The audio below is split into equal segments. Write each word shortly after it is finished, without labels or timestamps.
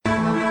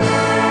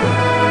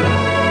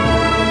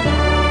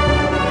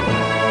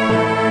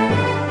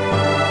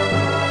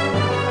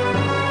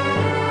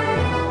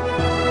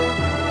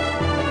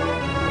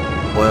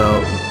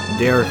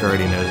Derek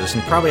already knows this,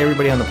 and probably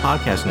everybody on the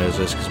podcast knows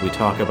this because we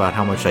talk about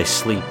how much I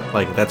sleep.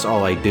 Like, that's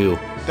all I do.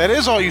 That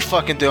is all you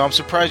fucking do. I'm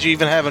surprised you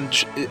even have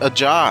a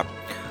job.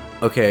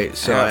 Okay,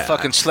 so I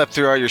fucking slept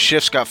through all your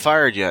shifts, got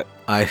fired yet.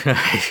 The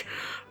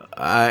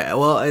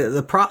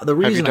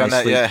reason have you done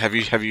that sleep, yet?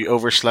 Have you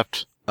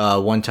overslept?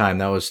 One time.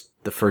 That was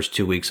the first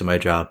 2 weeks of my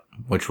job,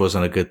 which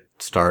wasn't a good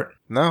start.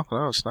 No,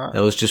 it's not.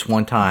 That was just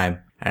one time,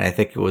 and I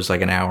think it was like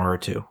an hour or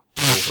two.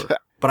 Over.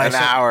 But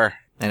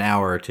An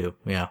hour or two,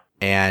 yeah.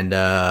 And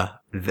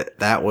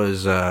that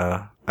was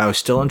I was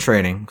still in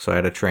training, so I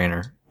had a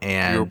trainer,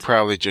 and you were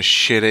probably just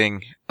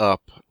shitting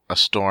up a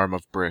storm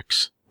of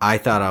bricks. I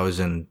thought I was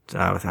like,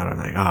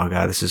 oh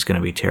god, this is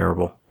gonna be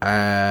terrible.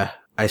 I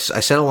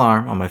set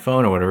alarm on my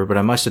phone or whatever, but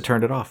I must have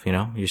turned it off. You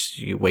know,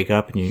 you wake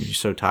up and you're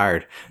so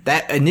tired.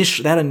 That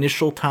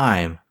initial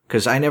time,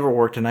 because I never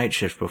worked a night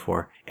shift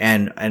before,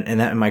 and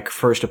that in my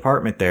first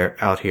apartment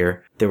out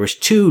here, there was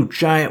 2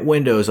 giant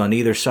windows on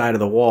either side of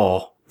the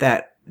wall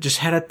that just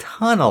had a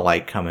ton of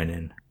light coming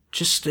in.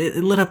 Just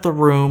it lit up the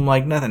room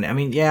like nothing. I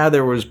mean, yeah,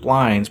 there was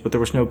blinds, but there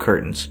was no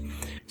curtains.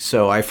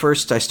 So I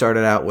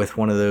started out with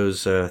one of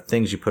those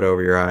things you put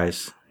over your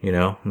eyes. You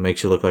know,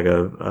 makes you look like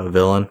a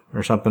villain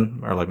or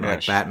something, or like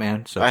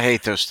Batman. So I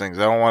hate those things.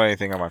 I don't want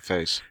anything on my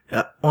face.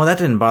 Well, that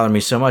didn't bother me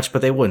so much,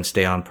 but they wouldn't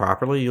stay on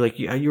properly.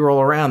 You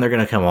roll around, they're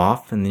going to come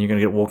off, and then you're going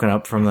to get woken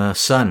up from the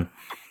sun.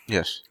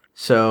 Yes.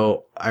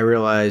 So I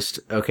realized,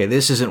 okay,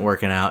 this isn't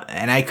working out,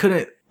 and I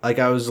couldn't. Like,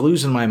 I was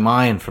losing my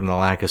mind from the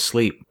lack of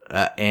sleep,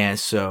 and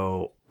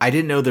so I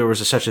didn't know there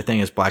was such a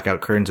thing as blackout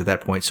curtains at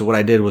that point. So what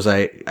I did was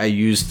I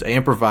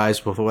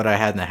improvised with what I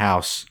had in the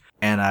house,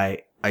 and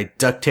I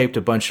duct taped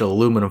a bunch of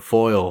aluminum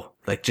foil,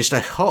 like just I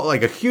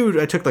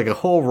took like a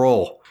whole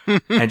roll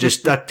and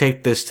just duct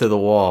taped this to the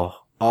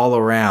wall all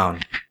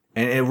around.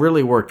 And it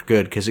really worked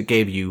good because it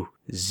gave you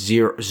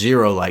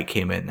zero light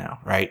came in now,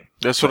 right?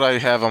 That's what I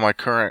have on my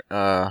current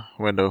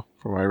window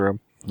for my room.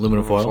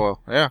 Aluminum foil?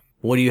 Yeah.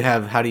 What do you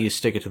have? How do you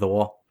stick it to the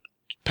wall?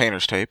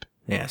 Painter's tape.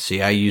 Yeah,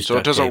 see, I used so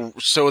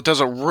it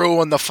doesn't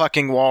ruin the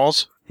fucking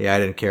walls. Yeah, I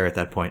didn't care at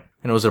that point.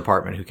 And it was an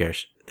apartment, who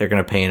cares? They're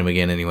gonna paint them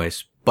again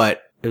anyways.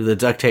 But the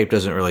duct tape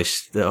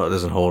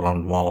doesn't hold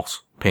on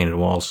walls, painted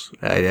walls.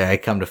 I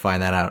come to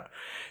find that out.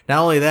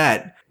 Not only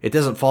that, it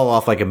doesn't fall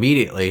off like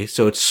immediately,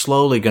 so it's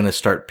slowly going to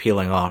start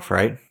peeling off,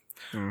 right?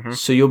 Mm-hmm.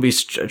 So you'll be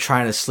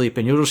trying to sleep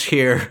and you'll just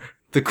hear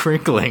the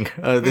crinkling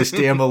of this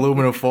damn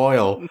aluminum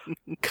foil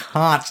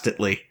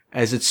constantly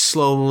as it's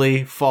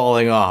slowly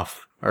falling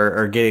off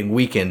or getting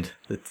weakened.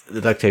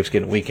 The duct tape's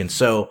getting weakened.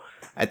 So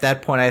at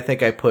that point, I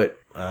think I put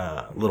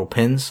little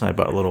pins. I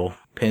bought little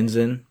pins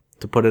in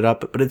to put it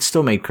up, but it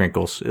still made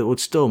crinkles. It would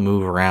still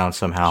move around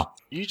somehow.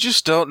 You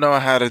just don't know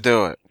how to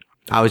do it.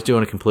 I was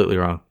doing it completely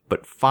wrong.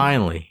 But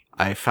finally,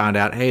 I found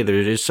out, hey, there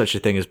is such a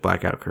thing as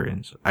blackout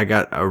curtains. I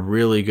got a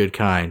really good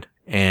kind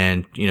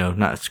and,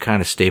 not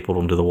kind of stapled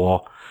them to the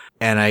wall.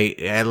 And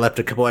I left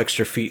a couple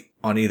extra feet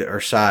on either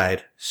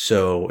side,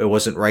 so it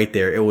wasn't right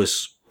there. It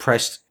was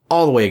pressed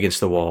all the way against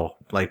the wall,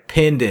 like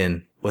pinned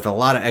in with a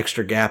lot of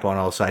extra gap on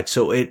all sides.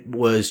 So it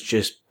was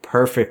just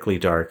perfectly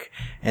dark.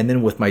 And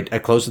then I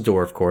closed the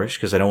door, of course,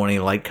 because I don't want any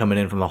light coming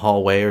in from the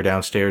hallway or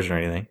downstairs or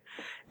anything.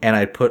 And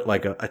I put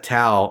like a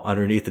towel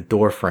underneath the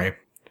door frame.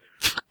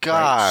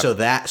 God.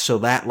 Right? So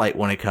that light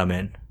wouldn't come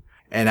in.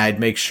 And I'd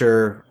make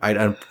sure I'd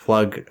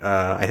unplug,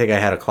 I think I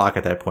had a clock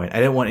at that point. I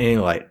didn't want any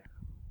light.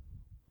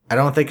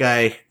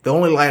 The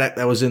only light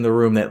that was in the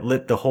room that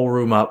lit the whole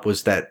room up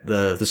was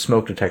the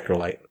smoke detector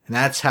light. And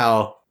that's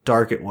how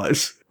dark it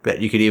was that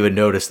you could even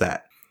notice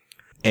that.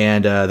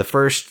 And the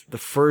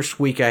first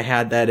week I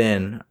had that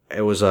in,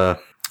 it was a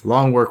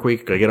long work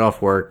week. I get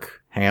off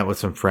work, hang out with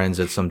some friends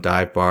at some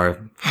dive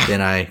bar.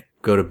 Then I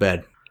go to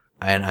bed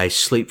and I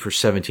sleep for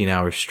 17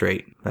 hours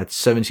straight. That's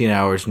 17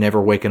 hours, never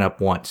waking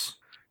up once.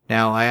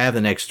 Now I have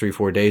the next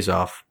 3-4 days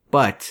off,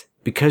 but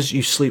because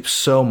you sleep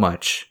so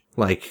much,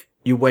 like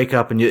you wake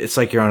up and it's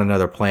like you're on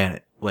another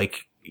planet.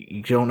 Like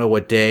you don't know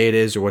what day it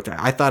is or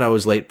I thought I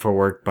was late for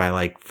work by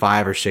like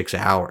 5 or 6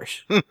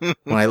 hours when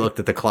I looked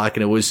at the clock,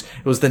 and it was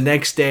the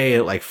next day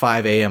at like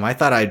 5 a.m. I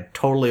thought I'd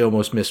totally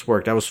almost missed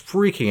work. I was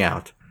freaking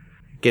out,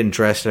 getting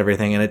dressed and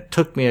everything. And it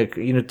took me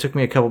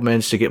a couple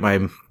minutes to get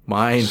my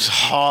mind just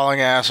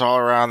hauling ass all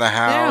around the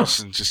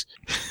house and just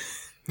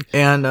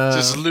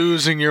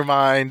losing your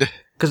mind.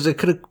 Cause it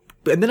could have,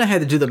 and then I had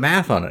to do the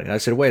math on it. I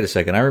said, wait a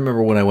second. I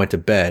remember when I went to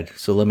bed.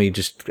 So let me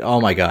oh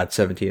my God,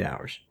 17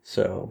 hours.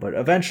 So, but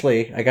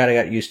eventually I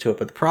got used to it.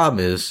 But the problem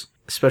is,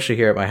 especially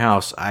here at my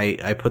house,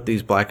 I put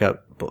these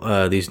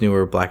these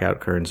newer blackout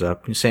curtains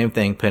up. Same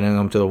thing, pinning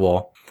them to the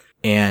wall.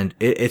 And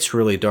it's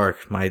really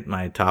dark. My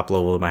top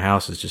level of my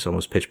house is just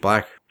almost pitch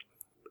black.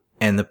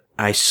 And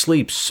I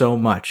sleep so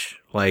much.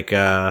 Like,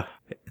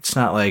 it's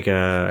not like,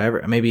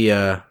 maybe,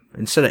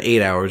 instead of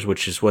 8 hours,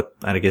 which is what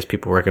I guess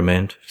people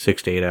recommend,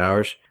 6 to 8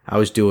 hours, I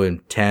was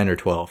doing 10 or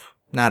 12.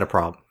 Not a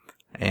problem.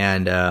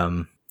 And,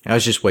 I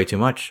was just way too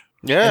much.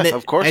 Yeah,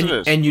 of course it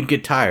is. And you'd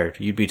get tired.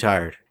 You'd be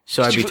tired.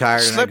 So I'd be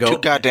tired and I'd go.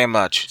 Slept too goddamn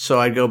much. So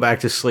I'd go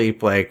back to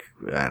sleep like,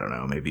 I don't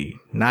know, maybe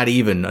not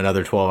even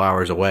another 12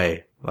 hours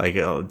away. Like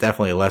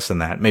definitely less than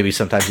that. Maybe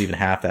sometimes even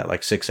half that,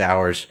 like 6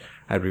 hours.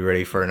 I'd be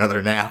ready for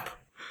another nap.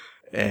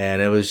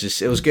 And it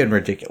was getting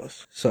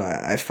ridiculous. So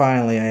I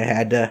finally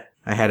had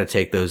to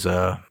take those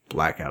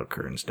blackout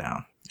curtains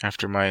down.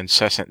 After my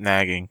incessant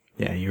nagging.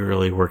 Yeah, you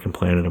really were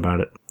complaining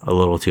about it a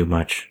little too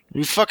much.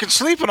 You fucking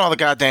sleeping all the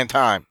goddamn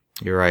time.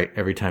 You're right.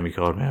 Every time you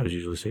called me, I was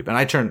usually sleeping. And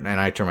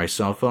I turn my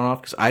cell phone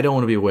off because I don't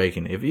want to be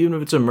waking. Even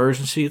if it's an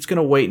emergency, it's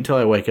gonna wait until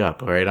I wake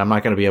up. All right, I'm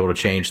not gonna be able to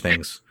change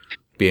things,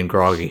 being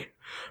groggy.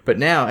 But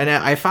now, and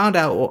I found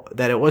out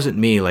that it wasn't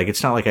me. Like,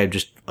 it's not like I'm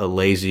just a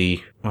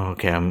lazy.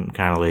 Okay, I'm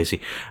kind of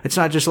lazy. It's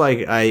not just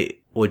like I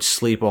would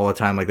sleep all the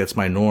time. Like that's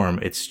my norm.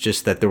 It's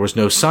just that there was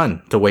no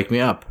sun to wake me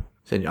up.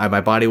 So my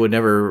body would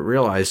never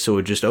realize, so it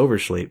would just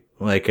oversleep.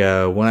 Like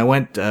when I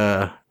went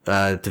to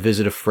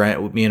visit a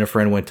friend, me and a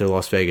friend went to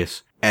Las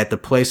Vegas. At the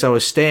place I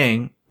was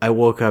staying, I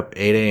woke up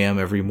 8 a.m.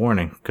 every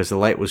morning because the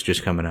light was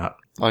just coming out.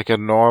 Like a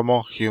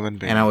normal human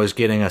being. And I was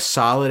getting a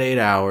solid 8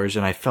 hours,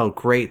 and I felt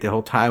great the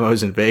whole time I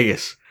was in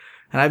Vegas.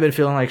 And I've been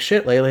feeling like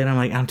shit lately, and I'm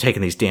like, I'm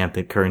taking these damn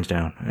curtains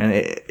down.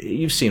 And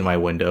you've seen my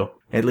window,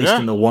 at least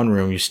in the one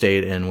room you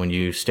stayed in when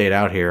you stayed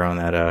out here on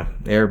that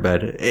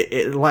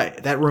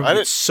airbed. That room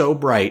is so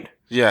bright.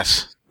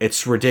 Yes.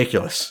 It's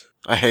ridiculous.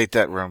 I hate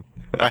that room.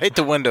 I hate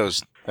the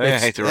windows. I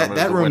hate the room.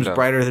 That room's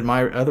brighter than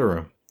my other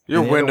room.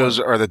 Your windows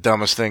are the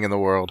dumbest thing in the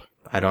world.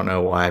 I don't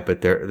know why,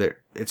 but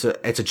it's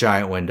a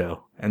giant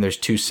window, and there's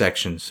 2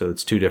 sections, so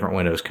it's 2 different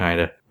windows,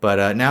 kind of.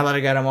 But now that I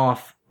got them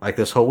off, like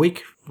this whole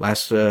week,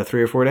 last 3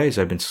 or 4 days,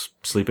 I've been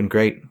sleeping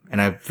great,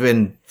 and I've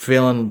been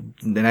feeling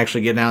and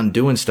actually getting out and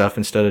doing stuff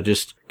instead of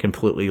just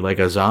completely like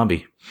a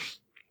zombie.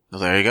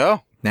 Well, there you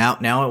go.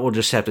 Now we'll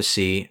just have to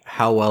see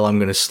how well I'm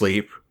going to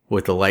sleep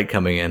with the light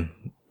coming in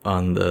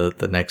on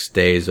the next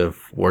days of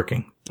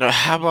working. Now,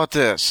 how about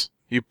this?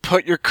 You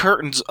put your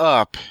curtains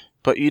up,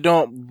 but you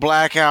don't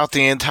black out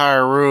the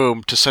entire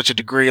room to such a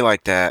degree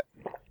like that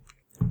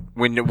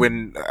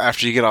when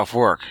after you get off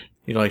work.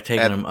 You like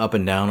taking them up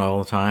and down all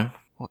the time?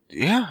 Well,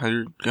 yeah,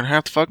 you're gonna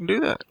have to fucking do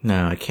that.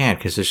 No, I can't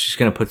because it's just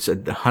gonna put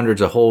hundreds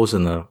of holes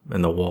in the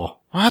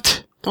wall.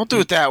 What? Don't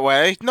do it that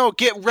way. No,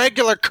 get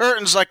regular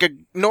curtains like a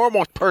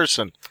normal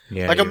person,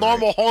 like a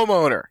normal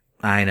homeowner.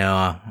 I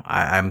know.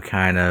 I'm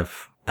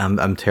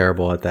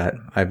terrible at that.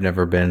 I've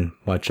never been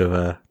much of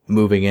a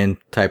moving in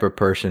type of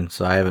person,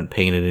 so I haven't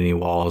painted any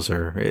walls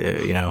or,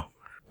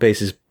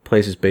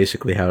 places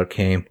basically how it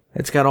came.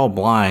 It's got all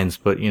blinds,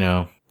 but,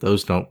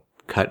 those don't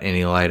cut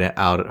any light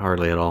out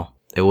hardly at all.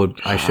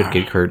 I should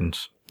get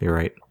curtains. You're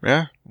right.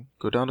 Yeah.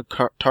 Go down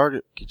to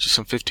Target, get you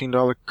some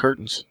 $15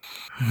 curtains.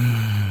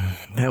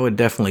 That would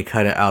definitely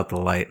cut out the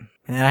light.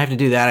 And then I have to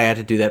do that. I have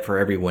to do that for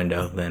every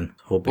window then.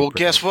 Well,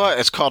 guess what?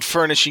 It's called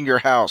furnishing your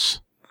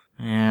house.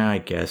 Yeah, I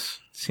guess.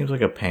 Seems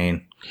like a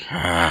pain.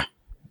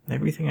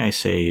 Everything I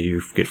say,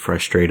 you get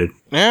frustrated.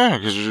 Yeah,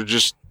 because you're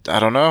just, I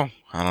don't know.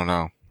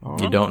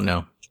 You don't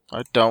know.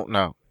 I don't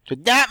know.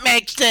 Did that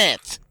make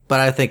sense?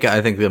 But I think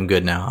I'm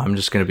good now. I'm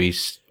just going to be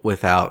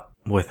without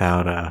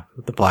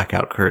the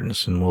blackout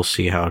curtains, and we'll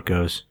see how it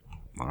goes.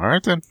 All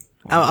right, then.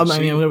 I'm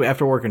going to be,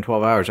 after working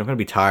 12 hours, I'm going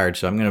to be tired,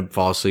 so I'm going to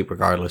fall asleep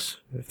regardless.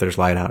 If there's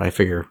light out, I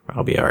figure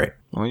I'll be all right.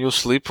 Well, you'll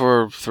sleep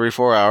for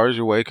 3-4 hours.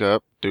 You wake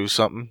up, do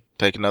something,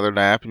 take another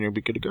nap, and you'll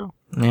be good to go.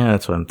 Yeah,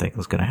 that's what I'm thinking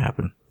is going to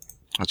happen.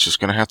 It's just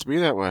going to have to be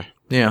that way.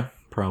 Yeah,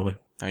 probably.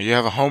 Now, you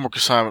have a homework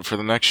assignment for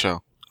the next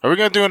show. Are we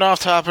going to do an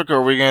off-topic, or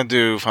are we going to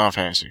do Final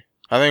Fantasy?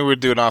 I think we'd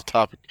do an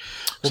off-topic.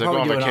 We'll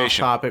probably do an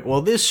off-topic.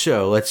 Well, this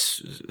show,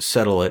 let's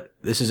settle it.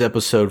 This is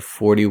episode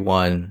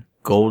 41,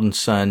 Golden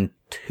Sun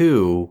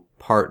 2,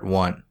 Part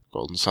 1.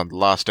 Golden Sun, The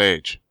Lost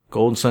Age.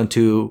 Golden Sun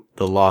 2,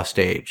 The Lost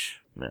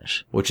Age.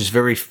 Yes. Which is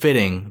very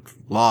fitting,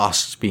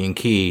 Lost being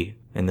key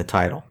in the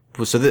title.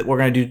 So we're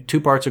going to do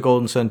 2 parts of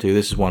Golden Sun 2.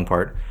 This is 1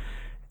 part.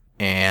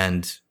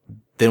 And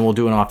then we'll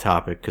do an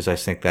off-topic, because I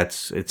think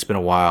it's been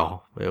a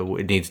while.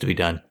 It needs to be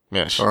done.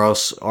 Yes. Or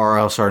else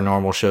our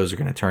normal shows are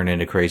going to turn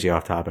into crazy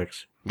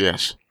off-topics.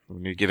 Yes. We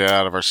need to get it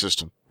out of our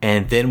system.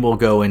 And then we'll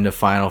go into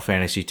Final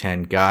Fantasy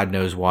X. God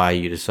knows why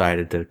you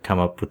decided to come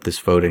up with this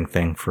voting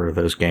thing for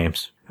those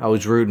games. I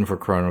was rooting for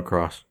Chrono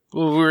Cross.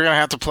 Well, we were going to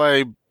have to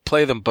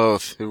play them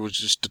both. It was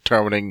just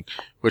determining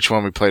which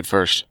one we played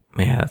first.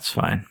 Yeah, that's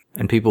fine.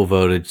 And people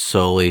voted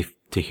solely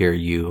to hear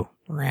you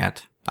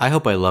rant. I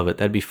hope I love it.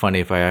 That'd be funny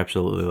if I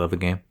absolutely love a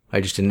game. I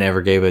just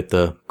never gave it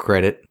the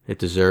credit it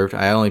deserved.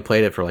 I only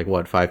played it for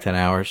 5-10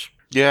 hours.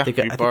 Yeah, I think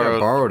I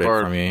borrowed it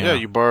from you. Yeah,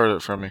 you borrowed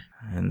it from me.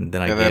 And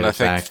then I gave it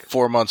back.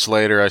 4 months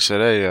later, I said,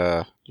 "Hey,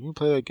 you can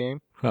play that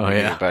game?" Oh, and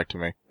yeah. Gave it back to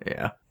me.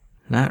 Yeah.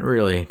 Not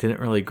really. Didn't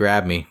really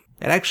grab me.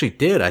 It actually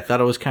did. I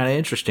thought it was kind of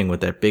interesting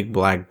with that big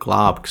black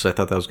glob, because I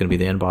thought that was going to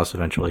be the end boss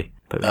eventually.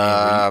 But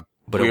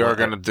we are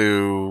going to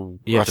do...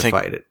 You have to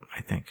fight it,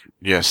 I think.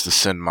 Yes, the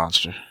Sin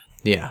Monster.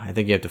 Yeah, I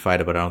think you have to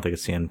fight it, but I don't think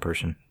it's the end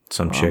person.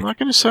 Some chick. I'm not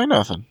going to say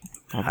nothing.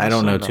 I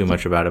don't know too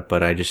much about it,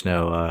 but I just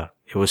know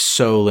it was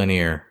so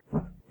linear.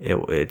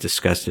 It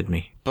disgusted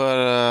me. But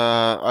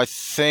I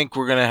think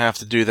we're going to have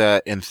to do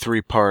that in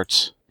 3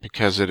 parts,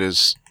 because it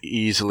is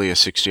easily a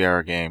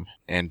 60-hour game,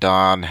 and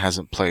Don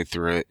hasn't played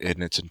through it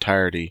in its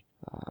entirety.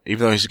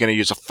 Even though he's going to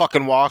use a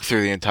fucking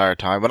walkthrough the entire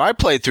time. When I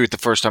played through it the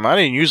first time, I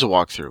didn't use a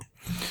walkthrough.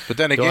 But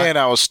then again,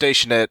 I was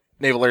stationed at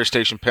Naval Air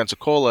Station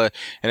Pensacola,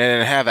 and I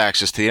didn't have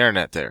access to the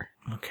internet there.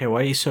 Okay,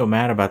 why are you so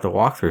mad about the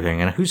walkthrough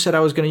thing? And who said I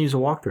was going to use a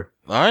walkthrough?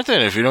 All right,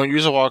 then. If you don't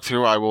use a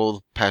walkthrough, I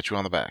will pat you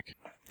on the back.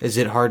 Is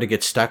it hard to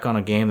get stuck on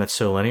a game that's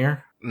so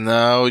linear?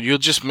 No, you'll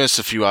just miss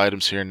a few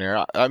items here and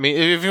there. I mean,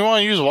 if you want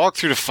to use a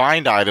walkthrough to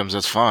find items,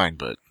 that's fine,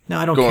 but... No,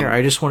 I don't care.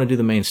 I just want to do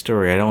the main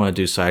story. I don't want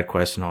to do side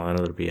quests and all that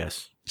other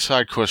BS.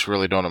 Side quests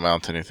really don't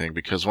amount to anything,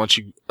 because once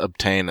you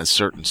obtain a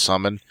certain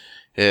summon,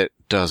 it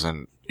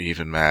doesn't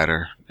even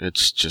matter.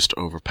 It's just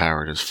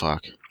overpowered as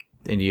fuck.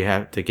 And you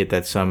have to get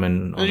that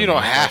summon... You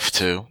don't have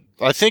to.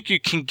 I think you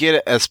can get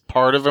it as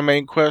part of a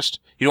main quest.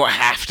 You don't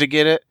have to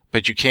get it,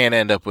 but you can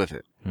end up with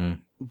it.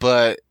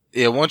 But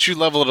yeah, once you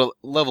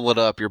level it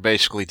up, you're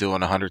basically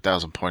doing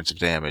 100,000 points of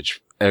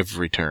damage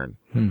every turn.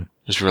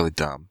 It's really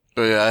dumb.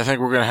 But yeah, I think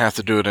we're going to have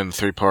to do it in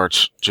 3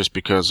 parts just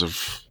because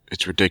of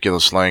its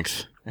ridiculous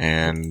length.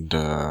 And,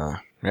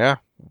 yeah,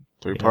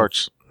 3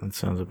 parts. That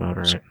sounds about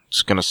right.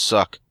 It's going to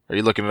suck. Are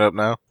you looking it up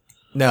now?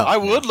 No. I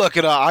would look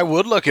it up. I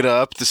would look it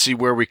up to see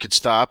where we could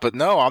stop, but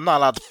no, I'm not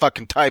allowed to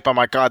fucking type on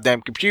my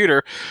goddamn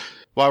computer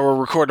while we're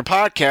recording a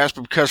podcast,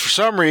 but because for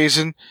some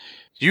reason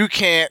you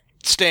can't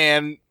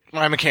stand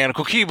my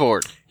mechanical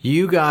keyboard.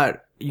 You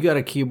got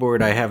a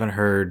keyboard I haven't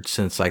heard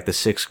since like the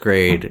 6th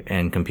grade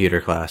in computer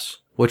class,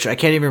 which I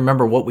can't even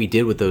remember what we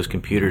did with those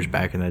computers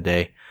back in the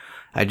day.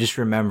 I just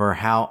remember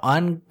how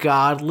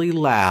ungodly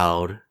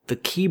loud the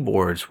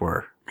keyboards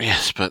were.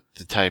 Yes, but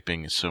the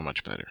typing is so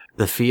much better.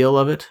 The feel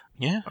of it?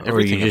 Yeah, or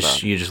you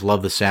just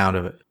love the sound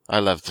of it. I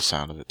love the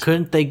sound of it.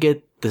 Couldn't they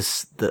get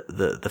this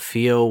the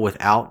feel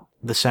without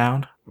the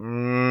sound?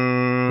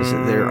 Is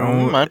it their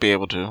own? Might be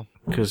able to.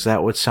 Because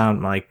that would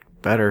sound like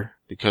better.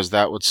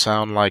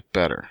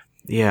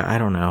 Yeah, I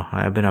don't know.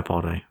 I've been up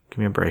all day. Give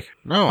me a break.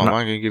 No, I'm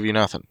not going to give you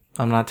nothing.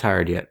 I'm not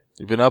tired yet.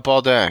 You've been up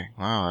all day.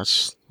 Wow,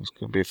 that's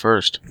going to be a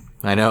first.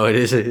 I know it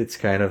is. It's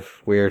kind of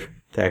weird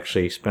to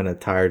actually spend a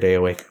entire day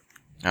awake.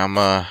 I'm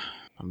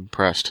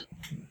impressed.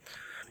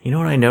 You know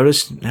what I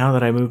noticed now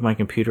that I moved my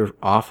computer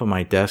off of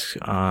my desk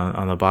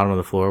on the bottom of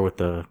the floor with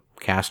the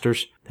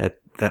casters? That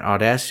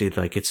Audacity,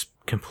 like, it's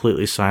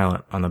completely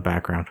silent on the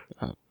background.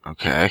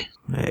 Okay.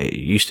 It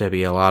used to be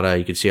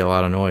you could see a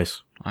lot of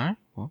noise. All right.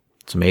 Well,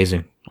 it's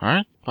amazing. All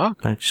right.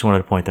 Fuck. I just wanted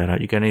to point that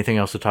out. You got anything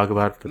else to talk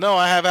about? No,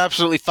 I have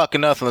absolutely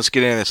fucking nothing. Let's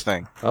get into this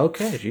thing.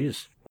 Okay,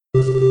 jeez.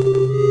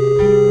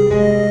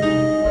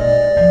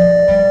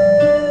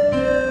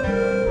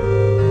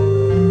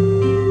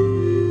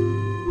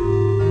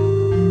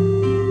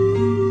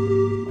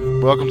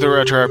 Welcome to the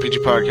Retro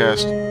RPG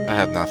Podcast. I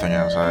have nothing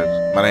else.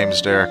 My name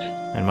is Derek.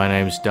 And my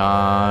name's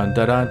Don.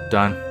 Don.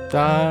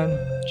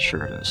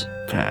 Sure it is.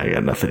 I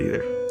got nothing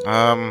either.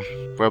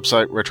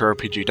 Website,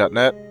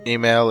 retrorpg.net.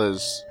 Email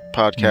is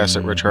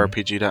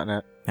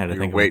podcast@retrorpg.net. I had to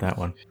think about that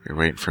one. You're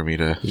waiting for me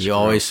to... You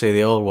always say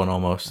the old one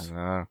almost.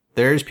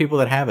 There's people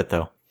that have it,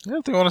 though. Yeah,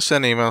 if they want to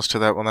send emails to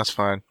that one, that's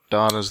fine.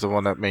 Don is the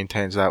one that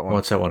maintains that one.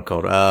 What's that one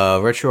called?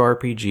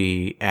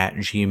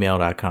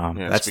 retrorpg@gmail.com.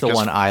 Yeah, that's the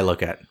one I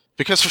look at.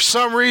 Because for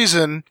some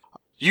reason,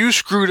 you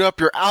screwed up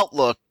your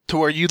Outlook to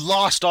where you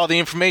lost all the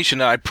information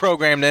that I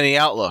programmed in the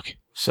Outlook.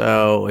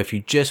 So if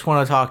you just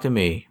want to talk to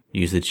me,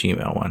 use the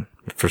Gmail one.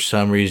 If for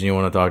some reason you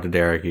want to talk to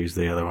Derek, use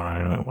the other one. I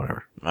don't know,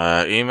 whatever.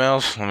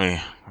 Emails? Let me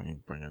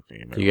bring up the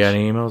emails. You got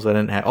any emails? I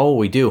didn't have... Oh,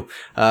 we do.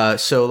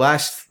 So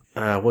last...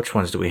 which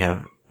ones do we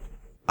have?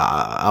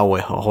 I'll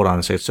wait. Hold on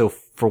a second. So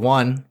for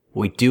one,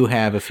 we do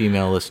have a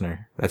female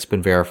listener that's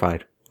been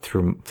verified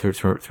through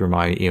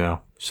my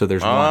email. So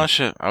there's one. Oh,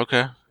 shit.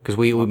 Okay. Because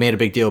we made a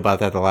big deal about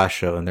that the last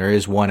show, and there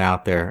is one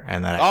out there.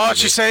 And that. Oh, did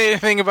she say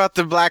anything about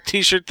the black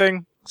T-shirt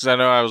thing? Because I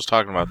know I was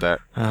talking about that.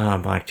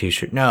 Black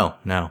T-shirt. No.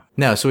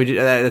 So we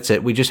that's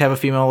it. We just have a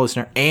female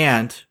listener,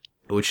 and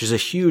which is a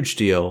huge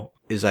deal.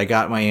 Is I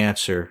got my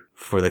answer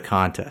for the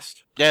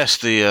contest. Yes,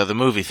 the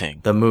movie thing.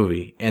 The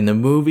movie. And the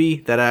movie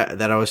that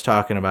I was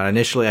talking about,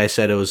 initially I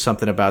said it was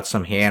something about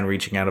some hand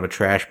reaching out of a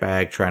trash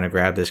bag trying to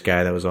grab this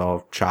guy that was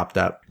all chopped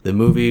up. The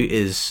movie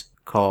is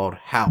called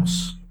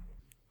House.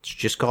 It's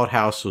just called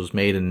House. It was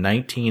made in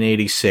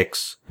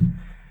 1986.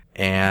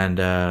 And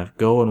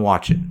go and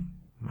watch it.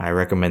 I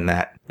recommend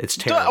that. It's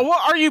terrible.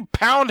 What are you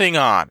pounding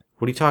on?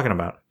 What are you talking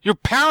about? You're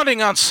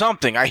pounding on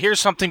something. I hear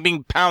something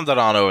being pounded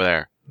on over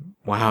there.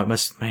 Wow,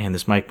 this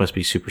mic must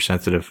be super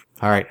sensitive.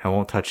 All right, I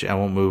won't touch it. I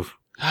won't move.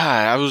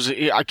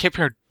 I kept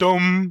hearing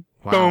dum,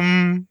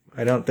 dum.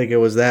 I don't think it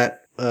was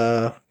that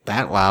loud.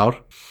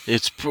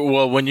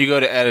 When you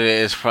go to edit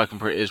it, it's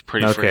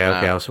pretty okay.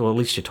 Out. So at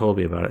least you told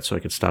me about it so I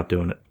could stop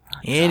doing it.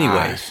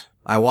 Anyways,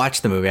 I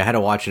watched the movie. I had to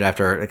watch it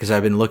after, because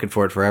I've been looking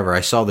for it forever.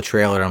 I saw the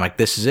trailer. I'm like,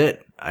 this is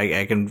it.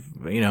 I can,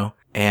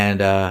 and,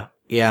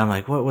 yeah, I'm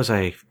like, what was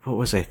I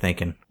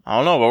thinking? I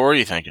don't know. What were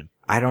you thinking?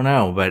 I don't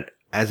know, but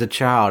as a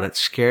child, it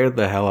scared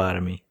the hell out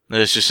of me.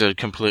 It's just a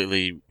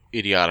completely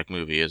idiotic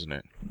movie, isn't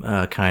it?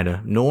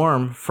 Kinda.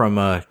 Norm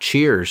from,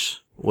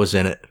 Cheers was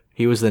in it.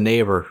 He was the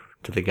neighbor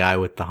to the guy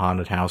with the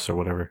haunted house or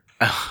whatever.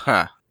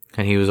 Huh.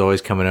 And he was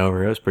always coming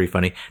over. It was pretty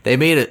funny. They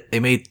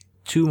made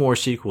 2 more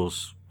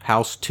sequels,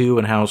 House 2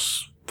 and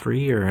House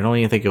 3, or I don't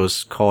even think it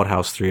was called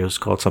House 3. It was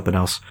called something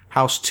else.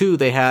 House 2,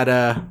 they had,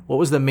 what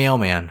was the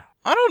mailman?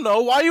 I don't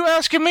know. Why are you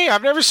asking me?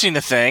 I've never seen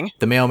the thing.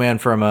 The mailman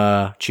from,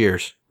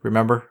 Cheers.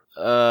 Remember?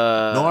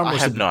 Norm was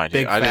I have the no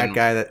idea. big fat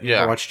guy that you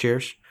ever watched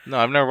Cheers? No,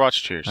 I've never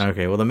watched Cheers.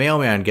 Okay, well, the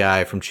mailman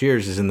guy from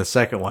Cheers is in the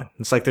second one.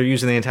 It's like they're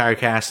using the entire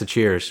cast of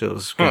Cheers, so it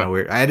was kind of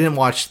weird. I didn't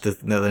watch the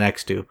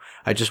next 2.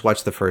 I just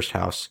watched the first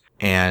House,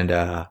 and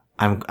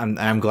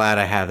I'm glad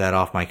I have that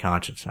off my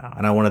conscience now.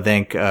 And I want to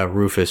thank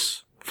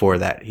Rufus for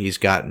that. He's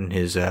gotten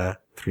his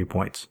 3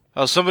 points.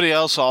 Oh, somebody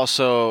else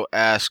also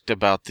asked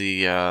about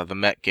the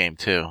Met game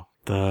too.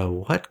 The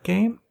what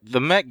game?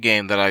 The Met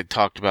game that I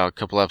talked about a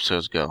couple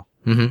episodes ago.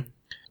 Mm-hmm.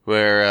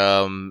 Where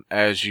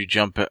as you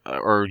jump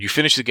or you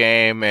finish the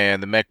game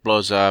and the mech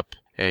blows up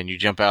and you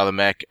jump out of the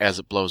mech as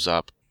it blows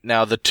up.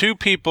 Now the 2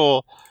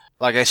 people,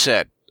 like I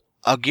said,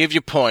 I'll give you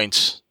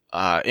points.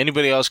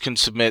 Anybody else can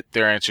submit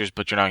their answers,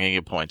 but you're not going to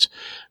get points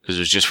because it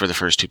was just for the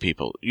first 2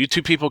 people. You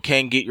 2 people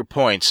can get your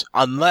points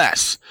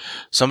unless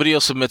somebody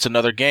else submits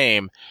another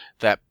game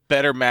that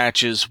better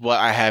matches what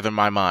I have in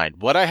my mind.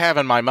 What I have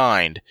in my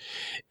mind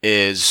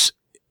is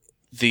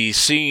the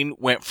scene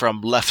went from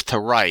left to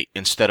right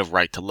instead of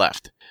right to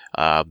left.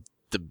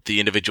 The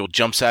individual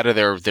jumps out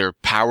of their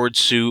powered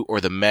suit or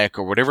the mech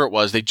or whatever it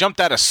was. They jumped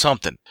out of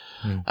something.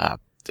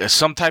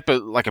 Some type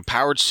of, like a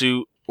powered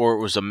suit, or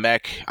it was a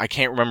mech. I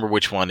can't remember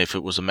which one, if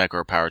it was a mech or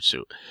a powered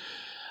suit.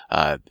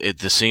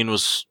 The scene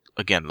was,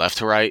 again, left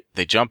to right.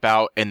 They jump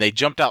out, and they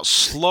jumped out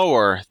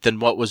slower than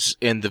what was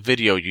in the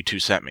video you 2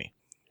 sent me.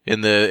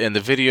 In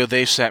the video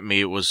they sent me,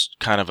 it was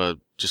kind of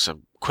just a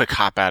quick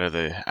hop out of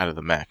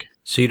the mech.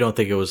 So you don't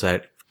think it was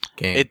that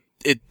game?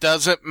 It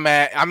doesn't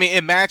match. I mean,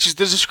 it matches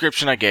the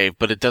description I gave,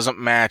 but it doesn't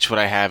match what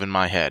I have in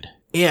my head.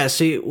 Yeah,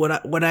 see,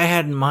 what I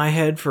had in my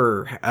head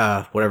for,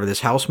 whatever, this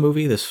House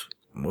movie,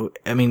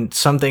 I mean,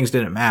 some things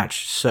didn't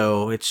match,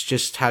 so it's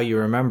just how you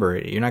remember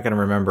it. You're not going to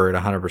remember it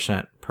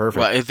 100% perfect.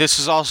 Well, this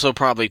is also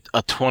probably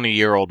a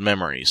 20-year-old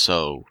memory,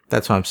 so...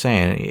 That's what I'm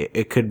saying.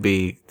 It could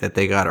be that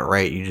they got it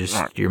right.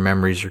 Your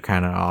memories are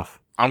kind of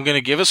off. I'm going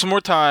to give it some more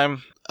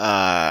time,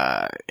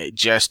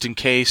 just in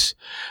case,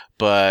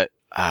 but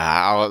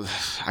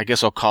I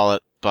guess I'll call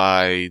it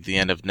by the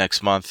end of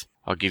next month.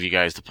 I'll give you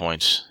guys the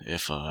points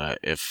if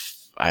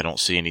I don't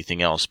see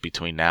anything else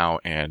between now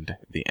and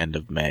the end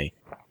of May.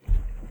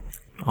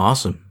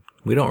 Awesome.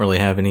 We don't really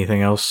have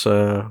anything else,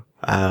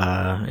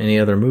 any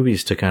other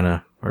movies to kind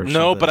of...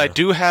 No, but I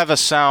do have a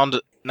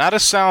sound, not a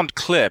sound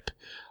clip.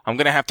 I'm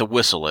going to have to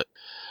whistle it.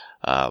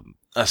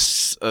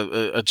 Just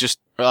a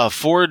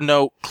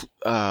 4-note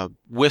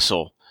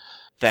whistle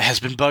that has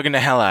been bugging the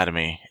hell out of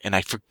me, and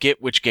I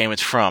forget which game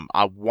it's from.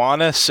 I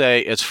want to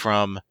say it's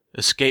from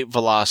Escape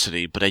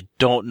Velocity, but I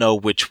don't know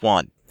which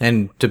one.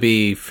 And to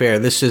be fair,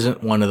 this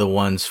isn't one of the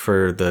ones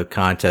for the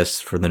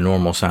contest for the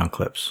normal sound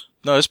clips.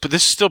 No, but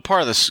this is still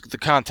part of the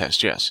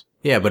contest, yes.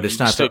 Yeah, but it's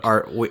not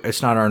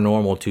it's not our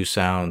normal 2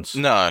 sounds.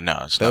 No,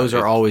 it's Those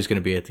not. are always going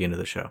to be at the end of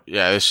the show.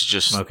 Yeah, this is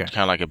just kind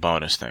of like a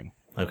bonus thing.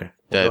 Okay.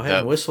 Well, go ahead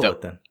and whistle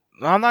it then.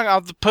 No, I'm not.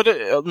 I'll put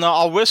it. No,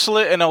 I'll whistle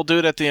it and I'll do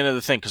it at the end of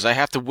the thing because I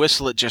have to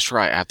whistle it just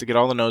right. I have to get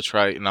all the notes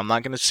right, and I'm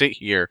not going to sit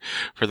here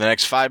for the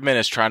next 5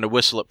 minutes trying to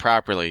whistle it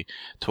properly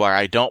to where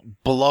I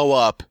don't blow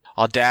up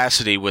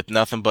Audacity with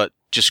nothing but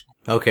just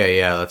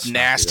that's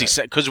nasty.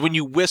 Because when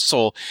you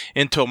whistle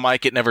into a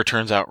mic, it never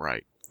turns out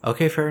right.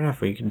 Okay, fair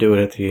enough. We can do it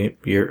at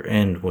your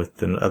end with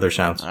the other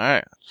sounds. All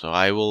right. So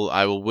I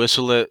will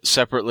whistle it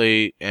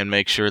separately and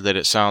make sure that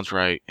it sounds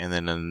right, and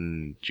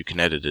then you can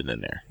edit it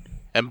in there.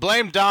 And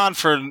blame Don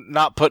for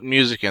not putting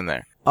music in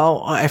there.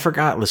 Oh, I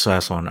forgot this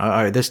last one. All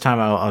right, this time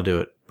I'll do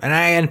it. And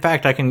in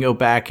fact, I can go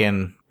back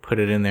and put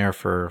it in there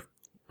for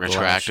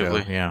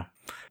retroactively. Yeah.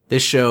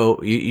 This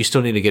show, you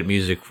still need to get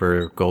music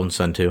for Golden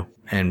Sun 2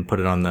 and put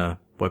it on the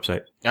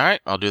website. All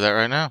right, I'll do that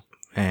right now.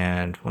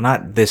 And, well,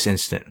 not this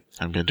instant.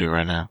 I'm going to do it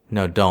right now.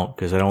 No, don't,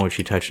 because I don't want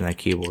you touching that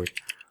keyboard.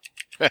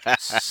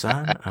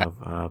 Son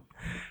of...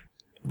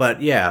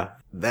 But yeah,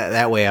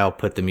 that way I'll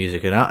put the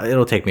music in.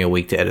 It'll take me a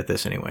week to edit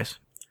this anyways.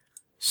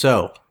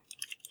 So,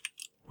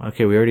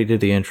 okay, we already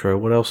did the intro.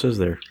 What else is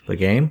there? The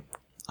game?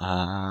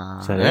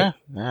 Is that it?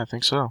 Yeah, I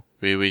think so.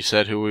 We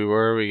said who we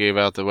were. We gave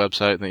out the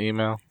website and the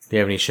email. Do you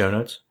have any show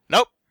notes?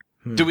 Nope.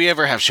 Do we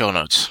ever have show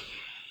notes?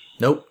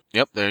 Nope.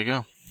 Yep, there you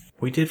go.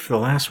 We did for the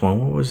last one.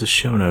 What was the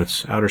show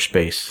notes? Outer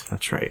space.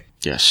 That's right.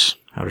 Yes.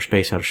 Outer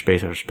space, outer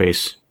space, outer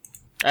space.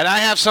 And I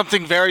have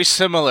something very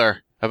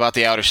similar about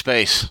the outer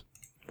space.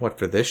 What,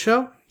 for this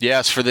show?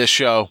 Yes, for this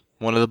show.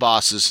 One of the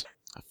bosses.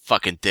 A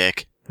fucking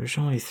dick. There's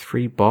only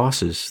 3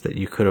 bosses that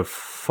you could have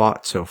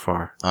fought so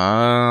far.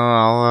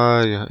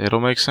 It'll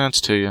make sense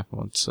to you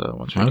once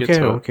we get to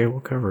it. Okay, we'll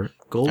cover it.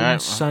 Golden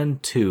Sun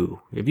 2.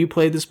 Have you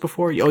played this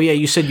before? Oh yeah,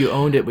 you said you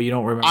owned it, but you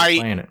don't remember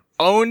playing it.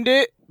 I owned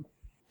it,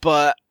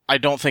 but I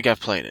don't think I've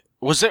played it.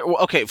 Was there?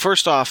 Okay,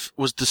 first off,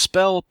 was the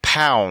spell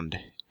Pound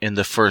in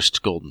the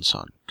first Golden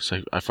Sun?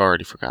 Because I've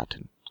already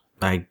forgotten.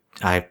 I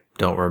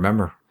don't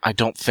remember. I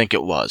don't think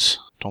it was.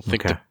 Don't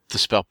think Okay. the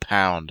spell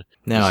pound.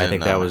 No, is I in,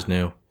 think that was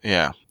new.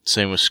 Yeah,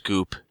 same with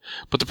Scoop.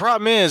 But the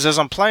problem is, as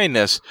I'm playing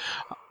this,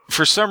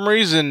 for some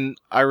reason,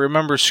 I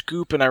remember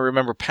Scoop and I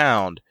remember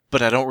Pound,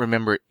 but I don't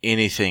remember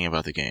anything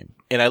about the game.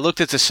 And I looked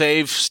at the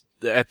saves,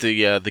 at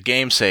the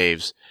game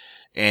saves,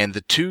 and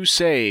the 2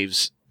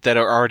 saves that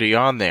are already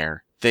on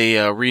there, they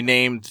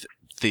renamed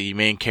the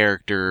main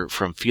character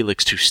from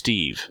Felix to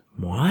Steve.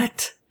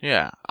 What?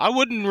 Yeah, I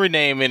wouldn't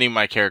rename any of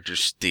my characters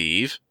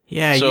Steve.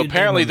 Yeah. So you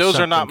apparently did those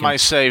are not something my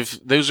save.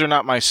 Those are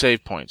not my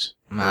save points.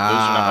 Or those are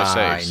not my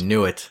saves. I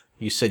knew it.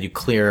 You said you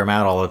clear them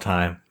out all the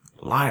time.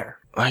 Liar.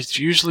 I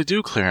usually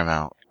do clear them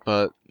out,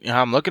 but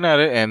I'm looking at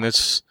it and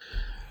it's.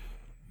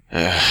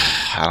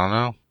 I don't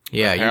know.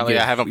 Yeah, Apparently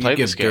I haven't played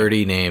you this give game.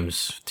 dirty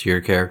names to your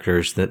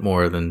characters that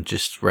more than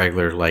just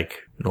regular, like,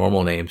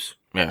 normal names.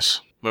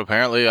 Yes, but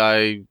apparently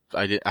I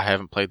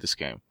haven't played this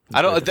game.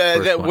 I Played don't.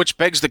 the first one. Which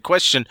begs the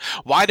question: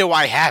 why do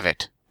I have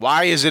it?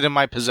 Why is it in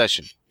my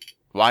possession?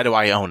 Why do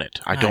I own it?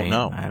 I don't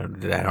know. I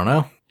don't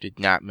know. Did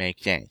not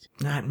make sense.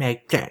 Not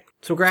make that.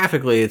 So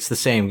graphically, it's the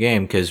same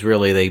game because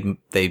really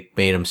they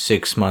made them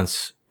 6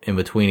 months in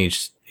between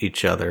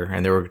each other,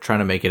 and they were trying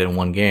to make it in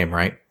one game,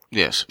 right?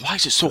 Yes. Why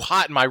is it so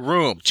hot in my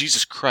room?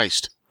 Jesus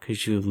Christ.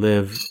 Because you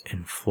live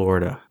in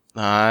Florida.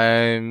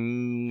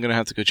 I'm gonna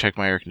have to go check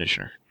my air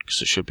conditioner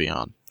because it should be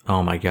on.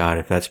 Oh my God!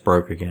 If that's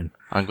broke again,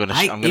 I'm gonna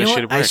you know shoot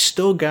what? a brick. I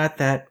still got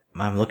that.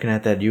 I'm looking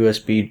at that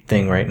USB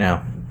thing right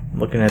now. I'm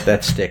looking at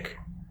that stick.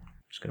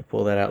 Just gonna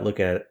pull that out. Look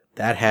at it.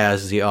 That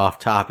has the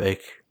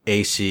off-topic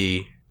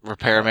AC.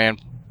 Repairman.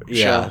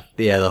 Yeah,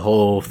 the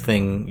whole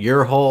thing.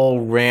 Your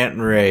whole rant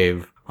and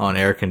rave on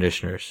air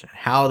conditioners and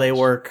how they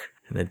work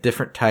and the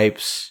different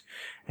types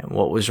and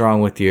what was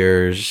wrong with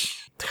yours.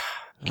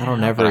 I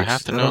don't ever. I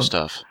have to know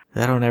stuff.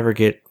 That'll never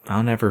get.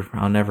 I'll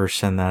never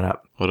send that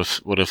up. What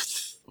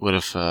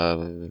if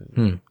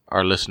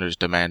our listeners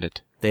demand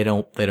it? They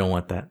don't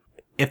want that.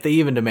 If they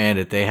even demand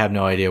it, they have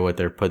no idea what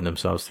they're putting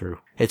themselves through.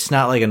 It's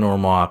not like a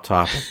normal off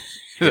topic.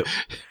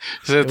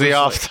 So the was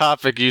off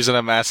topic using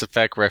a Mass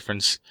Effect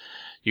reference.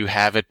 You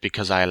have it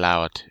because I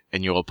allow it,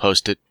 and you will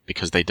post it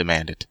because they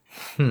demand it.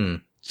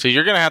 So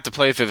you're gonna have to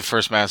play through the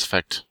first Mass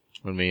Effect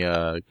when we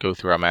go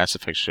through our Mass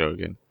Effect show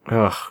again.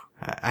 Ugh.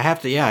 I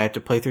have to. Yeah, I have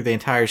to play through the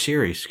entire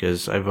series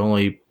because I've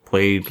only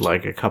played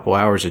like a couple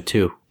hours of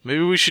 2.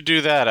 Maybe we should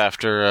do that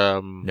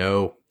after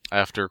No.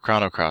 after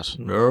Chrono Cross.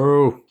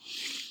 No.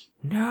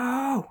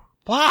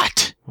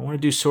 What? I want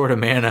to do Sword of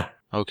Mana.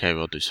 Okay,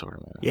 we'll do Sword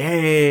of Mana.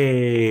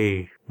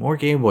 Yay! More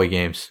Game Boy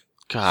games.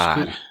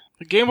 God,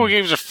 the Game Boy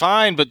games are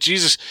fine, but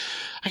Jesus,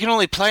 I can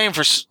only play them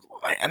for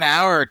an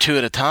hour or 2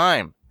 at a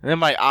time, and then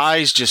my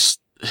eyes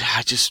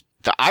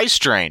the eye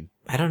strain.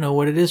 I don't know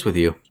what it is with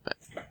you.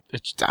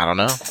 I don't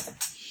know.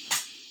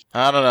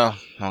 I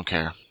don't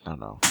care. I don't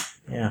know.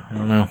 Yeah, I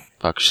don't know.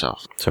 Fuck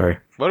yourself. Sorry.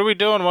 What are we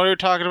doing? What are we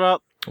talking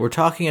about? We're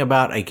talking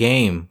about a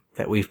game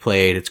that we've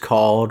played. It's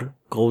called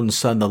Golden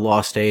Sun: The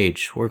Lost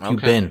Age. Where have you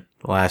Okay. been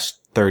the last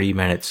 30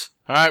 minutes?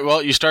 All right.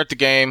 Well, you start the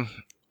game,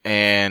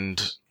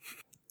 and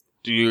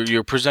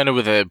you're presented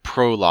with a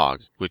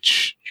prologue,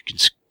 which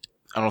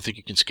I don't think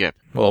you can skip.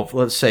 Well,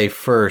 let's say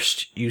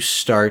first you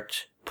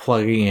start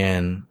plugging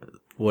in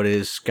what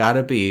is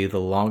gotta be the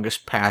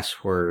longest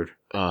password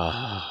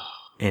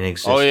in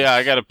existence. Oh yeah,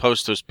 I gotta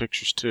post those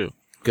pictures too.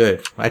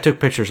 Good. I took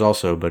pictures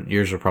also, but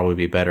yours will probably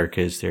be better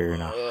because they're in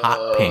a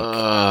hot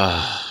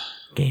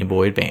pink Game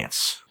Boy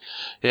Advance.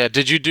 Yeah.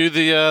 Did you do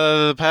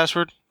the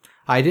password?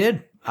 I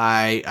did.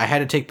 I had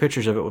to take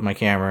pictures of it with my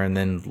camera and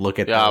then look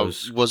at Yeah,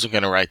 those. I wasn't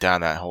gonna write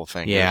down that whole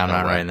thing. Yeah, I'm There's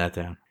no not way. writing that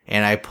down.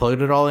 And I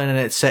plugged it all in, and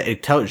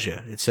it tells you.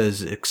 It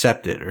says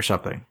accept it or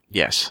something.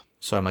 Yes.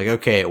 So I'm like,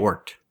 okay, it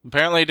worked.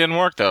 Apparently, it didn't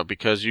work though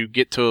because you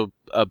get to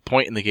a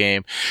point in the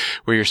game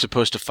where you're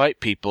supposed to fight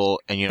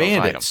people and you don't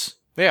Bandits. fight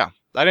them. Yeah,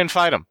 I didn't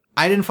fight them.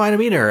 I didn't find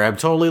them either. I'm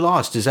totally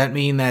lost. Does that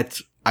mean that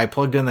I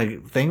plugged in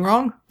the thing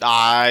wrong?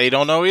 I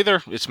don't know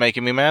either. It's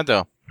making me mad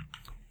though.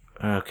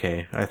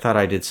 Okay, I thought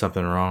I did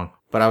something wrong.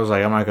 But I was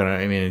like, I'm not gonna,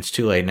 I mean, it's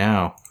too late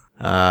now.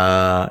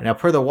 Now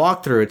per the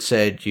walkthrough, it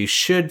said you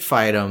should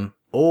fight them,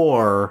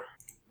 or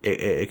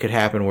it could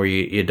happen where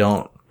you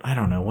don't, I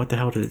don't know, what the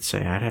hell did it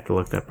say? I'd have to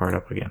look that part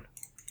up again.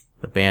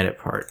 The bandit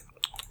part.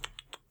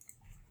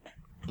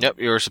 Yep,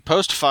 you were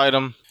supposed to fight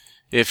them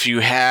if you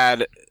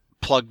had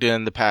plugged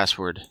in the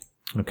password.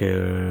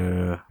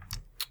 Okay,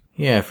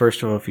 yeah,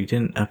 first of all, if you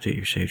didn't update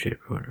your save date,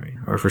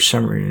 or for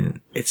some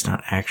reason, it's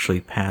not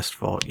actually past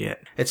vault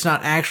yet. It's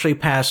not actually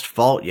past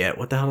vault yet.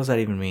 What the hell does that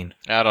even mean?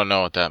 I don't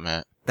know what that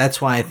meant.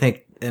 That's why I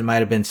think it might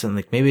have been something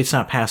like, maybe it's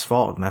not past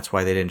vault, and that's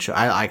why they didn't show.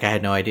 I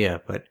had no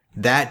idea, but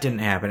that didn't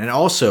happen. And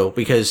also,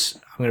 because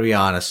I'm going to be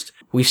honest,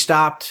 we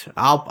stopped,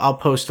 I'll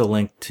post a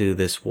link to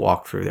this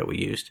walkthrough that we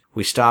used.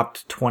 We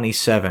stopped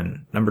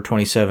number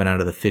 27 out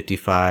of the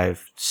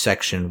 55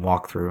 section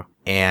walkthrough.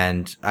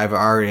 And I'm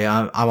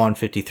on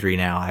 53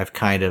 now. I've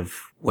kind of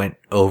went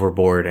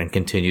overboard and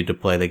continued to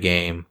play the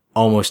game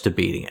almost to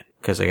beating it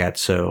because I got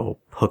so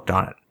hooked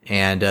on it.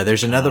 And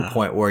there's another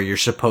point where you're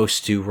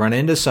supposed to run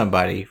into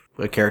somebody,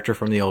 a character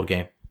from the old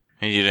game.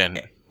 And you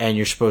didn't. And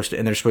they're supposed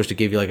to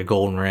give you like a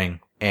golden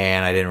ring.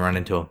 and I didn't run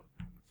into him.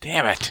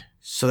 Damn it.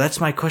 So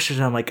that's my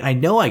question. I'm like, I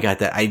know I got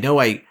that. I know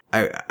I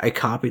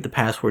copied the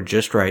password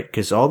just right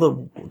because all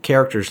the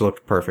characters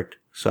looked perfect.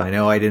 So I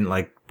know I didn't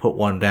like put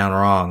one down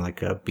wrong,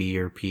 like a B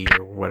or P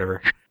or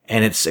whatever.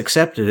 And it's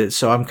accepted it.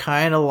 So I'm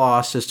kind of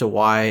lost as to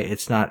why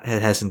it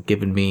hasn't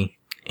given me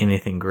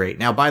anything great.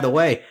 Now, by the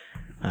way,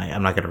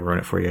 I'm not going to ruin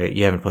it for you.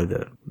 You haven't played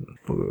that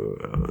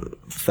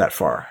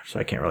far, so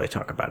I can't really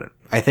talk about it.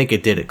 I think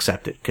it did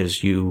accept it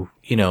because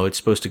it's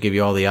supposed to give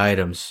you all the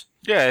items.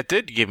 Yeah, it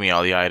did give me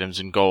all the items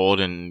in gold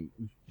and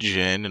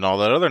Jin and all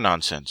that other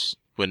nonsense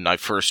when I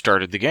first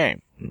started the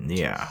game.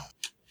 Yeah.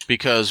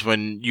 Because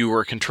when you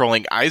were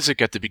controlling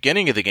Isaac at the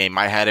beginning of the game,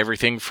 I had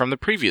everything from the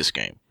previous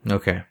game.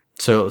 Okay.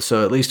 So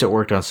at least it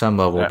worked on some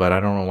level, but I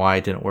don't know why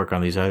it didn't work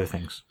on these other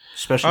things.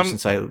 Especially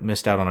since I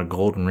missed out on a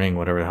golden ring,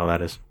 whatever the hell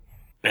that is.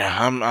 Yeah,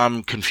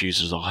 I'm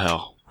confused as all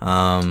hell.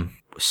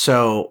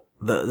 So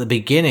the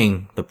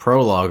beginning, the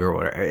prologue or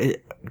whatever,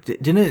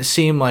 didn't it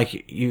seem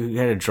like you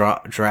had to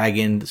drag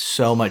in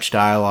so much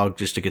dialogue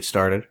just to get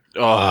started?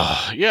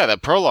 Yeah,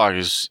 that prologue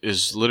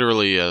is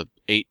literally a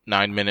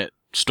 8-9 minute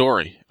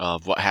story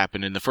of what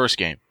happened in the first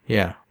game.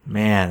 Yeah,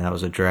 man, that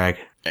was a drag.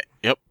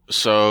 Yep.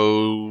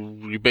 So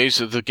you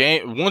basically the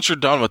game. Once you're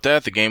done with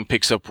that, the game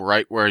picks up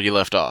right where you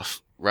left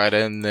off, right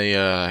in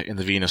the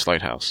Venus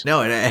Lighthouse.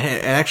 No, it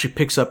actually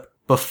picks up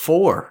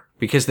before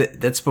because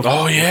that's before.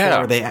 Oh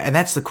yeah. And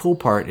that's the cool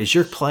part is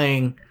you're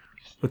playing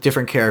with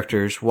different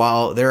characters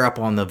while they're up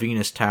on the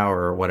Venus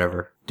Tower or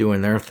whatever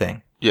doing their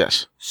thing.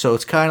 Yes. So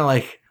it's kind of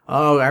like,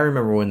 oh, I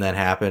remember when that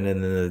happened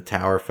and then the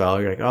tower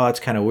fell. You're like, oh, that's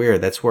kind of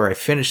weird. That's where I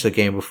finished the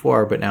game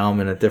before, but now I'm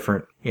in a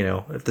different,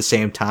 at the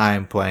same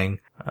time playing.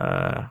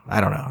 I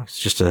don't know. It's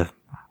just a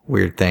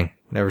weird thing.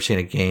 Never seen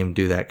a game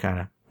do that kind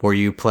of, where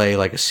you play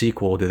like a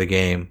sequel to the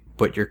game,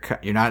 but you're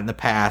not in the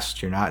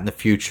past, you're not in the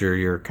future,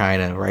 you're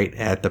kind of right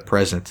at the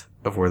present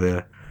of where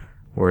the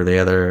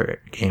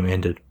other game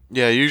ended.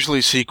 Yeah,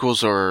 usually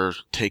sequels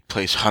take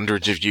place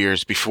hundreds of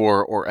years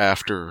before or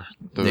after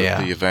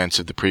the events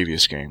of the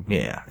previous game.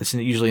 Yeah, it's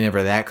usually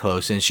never that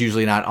close, and it's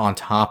usually not on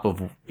top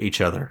of each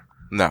other.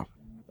 No.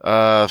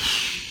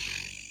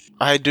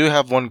 I do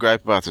have one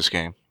gripe about this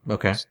game.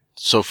 Okay.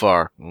 So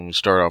far, when we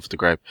start off with the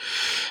gripe.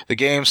 The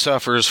game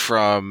suffers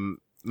from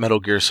Metal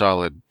Gear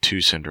Solid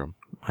 2 syndrome.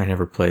 I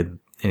never played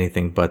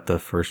anything but the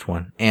first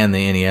one and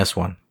the NES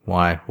one.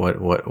 Why?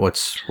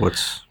 What's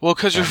Well,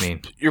 because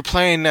you're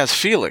playing as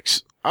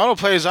Felix. I want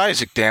to play as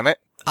Isaac, damn it.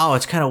 Oh,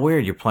 it's kind of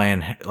weird. You're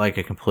playing like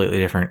a completely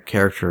different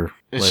character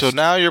list. So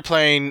now you're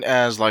playing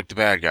as like the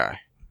bad guy.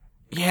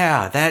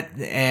 Yeah,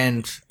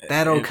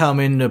 that'll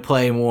come into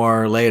play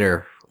more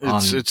later.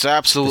 It's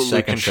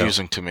absolutely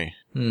confusing to me.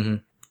 Mm-hmm.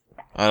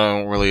 I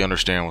don't really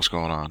understand what's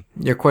going on.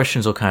 Your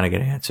questions will kind of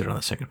get answered on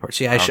the second part.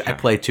 See, I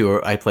play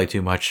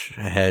too much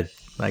ahead.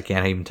 I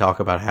can't even talk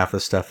about half the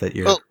stuff that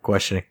you're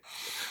questioning.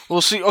 Well,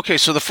 see, okay,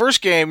 so the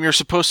first game you're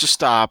supposed to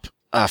stop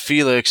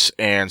Felix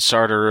and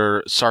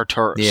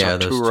Sartoros. Yeah,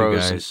 those two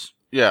guys.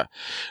 Yeah,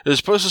 they're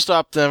supposed to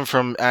stop them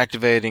from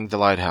activating the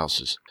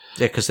lighthouses.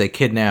 Yeah, because they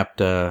kidnapped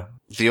the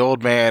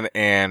old man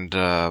and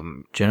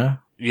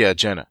Jenna. Yeah,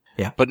 Jenna.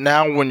 Yeah. But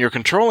now when you're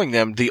controlling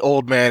them, the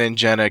old man and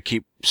Jenna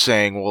keep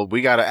saying, well,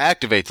 we got to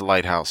activate the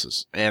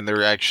lighthouses. And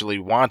they're actually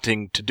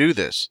wanting to do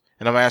this.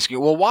 And I'm asking,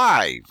 well,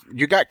 why?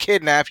 You got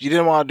kidnapped. You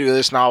didn't want to do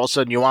this. Now all of a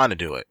sudden you want to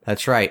do it.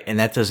 That's right. And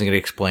that doesn't get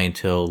explained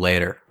till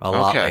later. A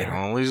lot later. Okay.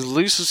 Well, at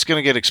least it's going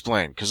to get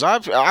explained. Because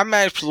I'm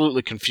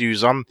absolutely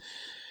confused.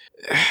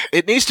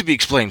 It needs to be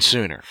explained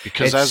sooner.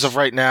 Because as of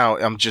right now,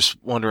 I'm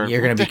just wondering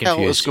what the hell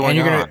is going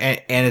on.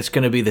 And it's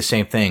going to be the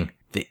same thing.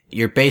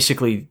 You're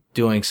basically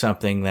doing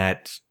something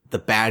that the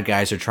bad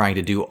guys are trying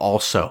to do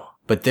also.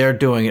 But they're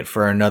doing it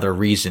for another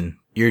reason.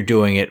 You're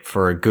doing it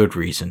for a good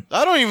reason.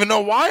 I don't even know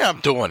why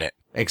I'm doing it.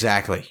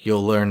 Exactly.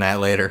 You'll learn that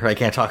later. I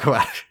can't talk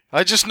about it.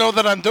 I just know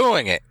that I'm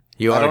doing it.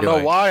 I don't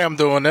know why I'm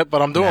doing it,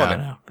 but I'm doing it.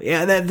 No.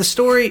 Yeah, the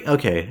story,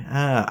 okay.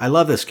 I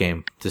love this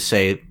game. To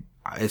say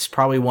it's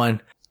probably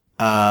one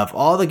of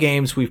all the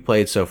games we've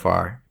played so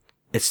far.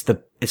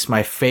 It's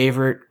my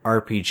favorite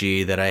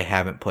RPG that I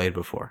haven't played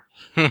before.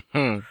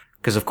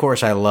 Because, of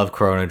course, I love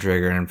Chrono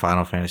Trigger and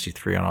Final Fantasy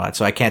 3 and all that.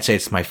 So I can't say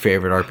it's my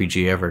favorite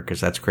RPG ever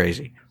because that's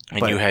crazy.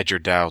 And you had your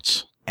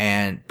doubts.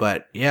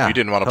 But yeah. You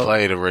didn't want to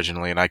play it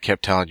originally, and I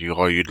kept telling you,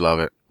 oh, you'd love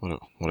it.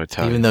 What I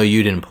tell you. Even though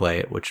you didn't play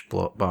it, which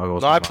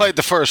boggles. No, I played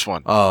the first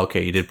one. Oh,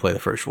 okay. You did play the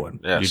first one.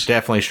 Yes. You're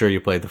definitely sure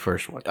you played the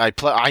first one.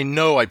 I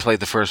know I played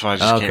the first one. I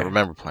just can't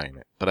remember playing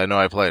it. But I know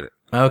I played it.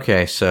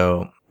 Okay,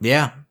 so,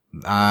 yeah.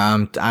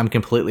 I'm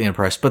completely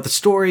impressed. But the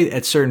story,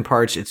 at certain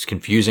parts, it's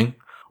confusing.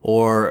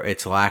 Or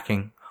it's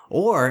lacking.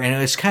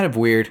 And it's kind of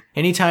weird.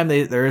 Anytime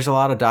there is a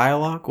lot of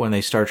dialogue when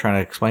they start trying to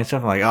explain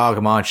stuff, I'm like, oh,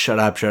 come on, shut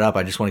up.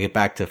 I just want to get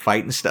back to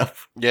fighting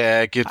stuff.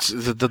 Yeah, it gets,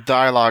 the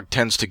dialogue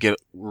tends to get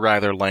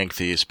rather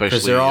lengthy, especially.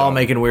 Because they're all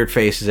making weird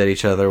faces at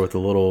each other with the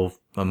little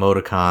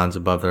emoticons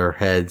above their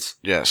heads.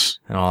 Yes.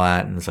 And all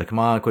that. And it's like, come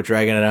on, quit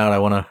dragging it out. I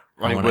want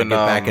to get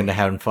back into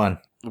having fun.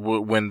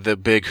 When the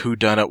big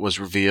whodunit was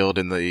revealed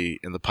in the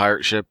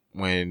pirate ship,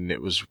 when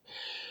it was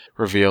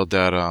revealed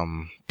that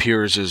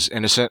Piers is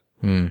innocent.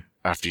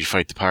 after you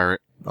fight the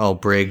pirate. Oh,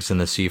 Briggs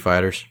and the Sea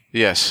Fighters.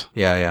 Yes.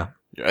 Yeah.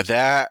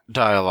 That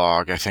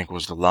dialogue, I think,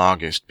 was the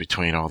longest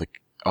between all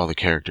the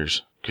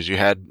characters. Because you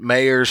had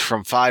mayors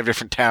from 5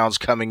 different towns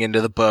coming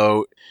into the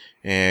boat,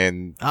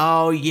 and...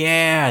 Oh,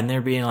 yeah, and they're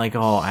being, like,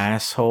 all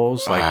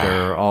assholes, like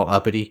they're all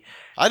uppity.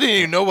 I didn't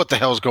even know what the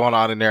hell's going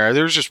on in there.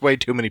 There was just way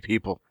too many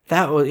people.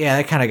 That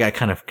kind of got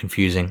kind of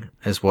confusing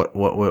as what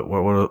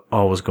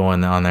all was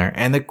going on there.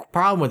 And the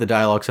problem with the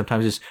dialogue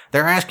sometimes is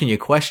they're asking you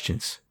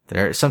questions.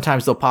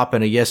 Sometimes they'll pop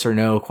in a yes or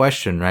no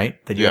question,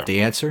 right? That you have to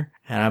answer.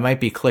 And I might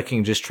be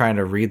clicking just trying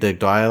to read the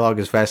dialogue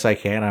as fast as I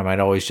can. I might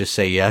always just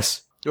say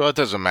yes. Well, it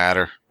doesn't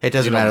matter. It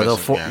doesn't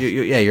matter.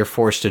 You're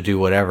forced to do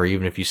whatever.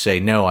 Even if you say,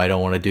 no, I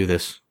don't want to do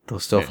this. They'll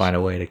still find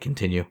a way to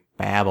continue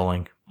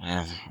babbling.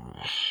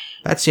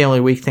 That's the only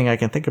weak thing I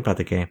can think about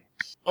the game.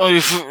 Oh,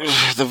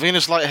 the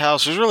Venus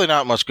Lighthouse, there's really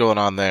not much going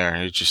on there.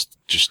 It's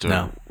just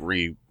a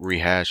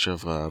rehash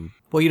of...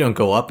 Well, you don't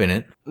go up in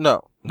it.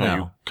 No.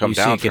 You come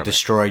down. You get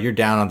destroyed. You're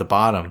down on the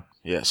bottom.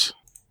 Yes.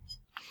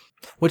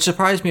 What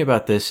surprised me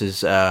about this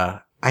is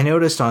I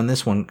noticed on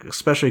this one,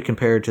 especially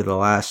compared to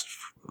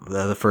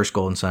the first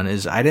Golden Sun,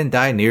 is I didn't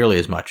die nearly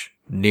as much.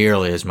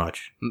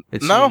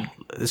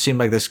 It seemed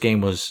like this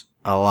game was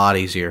a lot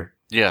easier.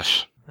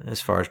 Yes. As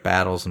far as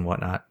battles and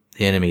whatnot.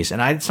 The enemies.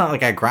 And it's not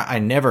like I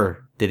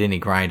never did any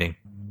grinding.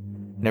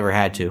 Never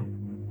had to.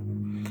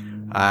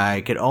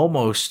 I could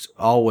almost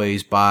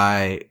always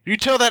buy... You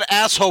tell that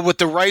asshole with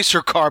the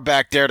racer car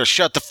back there to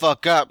shut the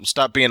fuck up and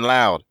stop being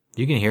loud.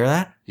 You can hear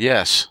that?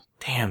 Yes.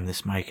 Damn,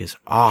 this mic is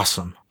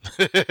awesome.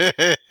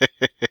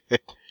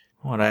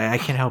 What? I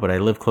can't help it. I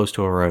live close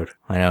to a road.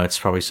 I know it's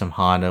probably some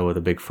Honda with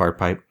a big fart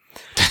pipe.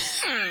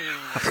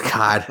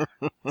 God.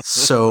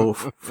 So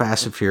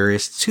Fast and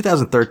Furious. It's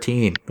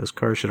 2013. Those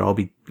cars should all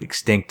be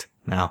extinct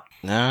now.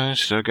 No,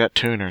 still got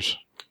tuners.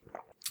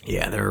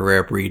 Yeah, they're a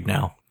rare breed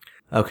now.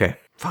 Okay.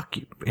 Fuck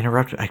you.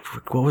 Interrupted.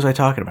 What was I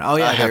talking about? Oh,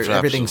 yeah.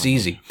 Everything's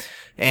easy.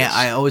 And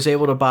I was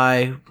able to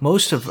buy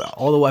most of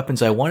all the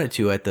weapons I wanted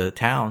to at the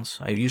towns.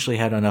 I usually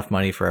had enough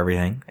money for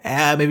everything.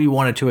 Maybe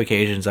 1 or 2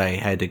 occasions I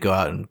had to go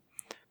out and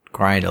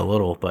grind a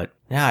little. But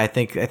yeah, I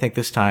think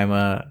this time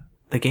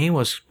the game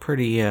was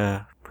pretty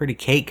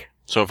cake.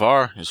 So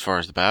far as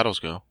the battles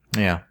go.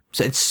 Yeah.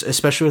 So it's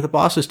especially with the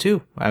bosses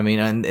too. I mean,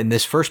 in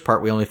this first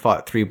part, we only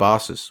fought 3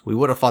 bosses. We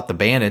would have fought the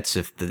bandits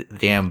if the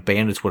damn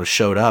bandits would have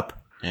showed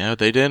up. Yeah,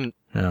 they didn't.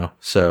 No.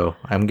 So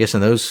I'm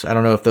guessing those, I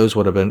don't know if those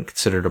would have been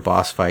considered a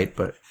boss fight,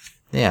 but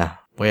yeah,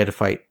 we had to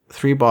fight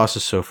 3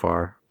 bosses so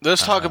far.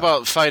 Let's talk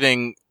about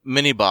fighting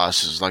mini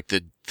bosses like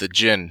the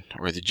Jinn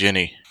or the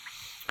Jinny.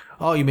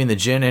 Oh, you mean the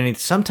Jinn? And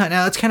sometimes,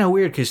 now it's kind of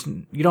weird because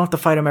you don't have to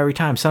fight them every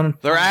time.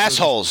 They're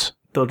assholes.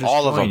 They'll just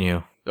all of them.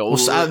 You. Well,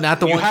 not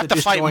the you ones have that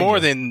to fight more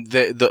you.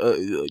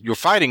 than you're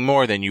fighting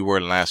more than you were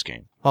in the last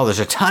game. Oh, there's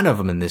a ton of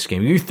them in this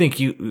game. You think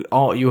you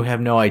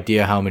have no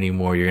idea how many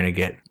more you're gonna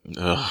get.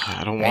 Ugh,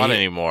 I don't want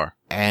any more.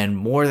 And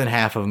more than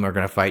half of them are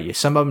gonna fight you.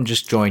 Some of them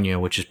just join you,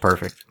 which is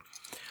perfect.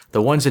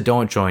 The ones that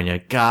don't join you,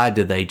 God,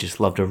 do they just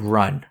love to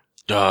run?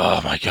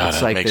 Oh my God,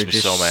 that makes me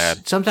so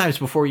mad. Sometimes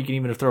before you can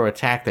even throw an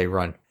attack, they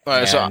run. All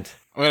right, so I'm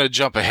gonna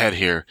jump ahead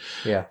here.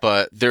 Yeah.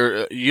 But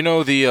there,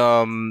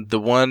 the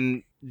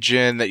one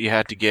Jinn that you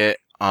had to get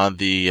on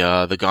the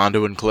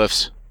Gondolin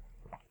cliffs.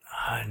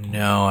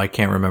 No, I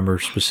can't remember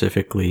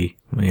specifically.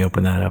 Let me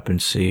open that up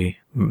and see.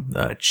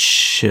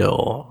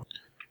 Chill.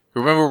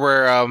 Remember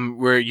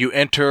where you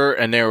enter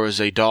and there was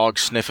a dog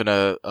sniffing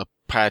a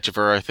patch of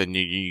earth and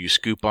you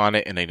scoop on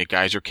it and then a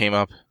geyser came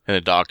up and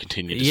the dog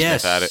continued to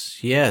sniff at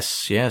it?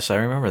 Yes, I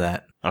remember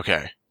that.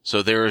 Okay,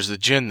 so there was the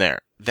Jinn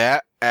there.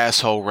 That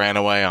asshole ran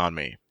away on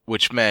me,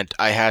 which meant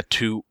I had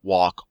to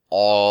walk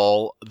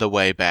all the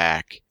way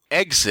back,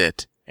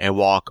 exit, and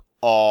walk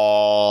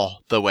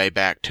all the way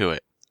back to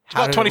it. It's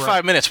about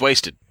 25 minutes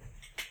wasted.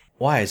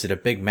 Why? Is it a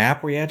big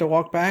map where you had to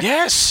walk back?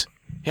 Yes!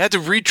 You had to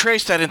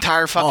retrace that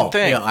entire fucking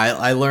thing. Yeah,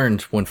 I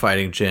learned when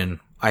fighting Jinn,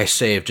 I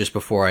saved just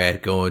before I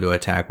had go into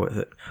attack with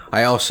it.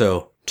 I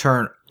also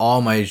turn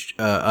all my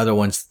other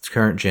one's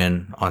current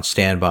Jinn on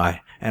standby,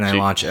 and I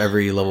launch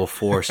every level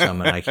 4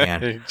 summon I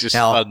can. Just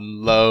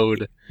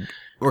unload.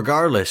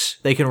 Regardless,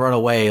 they can run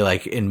away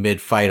like in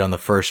mid-fight on the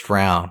first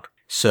round,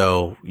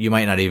 so you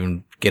might not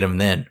even get them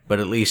then.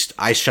 But at least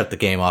I shut the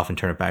game off and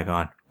turn it back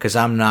on. Because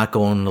I'm not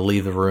going to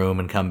leave the room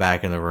and come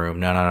back in the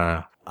room.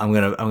 No. I'm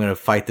gonna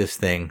fight this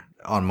thing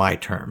on my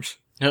terms.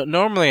 No,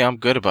 normally I'm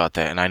good about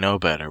that and I know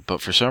better,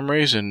 but for some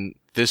reason,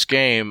 this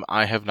game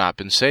I have not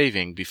been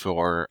saving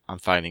before I'm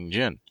fighting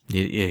Jinn.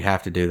 You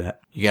have to do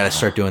that. You got to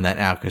start doing that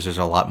now because there's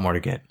a lot more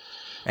to get,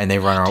 and they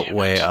run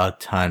away a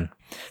ton.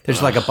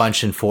 There's like a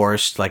bunch in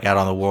forest, like out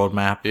on the world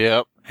map.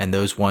 Yep. And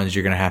those ones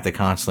you're gonna have to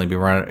constantly be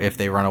running. If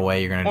they run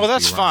away, you're gonna. Well,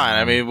 that's fine.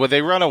 I mean, when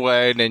they run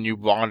away, then you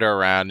wander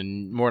around,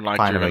 and more than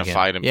likely you're gonna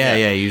fight them.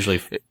 Yeah.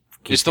 Usually,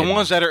 it's the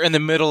ones that are in the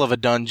middle of a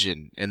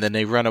dungeon, and then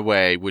they run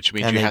away, which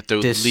means you have to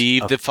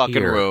leave the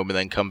fucking room and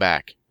then come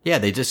back. Yeah,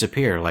 they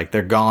disappear. Like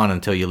they're gone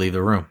until you leave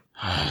the room.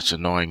 It's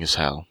annoying as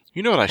hell.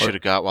 You know what I should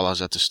have got while I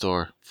was at the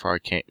store before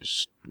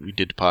we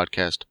did the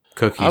podcast?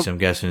 Cookies, I'm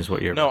guessing, is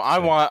what you're. No, I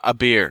want a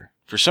beer.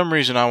 For some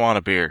reason, I want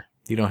a beer.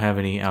 You don't have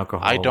any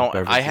alcohol. I don't.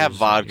 I have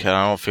vodka. And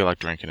I don't feel like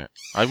drinking it.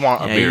 I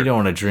want a beer. You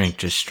don't want to drink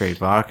just straight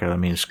vodka. I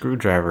mean,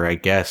 Screwdriver, I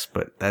guess,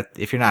 but that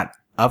if you're not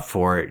up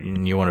for it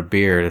and you want a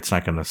beer, it's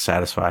not going to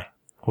satisfy.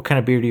 What kind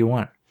of beer do you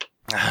want?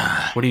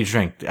 What do you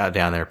drink out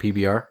down there?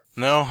 PBR?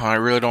 No, I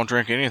really don't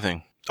drink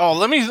anything. Oh,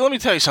 let me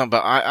tell you something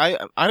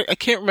about I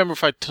can't remember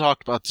if I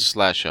talked about this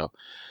last show.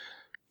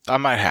 I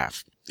might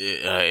have.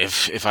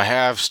 If I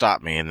have,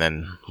 stop me, and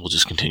then we'll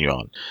just continue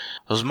on.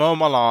 I was mowing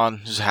my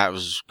lawn. This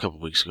was a couple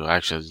weeks ago.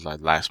 Actually, it was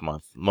like last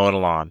month. Mowing the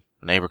lawn.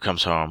 A neighbor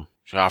comes home.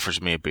 She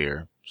offers me a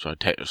beer. So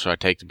I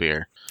take the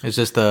beer. Is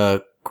this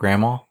the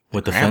grandma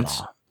with the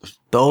fence?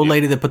 The old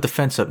lady that put the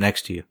fence up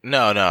next to you?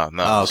 No.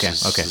 Oh, okay.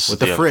 With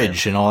the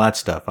fridge and all that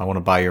stuff. I want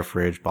to buy your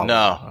fridge. Blah,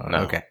 blah, blah. No.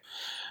 Okay.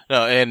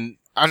 No, and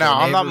I'm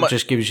not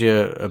just gives you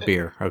a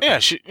beer. Okay.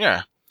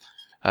 Yeah.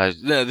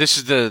 No, this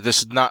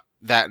is not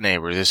that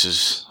neighbor. This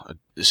is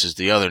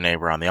the other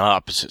neighbor on the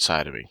opposite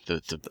side of me.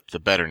 The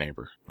better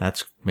neighbor.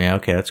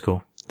 Okay, that's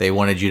cool. They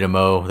wanted you to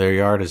mow their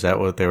yard. Is that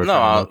what they were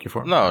trying to look you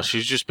for? No,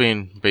 she's just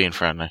being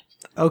friendly.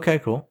 Okay,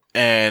 cool.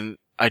 And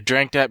I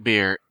drank that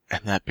beer,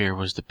 and that beer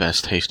was the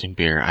best tasting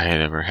beer I had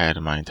ever had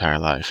in my entire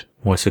life.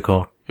 What's it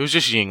called? It was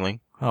just Yuengling.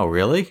 Oh,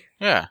 really?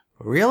 Yeah.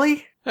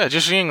 Really? Yeah,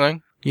 just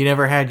Yuengling. You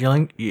never had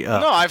Yuengling?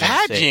 No, I've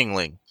had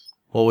Yuengling.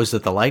 What was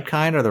it, the light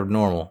kind or the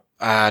normal?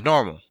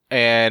 Normal.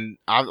 And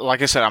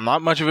like I said, I'm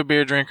not much of a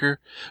beer drinker,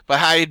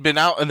 but I had been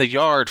out in the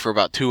yard for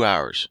about 2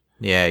 hours.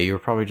 Yeah, you were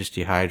probably just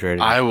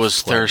dehydrated. I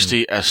was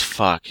thirsty as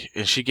fuck.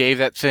 And she gave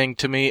that thing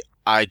to me.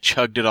 I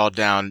chugged it all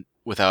down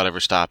without ever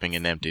stopping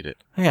and emptied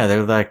it. Yeah,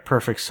 they're like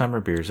perfect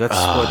summer beers. That's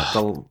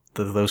what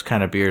those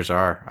kind of beers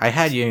are. I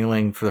had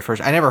Yuengling for the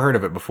first. I never heard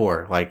of it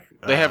before. Like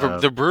they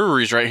have the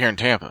breweries right here in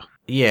Tampa.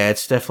 Yeah,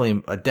 it's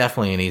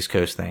definitely an East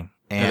Coast thing.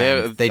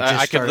 And they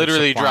just I could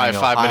literally drive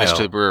 5 minutes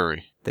to the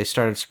brewery. They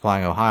started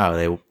supplying Ohio.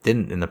 They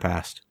didn't in the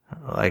past.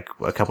 Like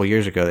a couple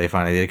years ago, they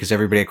finally did because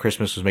everybody at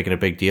Christmas was making a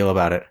big deal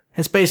about it.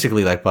 It's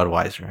basically like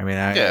Budweiser. I mean,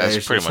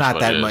 that's pretty much not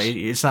what that it much. is.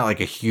 It's not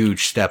like a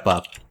huge step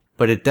up,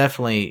 but it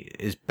definitely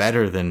is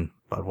better than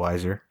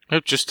Budweiser.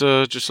 Yep, just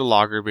a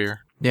lager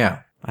beer.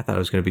 Yeah, I thought it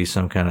was going to be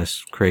some kind of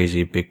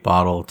crazy big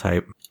bottle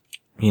type,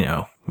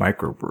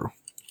 microbrew.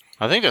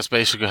 I think that's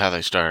basically how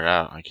they started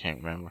out. I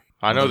can't remember.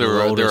 I know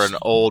they're an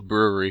old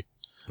brewery.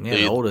 Yeah,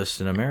 the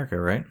oldest in America,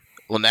 right?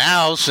 Well,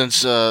 now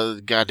since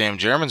goddamn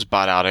Germans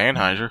bought out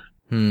Anheuser.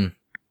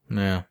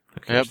 Yeah.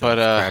 Okay, yeah, but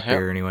crap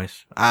beer,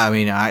 anyways. I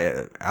mean,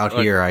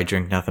 here I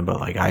drink nothing but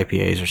like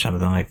IPAs or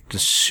something like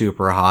just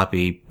super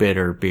hoppy,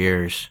 bitter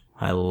beers.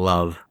 I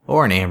love,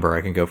 or an amber.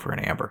 I can go for an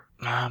amber.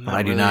 But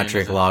I do not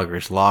drink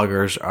lagers.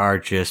 Lagers are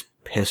just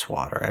piss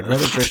water. I'd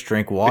rather just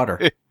drink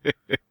water.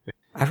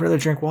 I'd rather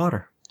drink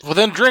water. Well,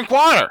 then drink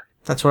water.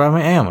 That's what I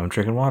am. I'm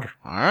drinking water.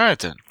 All right,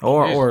 then.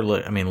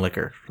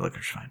 Liquor.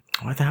 Liquor's fine.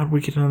 Why the hell did we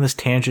get on this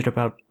tangent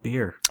about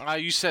beer?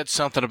 You said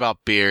something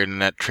about beer,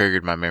 and that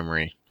triggered my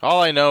memory.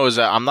 All I know is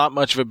that I'm not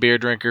much of a beer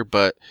drinker,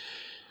 but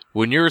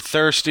when you're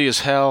thirsty as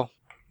hell,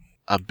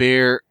 a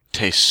beer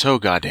tastes so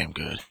goddamn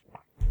good.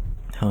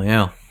 Hell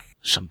yeah.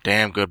 Some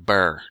damn good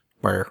beer.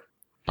 Beer.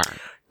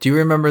 Do you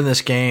remember in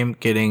this game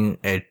getting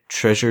a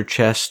treasure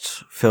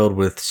chest filled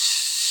with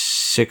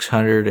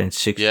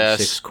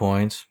 666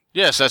 coins?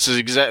 Yes, that's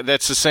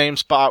the same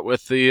spot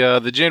with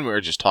the gin we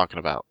were just talking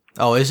about.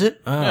 Oh, is it?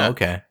 Oh, yeah.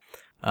 Okay.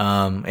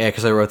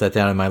 Because I wrote that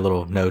down in my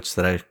little notes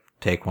that I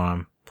take when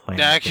I'm playing.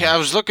 Yeah, I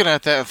was looking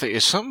at that and thinking,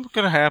 is something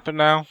going to happen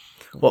now?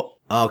 Well,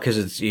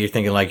 because you're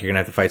thinking like you're going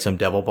to have to fight some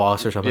devil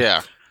boss or something?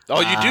 Yeah.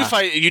 Oh,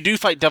 you do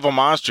fight devil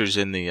monsters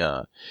in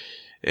the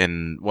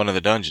in one of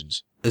the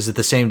dungeons. Is it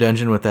the same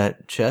dungeon with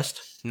that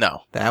chest?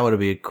 No. That would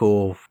be a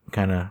cool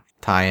kind of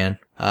tie-in.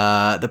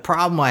 The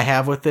problem I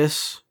have with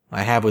this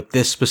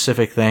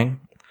specific thing,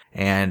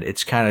 and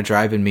it's kind of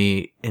driving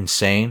me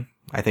insane.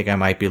 I think I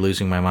might be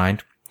losing my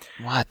mind.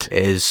 What?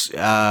 Is,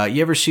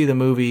 you ever see the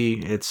movie?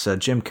 It's a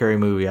Jim Carrey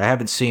movie. I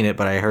haven't seen it,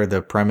 but I heard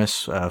the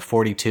premise,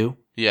 42.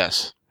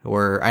 Yes.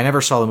 Where I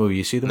never saw the movie.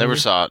 You see the movie? Never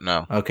saw it,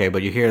 no. Okay,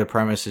 but you hear the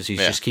premise is he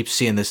just keeps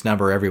seeing this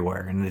number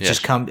everywhere, and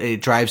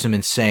it drives him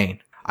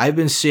insane. I've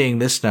been seeing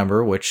this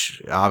number,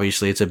 which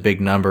obviously it's a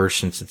big number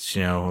since it's,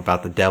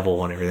 about the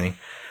devil and everything,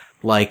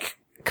 like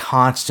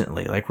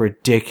constantly, like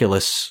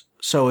ridiculous.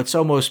 So it's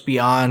almost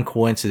beyond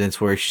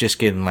coincidence where it's just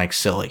getting like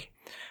silly.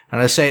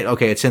 And I say,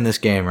 okay, it's in this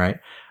game, right?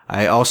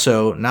 I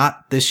also,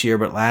 not this year,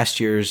 but last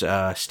year's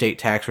state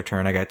tax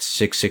return, I got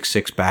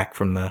 666 back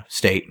from the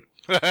state.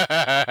 Okay,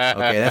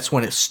 that's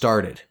when it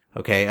started.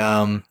 Okay,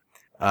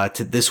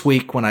 to this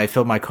week when I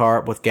filled my car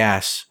up with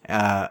gas,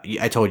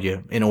 I told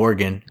you, in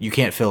Oregon, you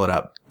can't fill it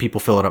up. People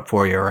fill it up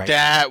for you, right?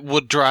 That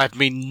would drive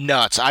me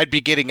nuts. I'd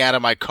be getting out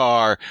of my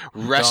car,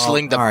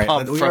 wrestling the pump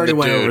from the dude. We already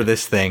went over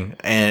this thing,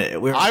 and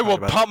I will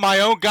pump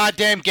my own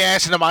goddamn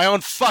gas into my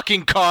own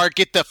fucking car,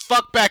 get the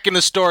fuck back in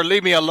the store,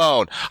 leave me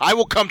alone. I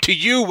will come to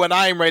you when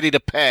I am ready to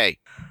pay.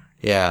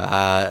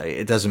 Yeah,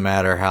 it doesn't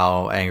matter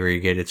how angry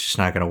you get. It's just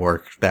not going to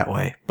work that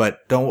way.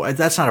 But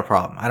that's not a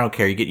problem. I don't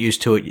care. You get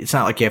used to it. It's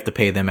not like you have to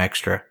pay them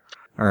extra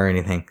or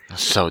anything.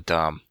 So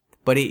dumb.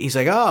 But he's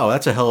like, oh,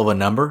 that's a hell of a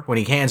number when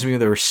he hands me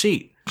the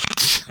receipt.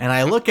 And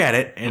I look at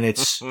it and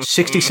it's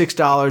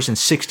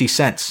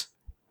 $66.60.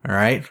 All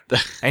right.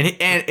 And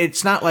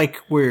it's not like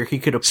where he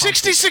could have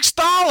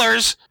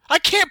 $66? I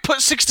can't put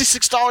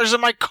 $66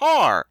 in my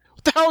car.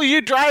 What the hell are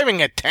you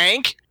driving, a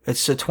tank?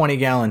 It's a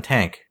 20-gallon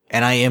tank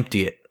and I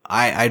empty it.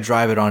 I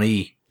drive it on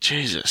E.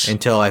 Jesus.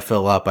 Until I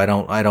fill up. I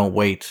don't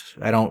wait.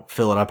 I don't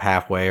fill it up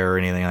halfway or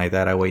anything like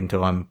that. I wait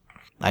until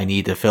I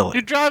need to fill it.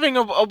 You're driving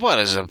a what?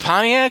 Is it a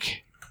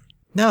Pontiac?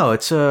 No,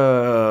 it's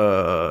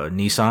a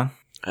Nissan.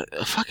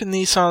 A fucking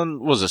Nissan,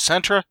 was it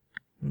Sentra?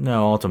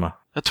 No, Altima.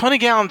 A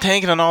 20-gallon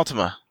tank in an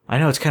Altima. I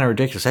know, it's kind of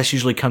ridiculous. That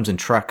usually comes in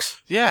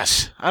trucks.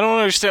 Yes. I don't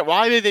understand.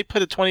 Why did they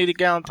put a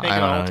 20-gallon tank in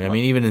an Altima? I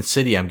mean, even in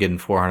city, I'm getting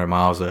 400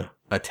 miles a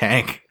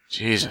tank.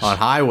 Jesus. On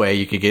highway,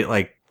 you could get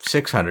like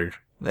 600.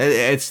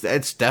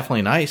 It's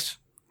definitely nice.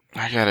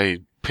 I got a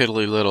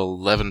piddly little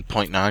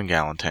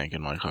 11.9-gallon tank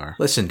in my car.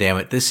 Listen, damn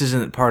it, this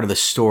isn't part of the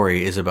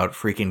story. Is about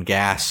freaking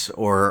gas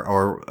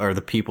or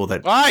the people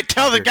that. All right,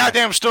 tell the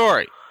goddamn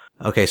story.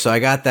 Okay, so I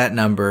got that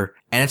number,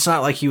 and it's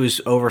not like he was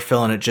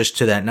overfilling it just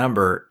to that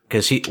number,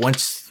 because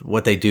once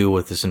what they do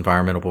with this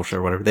environmental bullshit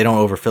or whatever, they don't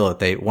overfill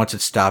it. Once it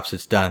stops,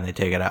 it's done. They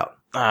take it out.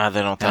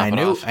 They don't top it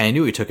off. I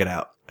knew he took it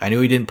out. I knew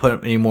he didn't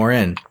put any more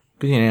in.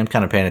 I'm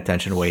kind of paying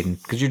attention, waiting,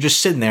 because you're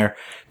just sitting there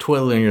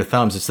twiddling your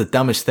thumbs. It's the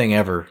dumbest thing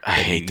ever. I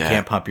hate that. You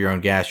can't pump your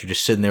own gas. You're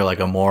just sitting there like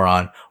a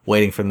moron,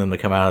 waiting for them to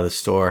come out of the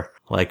store.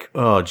 Like,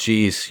 oh,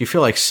 geez, you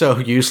feel like so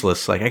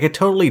useless. Like, I could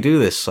totally do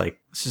this.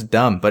 Like, this is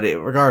dumb, but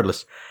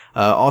regardless.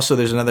 Also,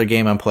 there's another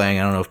game I'm playing.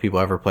 I don't know if people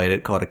ever played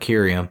it, called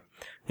Akirium.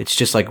 It's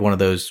just like one of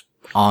those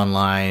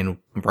online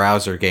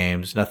browser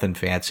games, nothing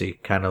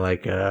fancy, kind of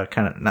like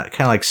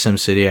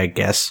SimCity, I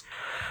guess.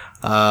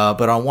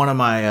 But on one of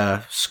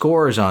my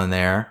scores on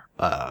there,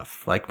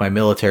 like my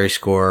military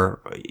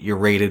score, you're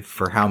rated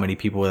for how many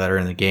people that are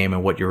in the game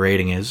and what your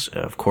rating is.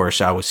 Of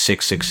course, I was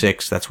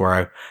 666. That's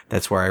where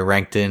I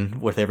ranked in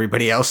with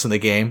everybody else in the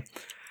game.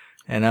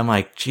 And I'm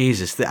like,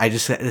 Jesus,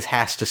 this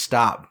has to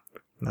stop.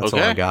 That's all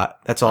I got.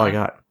 That's all I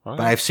got. But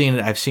I've seen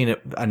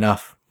it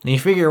enough. And you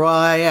figure,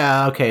 well,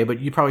 yeah, okay, but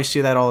you probably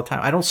see that all the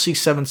time. I don't see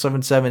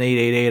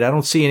 777-888. I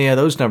don't see any of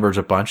those numbers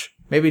a bunch.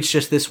 Maybe it's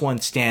just this one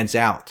stands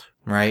out,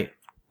 right?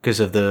 Because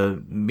of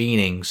the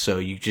meaning, so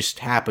you just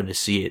happen to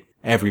see it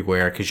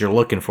everywhere because you're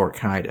looking for it,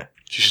 kinda.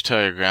 You should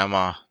tell your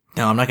grandma.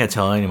 No, I'm not gonna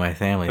tell any of my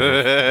family.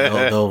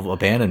 They'll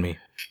abandon me.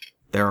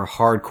 They're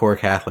hardcore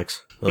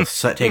Catholics. They'll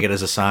take it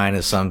as a sign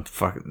of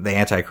the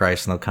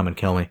Antichrist, and they'll come and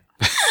kill me.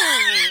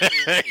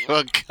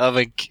 They'll come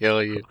and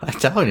kill you. I'm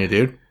telling you,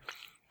 dude.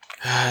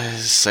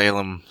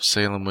 Salem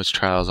witch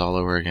trials all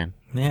over again.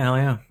 Yeah, hell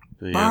yeah.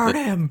 Burn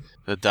him.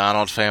 The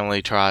Donald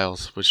family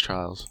trials, witch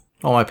trials.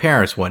 Well, my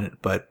parents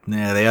wouldn't, but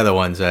the other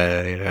ones,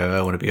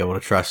 I wouldn't be able to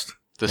trust.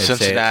 The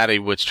Cincinnati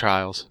witch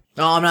trials.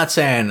 No, I'm not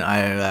saying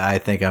I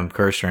think I'm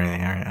cursed or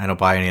anything. I don't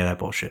buy any of that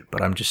bullshit.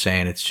 But I'm just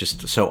saying it's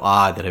just so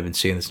odd that I've been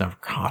seeing this number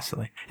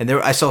constantly. And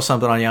I saw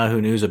something on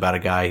Yahoo News about a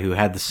guy who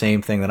had the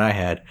same thing that I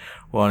had.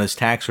 Well, on his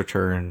tax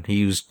return,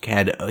 he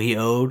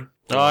owed.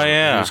 Oh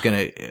yeah.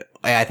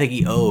 I think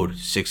he owed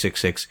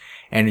 666,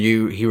 and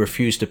he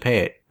refused to pay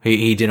it.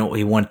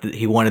 He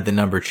wanted the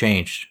number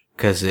changed.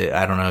 Because,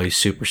 I don't know, he's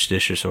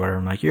superstitious or whatever.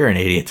 I'm like, you're an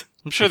idiot.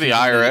 I'm sure the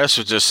IRS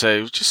would just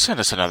say, just send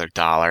us another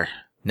 $1.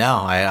 No,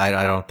 I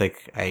don't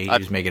think. He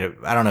was making it.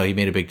 I don't know. He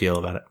made a big deal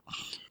about it.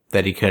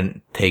 That he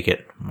couldn't take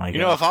it. Like,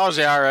 if I was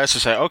the IRS,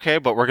 I'd say, okay,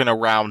 but we're going to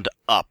round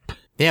up.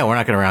 Yeah, we're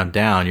not going to round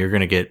down. You're going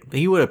to get.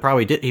 He would have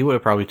probably did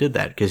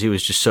that because he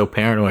was just so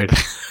paranoid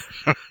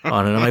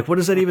on it. I'm like, what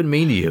does that even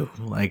mean to you?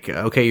 Like,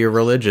 okay, you're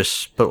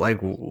religious, but like,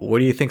 what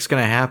do you think's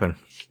going to happen?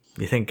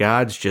 You think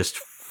God's just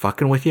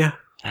fucking with you?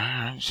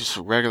 It's just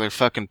a regular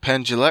fucking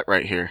Penn Jillette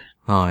right here.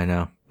 Oh, I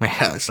know.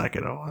 Yeah, let's not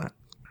get all that.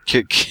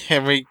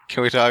 Can we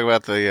talk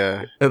about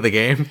the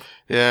game?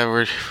 Yeah,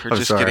 we're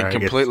just getting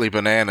completely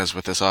bananas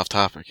with this off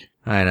topic.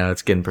 I know,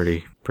 it's getting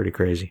pretty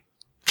crazy.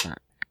 All right.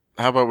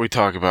 How about we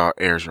talk about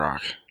Ayers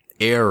Rock?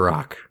 Air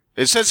Rock.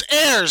 It says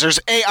Ayers. There's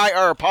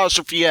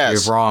AIR''S.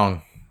 You're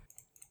wrong.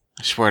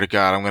 I swear to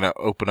God, I'm gonna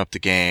open up the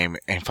game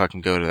and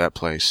fucking go to that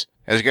place.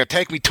 It's going to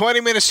take me 20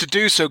 minutes to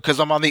do so because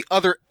I'm on the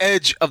other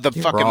edge of the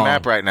fucking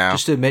map right now.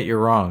 Just admit you're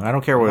wrong. I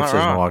don't care what it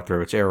says in the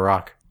walkthrough. It's Air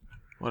Rock.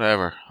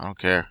 Whatever. I don't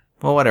care.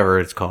 Well, whatever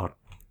it's called.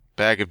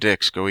 Bag of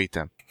dicks. Go eat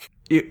them.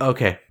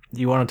 Okay.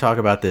 You want to talk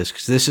about this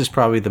because this is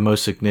probably the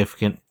most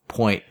significant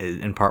point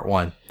in part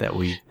 1 that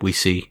we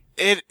see.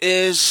 It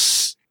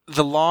is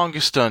the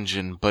longest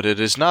dungeon, but it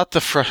is not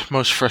the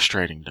most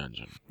frustrating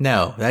dungeon.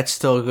 No, that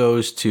still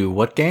goes to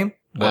what game?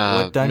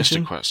 What dungeon?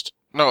 Mystic Quest.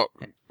 No,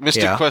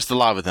 Mystic Quest, the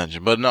lava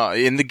dungeon. But no,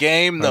 in the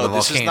game, no,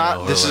 this is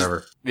not. This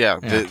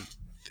is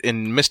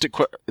in Mystic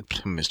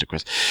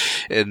Quest,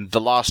 in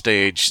the Lost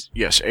Age,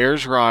 yes,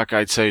 Ayers Rock,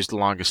 I'd say is the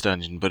longest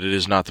dungeon, but it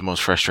is not the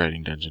most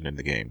frustrating dungeon in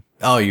the game.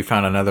 Oh, you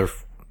found another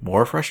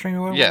more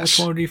frustrating one? Yes.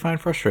 Which one do you find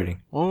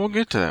frustrating? Well, we'll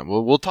get to that.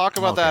 We'll talk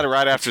about that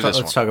right after this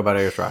one. Let's talk about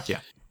Ayers Rock. Yeah.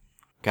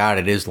 God,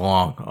 it is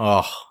long.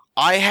 Oh.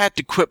 I had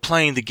to quit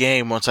playing the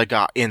game once I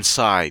got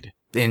inside.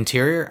 The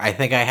interior? I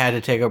think I had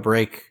to take a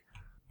break.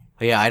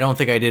 Yeah, I don't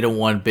think I did it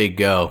one big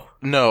go.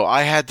 No,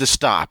 I had to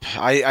stop.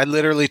 I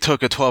literally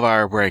took a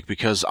 12-hour break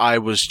because I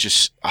was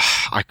just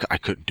I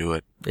couldn't do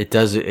it. It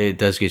does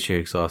get you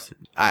exhausted.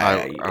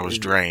 I was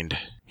drained.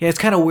 Yeah, it's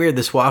kind of weird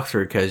this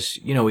walkthrough because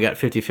we got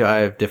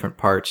 55 different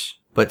parts,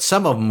 but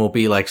some of them will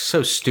be like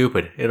so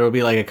stupid. It'll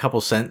be like a couple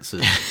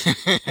sentences,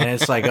 and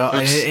it's like,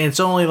 and it's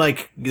only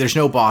like there's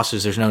no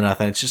bosses, there's no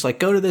nothing. It's just like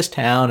go to this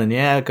town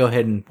and go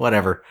ahead and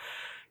whatever.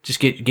 Just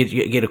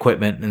get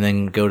equipment and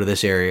then go to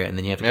this area and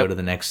then you have to go to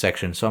the next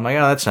section. So I'm like,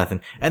 oh, that's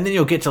nothing. And then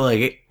you'll get to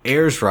like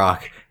Ayers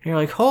Rock and you're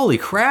like, holy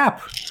crap.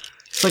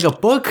 It's like a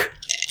book.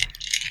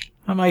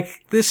 I'm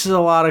like, this is a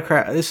lot of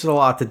crap. This is a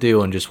lot to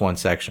do in just one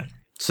section.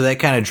 So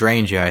that kind of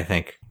drains you, I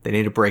think. They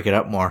need to break it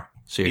up more.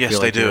 So you feel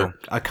like you're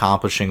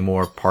accomplishing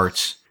more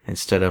parts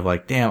instead of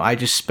like, damn, I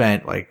just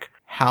spent like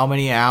how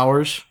many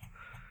hours?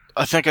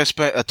 I think I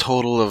spent a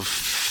total of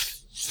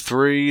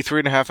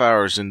 3.5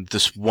 hours in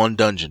this one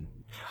dungeon.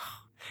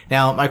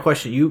 Now, my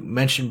question, you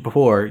mentioned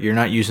before, you're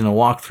not using a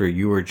walkthrough.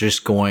 You were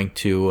just going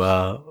to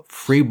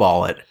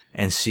freeball it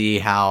and see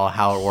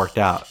how it worked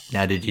out.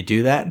 Now, did you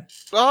do that?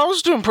 I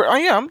was doing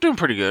I'm doing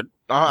pretty good.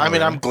 I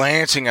mean, I'm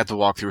glancing at the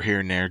walkthrough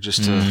here and there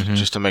just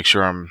to make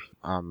sure I'm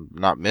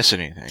not missing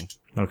anything.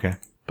 Okay.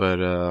 But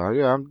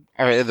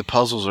the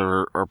puzzles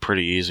are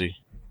pretty easy.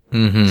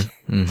 Let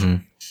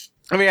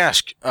me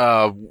ask,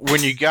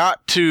 when you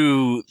got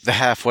to the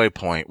halfway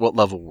point, what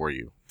level were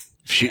you?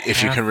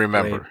 If you can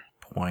remember.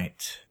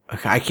 Point.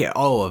 Okay, I can't.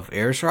 Oh, of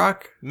Ayers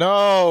Rock?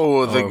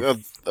 No,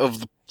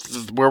 of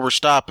where we're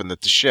stopping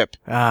at the ship.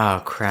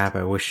 Oh crap!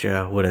 I wish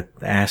you would have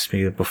asked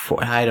me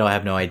before. I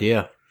have no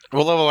idea.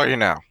 What level are you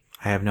now?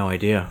 I have no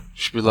idea.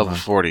 Should be level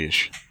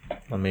 40-ish.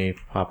 Let me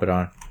pop it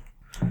on.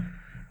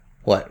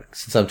 What?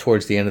 Since I'm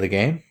towards the end of the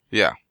game?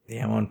 Yeah.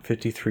 Yeah, I'm on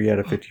 53 out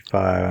of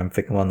 55. I'm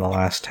thinking I'm on the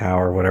last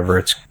tower, whatever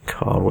it's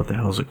called. What the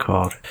hell is it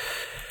called?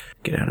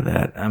 Get out of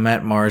that. I'm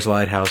at Mars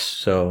Lighthouse,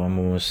 so I'm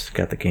almost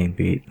got the game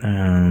beat.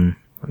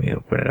 Let me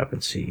open it up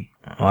and see.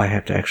 Oh, I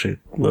have to actually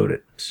load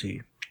it. Let's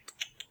see.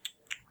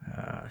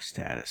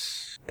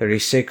 Status.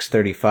 36,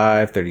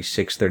 35,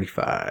 36,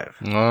 35.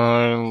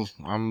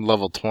 I'm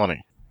level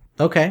 20.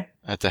 Okay.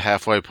 At the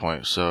halfway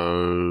point, so...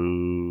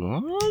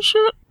 Oh,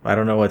 shit. I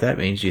don't know what that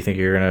means. Do you think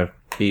you're going to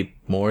be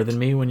more than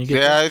me when you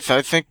get there?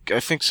 Yeah, I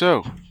think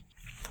so.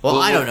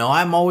 Well, I don't know.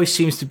 I always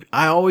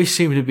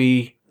seem to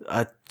be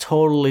a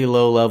totally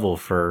low level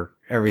for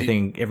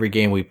everything, every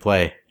game we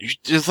play.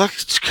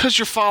 It's because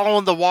you're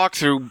following the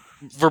walkthrough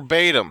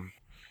verbatim.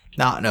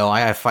 No,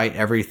 I fight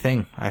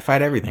everything.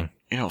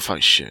 You don't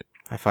fight shit.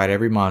 I fight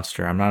every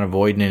monster. I'm not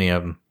avoiding any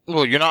of them.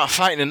 Well, you're not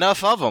fighting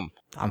enough of them.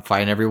 I'm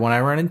fighting everyone I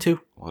run into.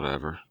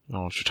 Whatever. I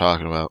don't know what you're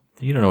talking about.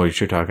 You don't know what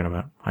you're talking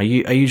about. I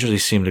usually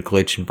seem to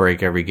glitch and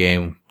break every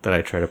game that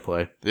I try to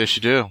play. Yes,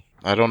 you do.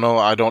 I don't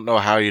know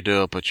how you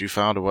do it, but you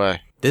found a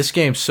way. This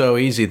game's so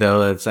easy,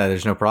 though, that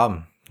there's no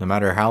problem. No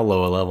matter how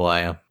low a level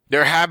I am.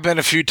 There have been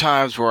a few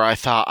times where I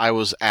thought I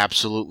was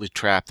absolutely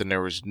trapped and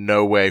there was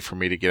no way for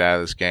me to get out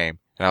of this game.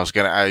 And I was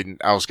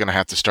gonna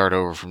have to start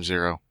over from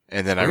zero.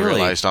 And then I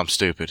realized I'm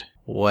stupid.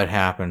 What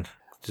happened?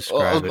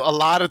 Describe it. A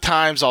lot of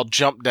times I'll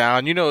jump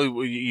down. You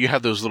know, you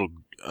have those little...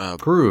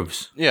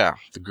 grooves. Yeah,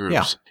 the grooves.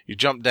 Yeah. You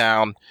jump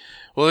down.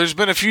 Well, there's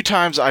been a few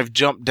times I've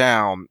jumped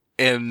down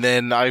and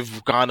then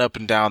I've gone up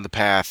and down the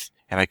path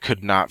and I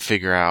could not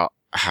figure out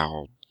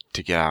how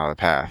to get out of the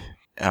path.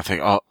 And I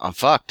think, oh, I'm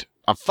fucked.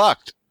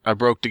 I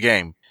broke the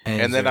game.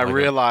 And then I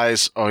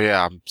realize, oh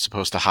yeah, I'm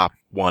supposed to hop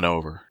one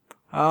over.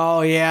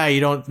 Oh yeah, you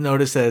don't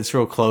notice that it's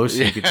real close.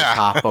 So you can just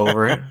hop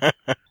over it.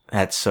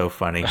 That's so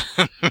funny.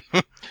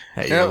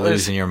 That you're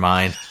losing your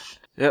mind.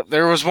 Yep,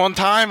 there was one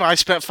time I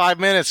spent 5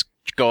 minutes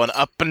going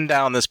up and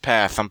down this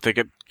path. I'm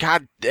thinking,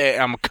 God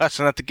damn, I'm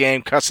cussing at the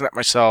game, cussing at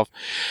myself.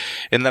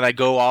 And then I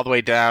go all the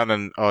way down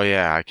and, oh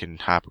yeah, I can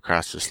hop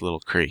across this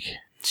little creek.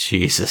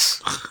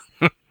 Jesus.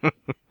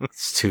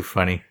 It's too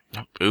funny.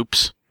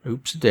 Oops.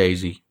 Oops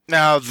daisy.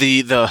 Now,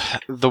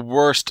 the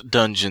worst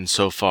dungeon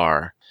so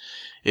far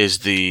is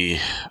the,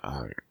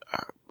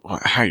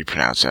 how do you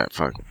pronounce that?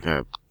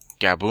 The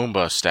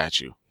Gaboomba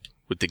statue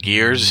with the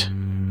gears.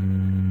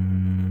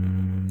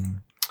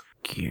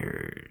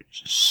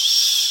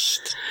 Gears.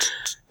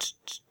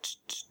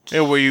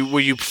 Yeah, where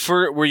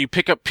you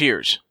pick up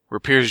Piers, where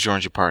Piers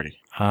joins your party.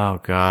 Oh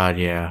God,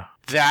 yeah.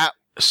 That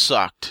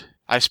sucked.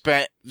 I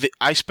spent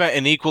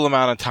an equal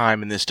amount of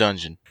time in this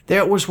dungeon.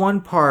 There was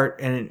one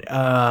part, and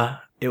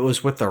it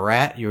was with the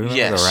rat. You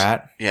remember the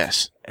rat?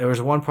 Yes. There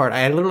was one part.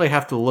 I literally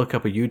have to look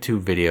up a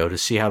YouTube video to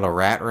see how the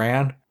rat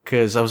ran,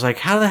 because I was like,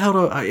 how the hell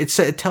do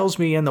it tells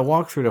me in the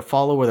walkthrough to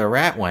follow where the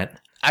rat went.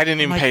 I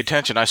didn't even pay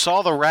attention. I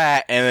saw the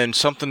rat, and then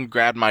something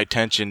grabbed my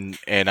attention,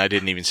 and I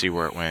didn't even see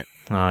where it went.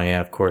 Oh,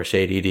 yeah, of course,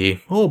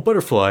 ADD. Oh,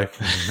 butterfly.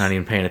 I'm not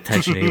even paying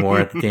attention anymore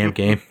at the damn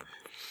game.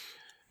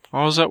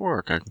 How does that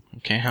work? I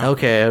can't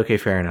help it. Okay,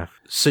 fair enough.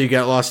 So you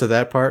got lost at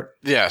that part?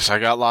 Yes, I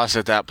got lost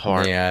at that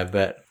part. Yeah, I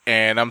bet.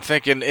 And I'm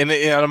thinking, and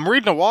I'm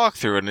reading a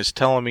walkthrough, and it's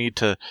telling me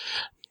to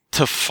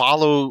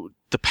follow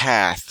the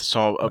path.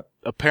 So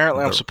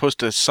apparently I'm supposed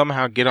to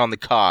somehow get on the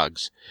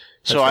cogs.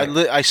 So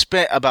I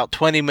spent about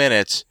 20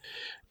 minutes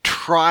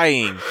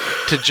trying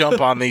to jump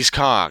on these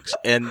cogs,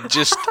 and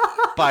just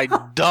by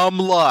dumb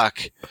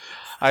luck,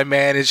 I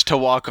managed to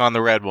walk on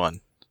the red one.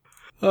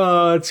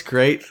 Oh, that's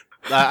great.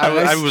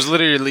 I was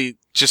literally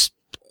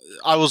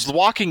I was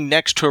walking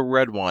next to a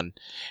red one,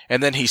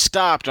 and then he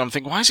stopped. And I'm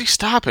thinking, why is he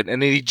stopping?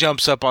 And then he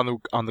jumps up on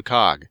the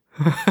cog,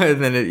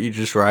 and then you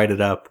just ride it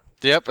up.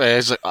 Yep, and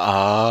it's like,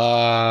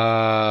 I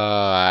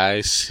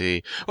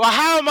see. Well,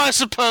 how am I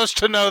supposed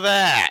to know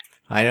that?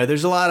 I know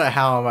there's a lot of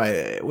how am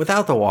I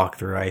without the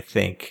walkthrough. I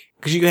think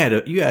because you had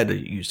to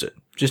use it.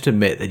 Just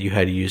admit that you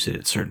had to use it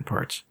at certain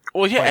parts.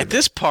 Well, yeah, at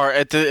this part,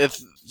 at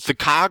the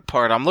cog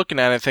part, I'm looking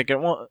at it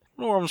thinking, well, I don't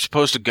know where I'm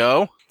supposed to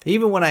go.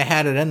 Even when I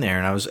had it in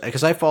there, and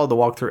because I followed the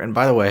walkthrough. And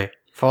by the way,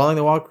 following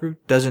the walkthrough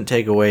doesn't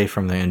take away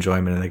from the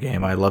enjoyment of the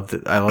game. I love the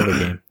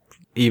game,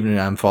 even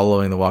I'm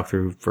following the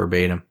walkthrough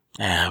verbatim.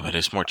 Yeah, but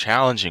it's more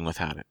challenging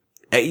without it.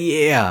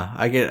 Yeah,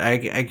 I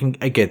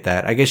get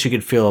that. I guess you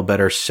could feel a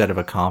better set of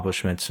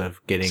accomplishments of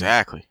getting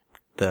exactly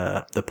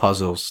the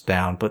puzzles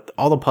down, but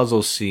all the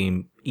puzzles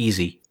seem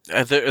easy.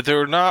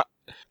 They're not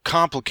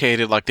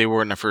complicated like they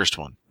were in the first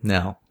one.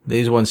 No,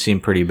 these ones seem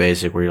pretty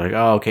basic. Where you're like,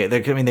 oh, okay.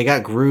 They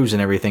got grooves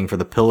and everything for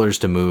the pillars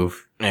to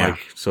move. Yeah.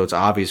 So it's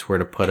obvious where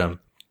to put them.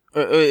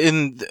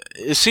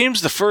 It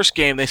seems the first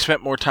game they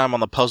spent more time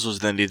on the puzzles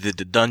than they did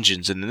the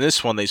dungeons, and in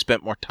this one they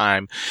spent more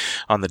time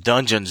on the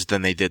dungeons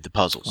than they did the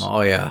puzzles.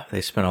 Oh yeah,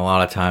 they spent a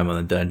lot of time on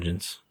the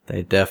dungeons.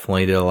 They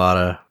definitely did a lot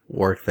of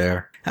work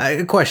there.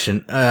 A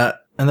question: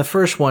 in the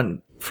first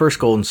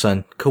Golden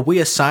Sun, could we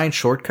assign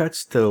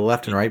shortcuts to the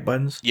left and right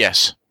buttons?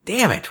 Yes.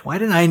 Damn it! Why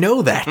didn't I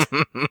know that?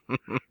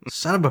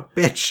 Son of a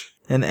bitch!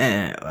 And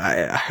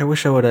I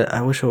wish I would have.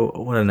 I wish I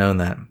would have known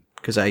that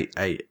because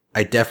I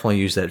definitely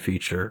use that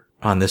feature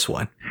on this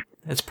one.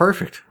 It's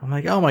perfect. I'm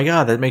like, oh my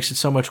god, that makes it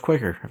so much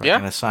quicker. If I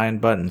can assign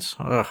buttons.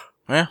 Ugh.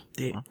 Yeah.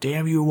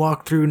 Damn you,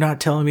 walk through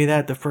not telling me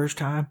that the first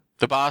time.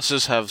 The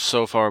bosses have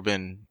so far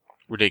been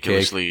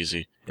ridiculously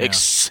easy,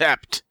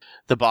 except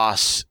the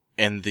boss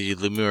in the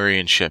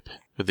Lemurian ship,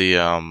 the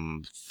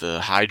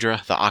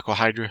Hydra, the Aqua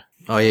Hydra.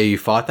 Oh yeah, you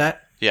fought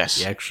that?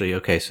 Yes. Yeah, actually,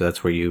 okay, so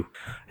that's where I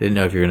didn't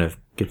know if you were gonna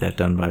get that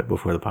done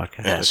before the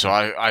podcast. Yeah, so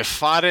I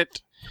fought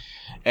it,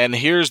 and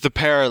here's the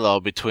parallel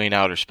between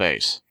Outer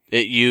Space.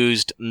 It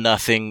used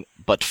nothing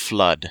but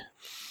flood.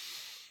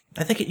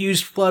 I think it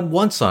used flood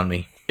once on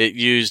me. It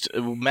used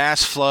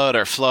mass flood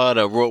or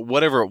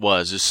whatever it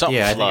was. It's something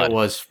flood. Yeah,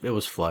 I think it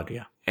was flood,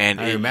 yeah.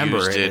 And I remember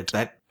used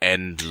it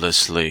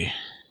endlessly.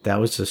 That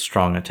was a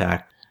strong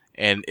attack.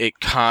 And it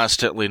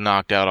constantly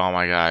knocked out all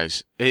my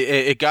guys.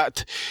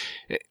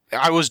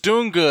 I was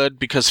doing good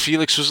because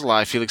Felix was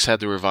alive. Felix had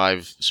the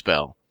revive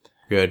spell.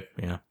 Good,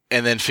 yeah.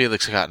 And then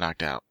Felix got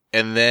knocked out.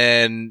 And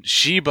then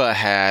Sheba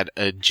had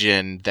a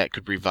djinn that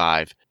could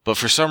revive. But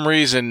for some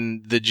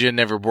reason, the djinn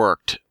never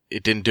worked.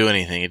 It didn't do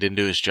anything. It didn't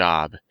do its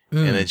job.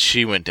 And then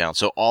she went down.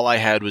 So all I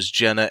had was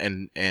Jenna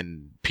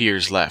and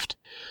Piers left.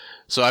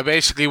 So I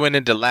basically went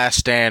into last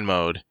stand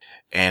mode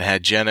and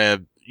had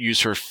Jenna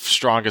use her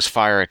strongest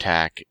fire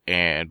attack,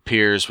 and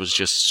Piers was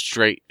just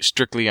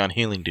strictly on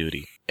healing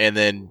duty. And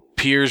then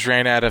Piers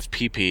ran out of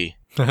PP,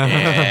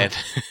 and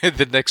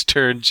the next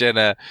turn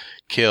Jenna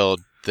killed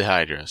the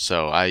Hydra.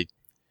 So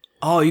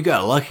Oh, you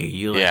got lucky.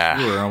 You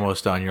were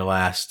almost on your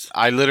last.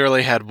 I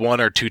literally had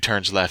 1 or 2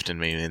 turns left in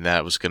me, and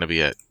that was going to be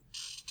it.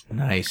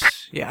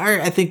 Nice.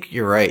 Yeah, I think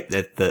you're right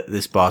that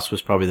this boss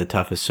was probably the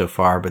toughest so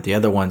far, but the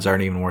other ones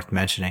aren't even worth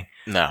mentioning.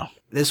 No.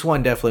 This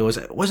one definitely was.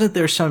 Wasn't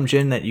there some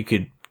djinn that you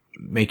could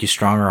make you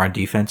stronger on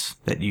defense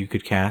that you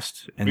could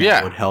cast and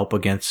that would help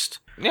against?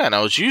 Yeah, and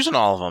I was using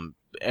all of them,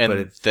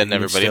 and then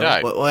everybody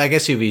died. Well, I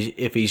guess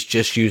if he's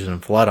just using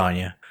flood on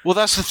you. Well,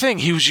 that's the thing.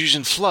 He was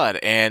using flood,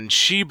 and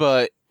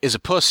Sheba is a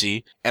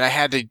pussy, and I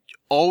had to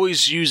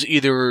always use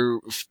either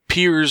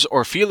Piers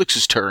or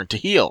Felix's turn to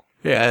heal.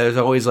 Yeah, there's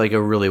always like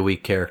a really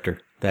weak character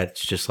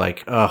that's just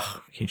like,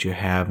 ugh, can't you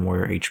have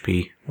more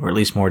HP or at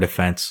least more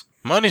defense?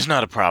 Money's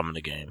not a problem in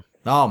the game.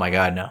 Oh my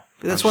god, no.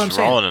 That's what I'm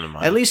saying.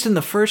 At least in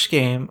the first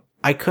game,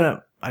 I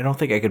don't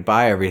think I could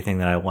buy everything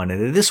that I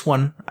wanted. In this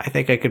one, I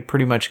think I could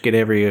pretty much get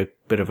every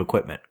bit of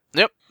equipment.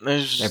 Yep.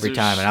 Every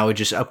time, and I would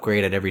just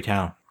upgrade at every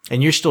town.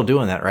 And you're still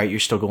doing that, right? You're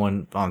still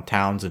going on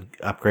towns and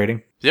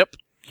upgrading? Yep.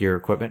 Your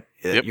equipment?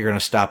 Yep. You're going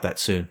to stop that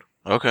soon.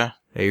 Okay.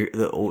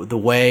 The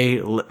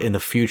way in the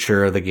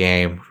future of the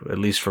game, at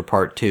least for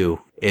part 2,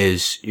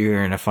 is you're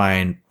going to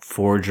find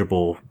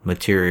forgeable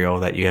material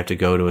that you have to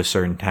go to a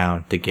certain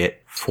town to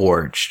get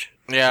forged.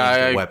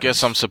 Yeah, I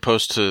guess I'm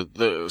supposed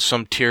to,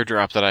 some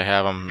teardrop that I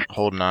have I'm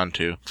holding on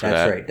to.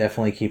 That's right.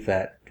 Definitely keep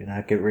that. Do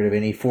not get rid of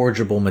any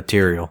forgeable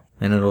material.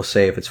 And it'll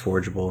say if it's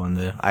forgeable in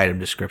the item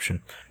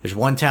description. There's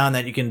one town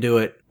that you can do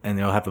it, and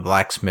they'll have a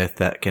blacksmith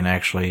that can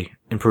actually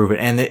improve it.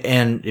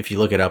 And if you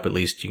look it up, at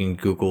least you can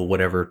Google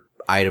whatever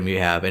item you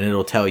have, and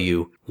it'll tell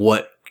you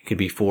what could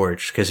be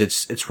forged, because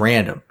it's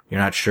random. You're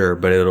not sure,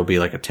 but it'll be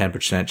like a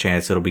 10%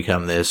 chance it'll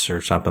become this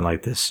or something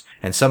like this.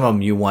 And some of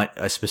them you want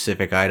a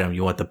specific item,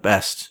 you want the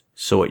best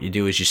So what you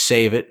do is you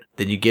save it,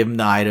 then you give them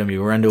the item,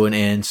 you run to an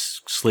inn,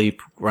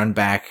 sleep, run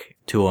back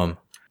to them.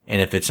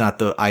 And if it's not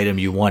the item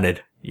you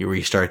wanted, you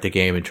restart the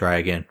game and try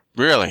again.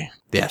 Really?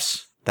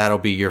 Yes. That'll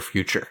be your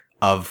future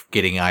of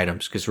getting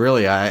items. Because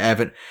really,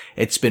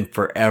 it's been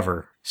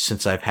forever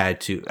since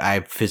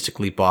I've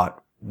physically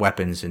bought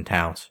weapons in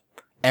towns.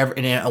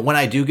 And when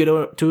I do get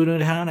to a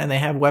town and they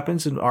have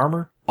weapons and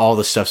armor, all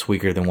the stuff's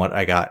weaker than what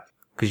I got.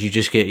 Because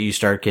you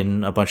start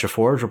getting a bunch of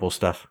forageable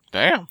stuff.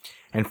 Damn.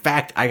 In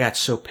fact, I got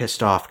so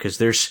pissed off because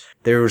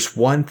there's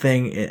one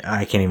thing,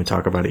 I can't even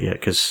talk about it yet,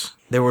 because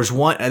there's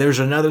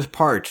another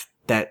part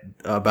that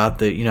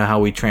about how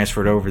we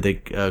transferred over the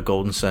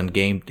Golden Sun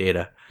game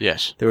data.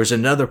 Yes. There was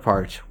another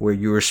part where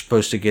you were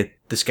supposed to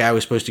this guy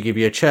was supposed to give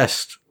you a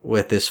chest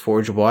with this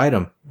forageable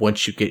item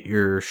once you get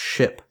your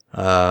ship,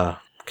 kind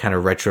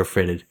of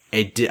retrofitted.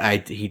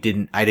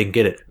 I didn't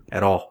get it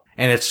at all.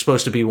 And it's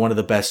supposed to be one of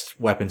the best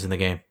weapons in the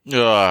game.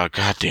 Oh,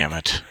 God damn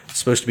it. It's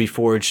supposed to be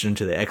forged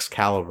into the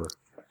Excalibur.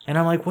 And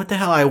I'm like, what the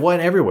hell? I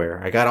went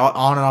everywhere. I got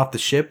on and off the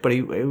ship, but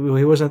he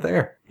wasn't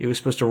there. He was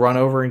supposed to run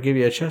over and give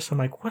you a chest. I'm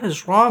like, what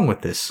is wrong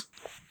with this?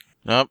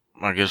 Nope.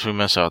 I guess we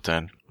miss out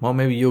then. Well,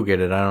 maybe you'll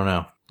get it. I don't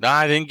know. No,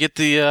 I didn't get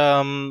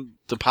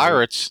the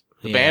pirates,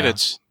 the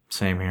bandits.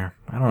 Same here.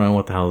 I don't know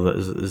what the hell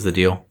is the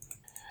deal.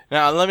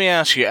 Now, let me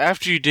ask you,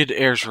 after you did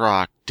Ayers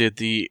Rock, did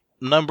the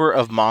number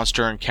of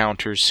monster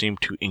encounters seem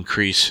to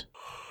increase?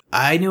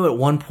 I knew at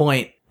one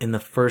point in the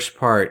first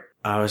part,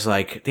 I was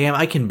like, damn,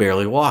 I can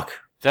barely walk.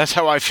 That's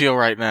how I feel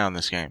right now in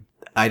this game.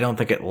 I don't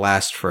think it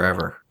lasts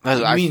forever.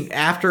 I mean,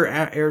 after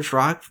Ayers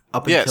Rock,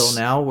 up until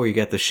now, where you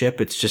get the ship,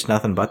 it's just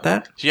nothing but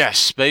that?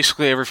 Yes,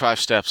 basically every 5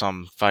 steps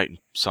I'm fighting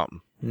something.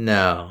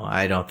 No,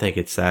 I don't think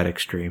it's that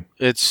extreme.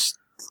 It's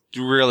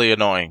really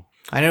annoying.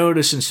 I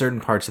notice in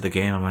certain parts of the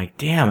game, I'm like,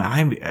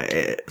 damn,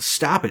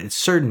 stop it. It's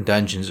certain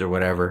dungeons or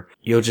whatever.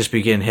 You'll just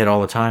be getting hit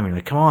all the time. You're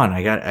like, come on,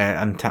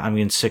 I'm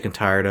getting sick and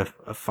tired of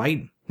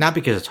fighting. Not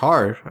because it's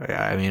hard.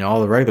 I mean,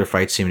 all the regular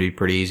fights seem to be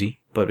pretty easy,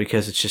 but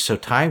because it's just so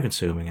time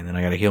consuming, and then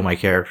I gotta heal my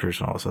characters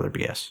and all this other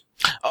BS.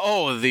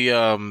 Oh,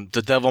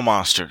 the devil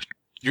monster.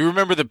 You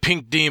remember the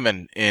pink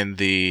demon in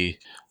the,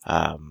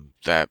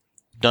 that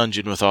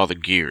dungeon with all the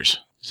gears?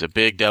 It's a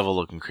big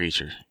devil-looking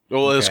creature.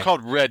 Well, okay. It was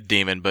called Red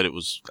Demon, but it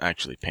was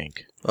actually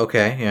pink.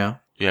 Okay, yeah.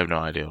 You have no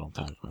idea what I'm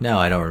talking about. No,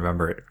 I don't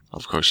remember it.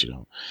 Of course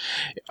you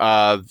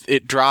don't.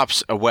 It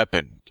drops a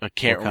weapon. I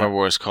can't remember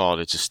what it's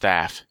called. It's a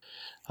staff.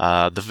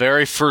 The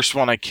very first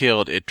one I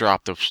killed, it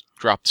dropped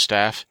the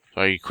staff.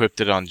 So I equipped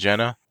it on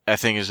Jenna. That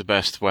thing is the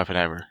best weapon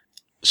ever.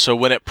 So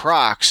when it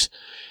procs,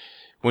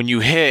 when you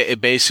hit, it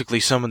basically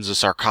summons a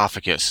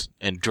sarcophagus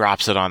and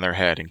drops it on their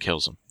head and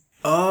kills them.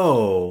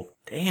 Oh,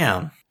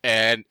 damn.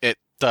 And it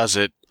does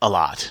it a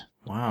lot.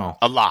 Wow.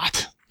 A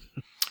lot.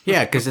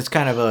 Yeah, because it's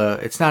kind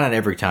of it's not an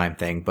every time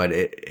thing, but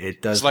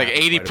it does. It's like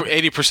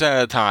 80%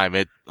 of the time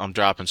I'm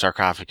dropping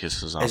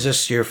sarcophaguses on. Is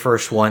this your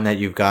first one that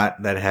you've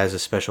got that has a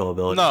special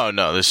ability?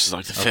 No, this is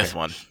like the 5th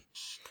one.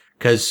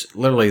 Because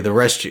literally the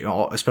rest,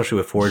 especially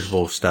with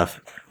forageable stuff,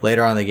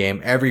 later on in the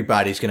game,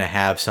 everybody's going to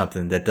have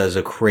something that does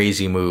a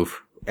crazy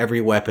move.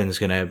 Every weapon's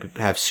going to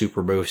have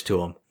super moves to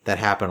them. That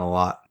happen a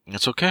lot.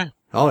 It's okay.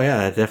 Oh yeah,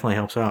 that definitely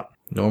helps out.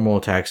 Normal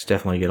attacks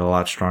definitely get a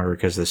lot stronger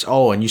because of this.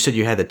 Oh, and you said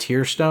you had the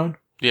Tear Stone?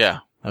 Yeah.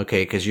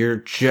 Okay, because you're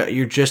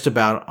just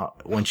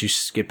about, once you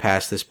get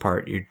past this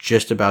part, you're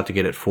just about to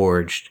get it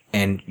forged.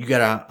 And you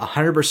gotta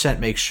 100%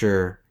 make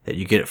sure that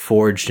you get it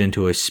forged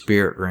into a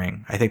spirit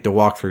ring. I think the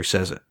walkthrough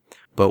says it.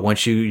 But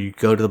once you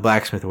go to the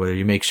blacksmith or whatever,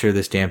 you make sure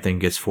this damn thing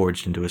gets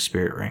forged into a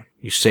spirit ring.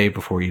 You save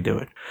before you do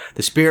it.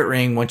 The spirit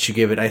ring, once you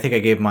give it, I think I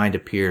gave mine to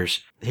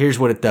Piers. Here's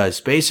what it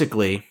does.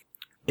 Basically,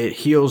 it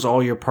heals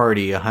all your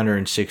party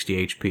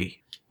 160 HP.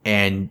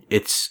 And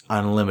it's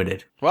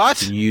unlimited.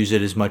 What? You can use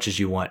it as much as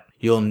you want.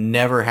 You'll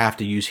never have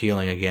to use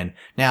healing again.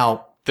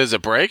 Now, does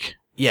it break?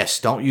 Yes,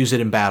 don't use it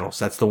in battles.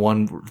 That's the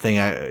one thing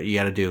you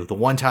gotta do. The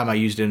one time I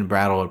used it in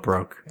battle, it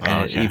broke.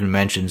 And it even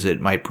mentions it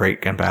might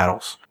break in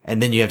battles.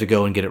 And then you have to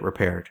go and get it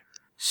repaired.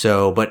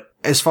 So, but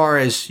as far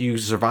as you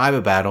survive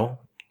a battle,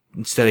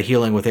 instead of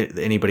healing with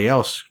anybody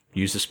else,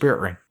 use the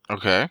spirit ring.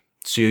 Okay.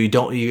 So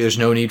there's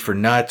no need for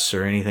nuts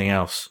or anything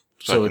else.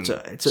 So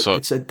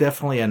it's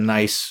definitely a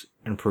nice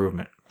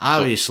improvement.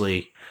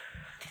 Obviously,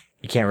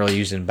 you can't really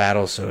use it in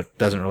battles, so it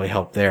doesn't really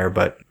help there,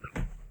 but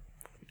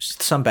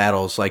some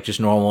battles, like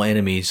just normal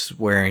enemies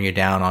wearing you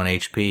down on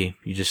HP,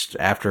 you just,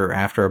 after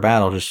a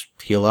battle, just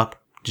heal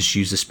up. Just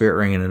use the spirit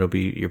ring and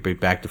you'll be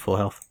back to full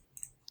health.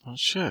 Oh,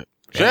 shit.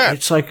 Yeah,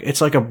 it's like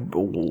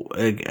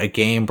a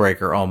game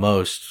breaker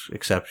almost,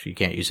 except you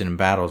can't use it in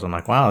battles. I'm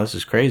like, wow, this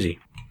is crazy.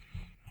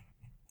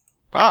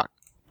 Fuck.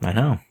 I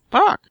know.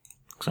 Fuck.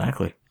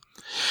 Exactly.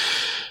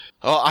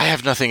 Oh, I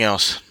have nothing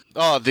else.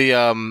 Oh,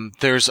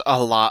 there's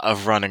a lot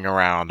of running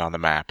around on the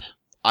map.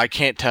 I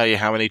can't tell you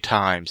how many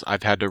times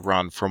I've had to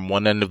run from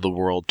one end of the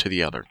world to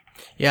the other.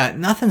 Yeah,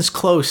 nothing's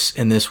close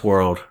in this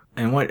world.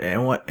 And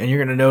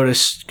you're gonna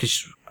notice,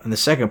 because in the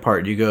second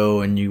part you go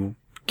and you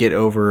get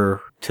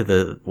over to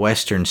the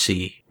Western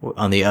Sea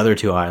on the other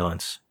two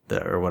islands,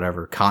 or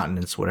whatever,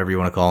 continents, whatever you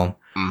want to call them.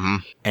 Mm-hmm.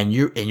 And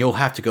you'll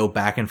have to go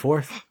back and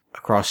forth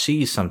across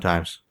seas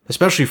sometimes,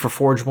 especially for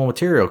forgeable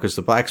material because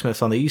the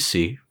blacksmith's on the East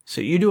Sea.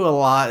 So you do a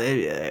lot.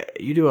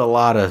 You do a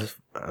lot of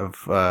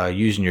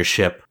using your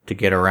ship to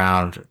get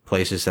around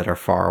places that are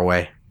far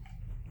away.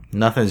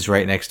 Nothing's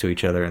right next to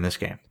each other in this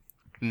game.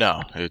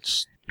 No,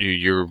 it's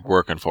you're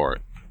working for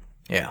it.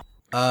 Yeah.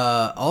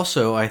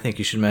 Also, I think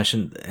you should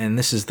mention, and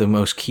this is the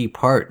most key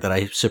part that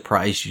I'm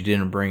surprised you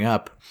didn't bring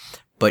up,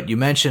 but you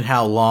mentioned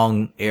how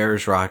long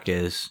Ayers Rock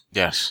is.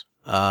 Yes.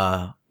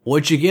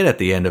 What'd you get at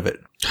the end of it?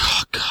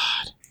 Oh,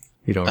 God.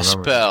 You don't A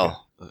remember?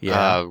 spell.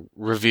 Yeah.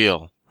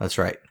 Reveal. That's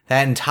right.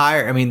 That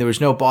entire, there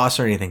was no boss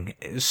or anything.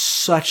 It was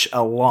such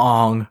a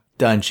long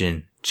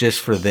dungeon just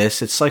for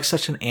this. It's like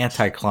such an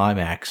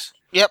anticlimax.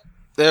 Yep.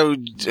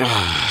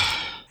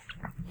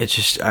 It's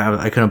just,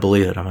 I couldn't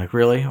believe it. I'm like,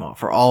 really?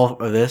 For all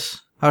of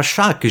this? I was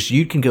shocked because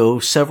you can go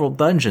several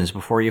dungeons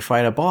before you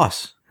fight a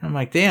boss. And I'm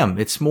like, damn,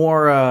 it's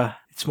more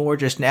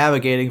just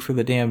navigating through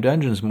the damn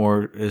dungeons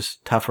is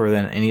tougher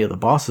than any of the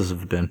bosses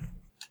have been.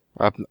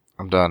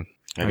 I'm done.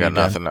 I got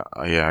nothing.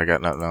 Yeah, I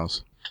got nothing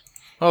else.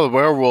 Oh, the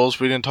werewolves.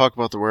 We didn't talk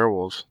about the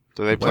werewolves.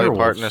 Do they play a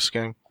part in this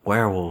game?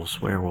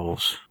 Werewolves. What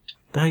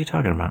the hell are you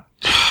talking about?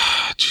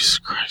 Jesus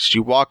Christ.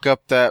 You walk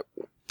up the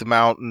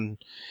mountain,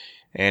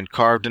 and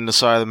carved in the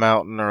side of the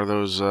mountain are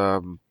those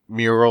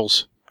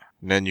murals.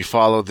 And then you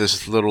follow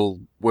this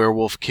little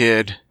werewolf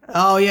kid.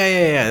 Oh,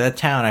 yeah. That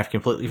town. I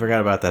completely forgot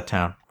about that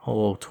town.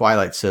 Whole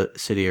Twilight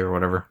City or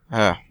whatever.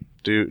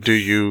 Does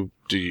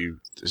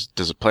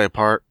it play a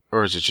part?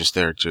 Or is it just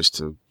there just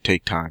to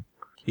take time?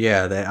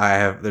 Yeah,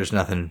 there's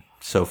nothing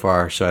so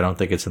far, so I don't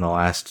think it's in the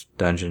last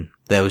dungeon.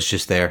 That was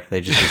just there.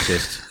 They just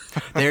exist.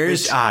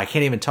 I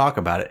can't even talk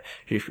about it.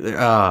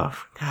 Oh,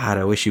 God,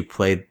 I wish we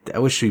played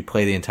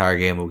the entire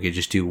game and we could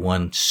just do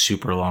one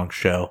super long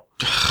show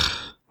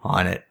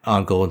on it,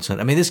 on Golden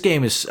Sun. This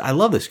game I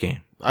love this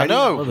game. I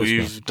know,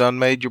 you've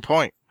made your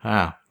point.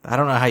 Wow. I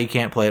don't know how you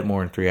can't play it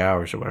more than 3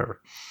 hours or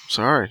whatever.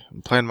 Sorry,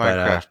 I'm playing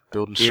Minecraft,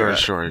 building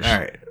stories. All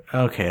right.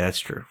 Okay, that's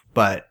true.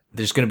 But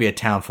there's going to be a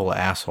town full of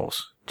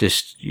assholes.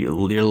 Just,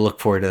 you'll look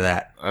forward to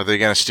that. Are they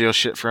going to steal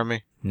shit from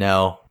me?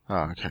 No.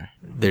 Oh, okay.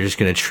 They're just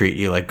going to treat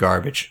you like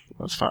garbage.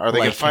 That's fine. Are they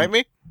going to fight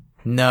me?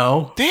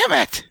 No. Damn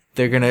it!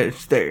 They're gonna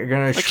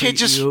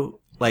treat you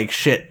like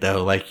shit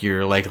though, like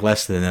you're like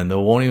less than them. They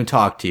won't even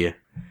talk to you.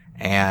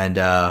 And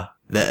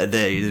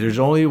there's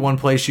only one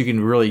place you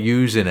can really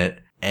use in it,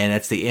 and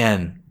that's the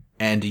inn.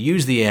 And to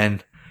use the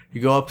inn,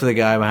 you go up to the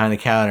guy behind the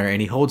counter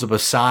and he holds up a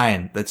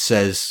sign that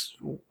says,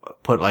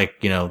 put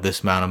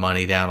this amount of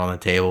money down on the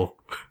table.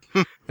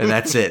 And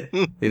that's it.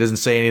 He doesn't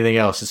say anything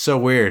else. It's so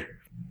weird.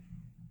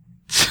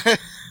 Just a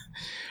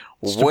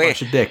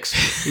bunch of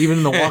dicks.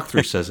 Even the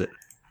walkthrough says it.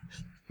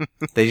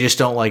 They just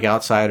don't like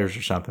outsiders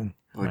or something.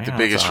 Like the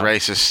biggest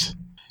racist.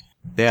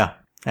 Yeah.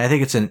 I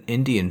think it's an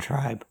Indian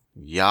tribe.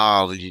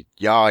 Y'all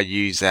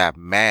use that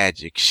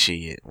magic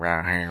shit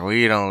right here.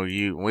 We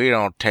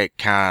don't take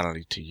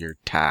kindly to your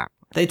type.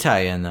 They tie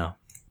in though.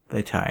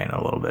 They tie in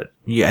a little bit.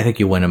 Yeah, I think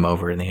you win them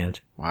over in the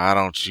end. Why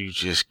don't you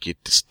just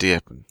get to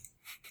stepping?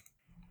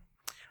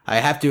 I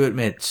have to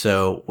admit,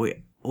 so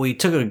we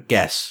took a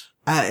guess.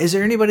 Is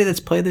there anybody that's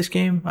played this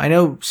game? I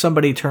know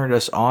somebody turned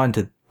us on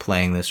to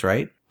playing this,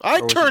 right?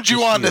 I turned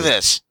you on to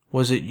this.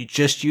 Was it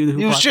just you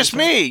who? It was just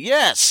me.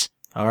 Yes.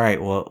 All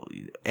right. Well,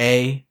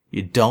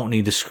 you don't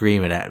need to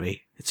scream it at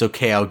me. It's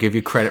okay. I'll give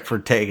you credit for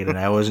taking it.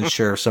 I wasn't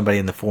sure if somebody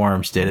in the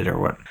forums did it or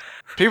what.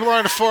 People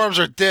on the forums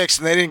are dicks,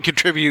 and they didn't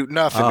contribute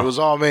nothing. It was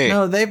all me.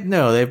 No,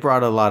 they've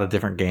brought a lot of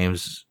different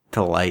games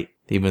to light.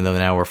 Even though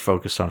now we're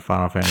focused on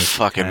Final Fantasy.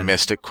 Fucking X.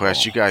 Mystic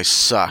Quest. You guys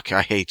suck.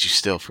 I hate you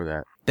still for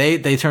that. They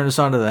turned us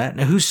on to that.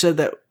 Now, who said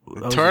that?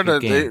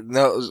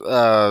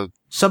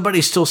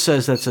 Somebody still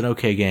says that's an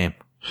okay game.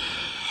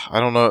 I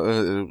don't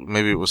know.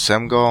 Maybe it was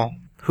Semgal.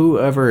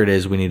 Whoever it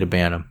is, we need to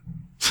ban him.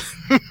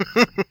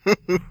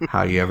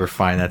 How you ever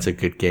find that's a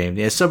good game?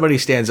 Yeah, somebody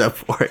stands up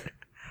for it.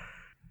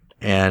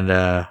 And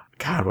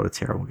God, what a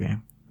terrible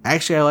game.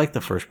 Actually, I like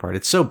the first part.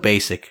 It's so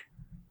basic.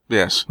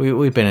 Yes.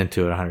 We've been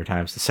into it 100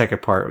 times. The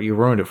second part, you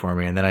ruined it for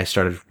me, and then I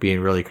started being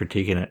really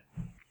critiquing it.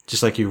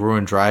 Just like you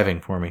ruined driving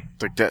for me.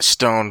 Like that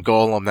stone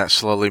golem that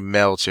slowly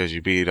melts as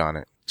you beat on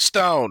it.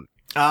 Stone!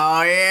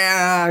 Oh,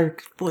 yeah. I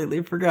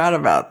completely forgot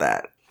about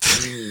that.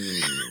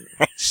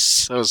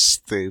 So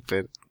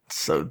stupid.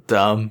 So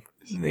dumb.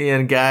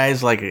 And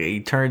guys, he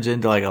turns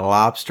into like a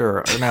lobster.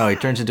 Or no, he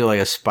turns into like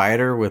a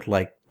spider with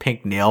like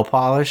pink nail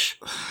polish.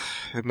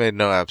 It made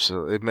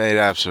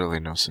absolutely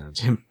no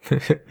sense.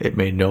 It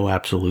made no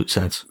absolute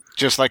sense.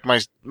 Just like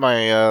my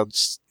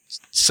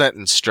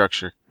sentence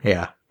structure.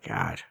 Yeah.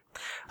 God.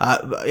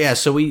 Yeah.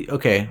 So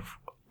okay.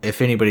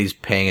 If anybody's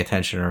paying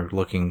attention or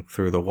looking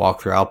through the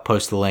walkthrough, I'll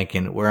post the link,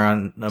 and we're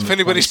on number. If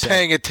anybody's 27.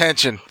 Paying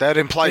attention, that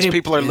implies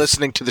people are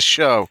listening to the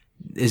show.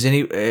 Is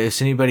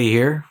anybody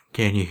here?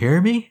 Can you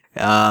hear me?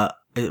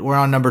 We're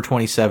on number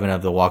 27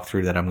 of the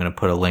walkthrough that I'm going to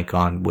put a link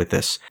on with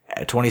this.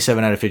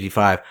 27 out of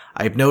 55.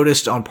 I've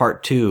noticed on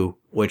part 2,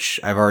 which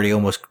I've already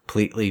almost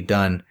completely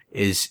done,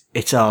 is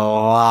it's a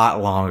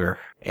lot longer.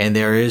 And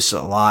there is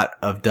a lot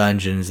of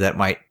dungeons that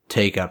might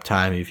take up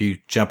time. If you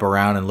jump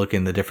around and look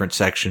in the different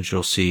sections,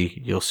 you'll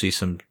see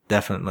some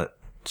definite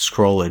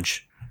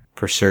scrollage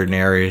for certain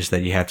areas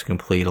that you have to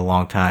complete a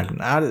long time.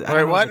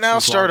 Wait, what now?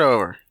 Start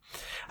over.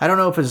 I don't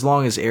know if as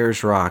long as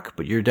Ayers Rock,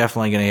 but you're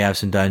definitely going to have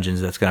some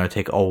dungeons that's going to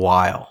take a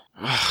while.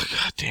 Oh,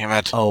 God damn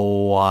it. A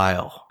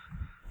while.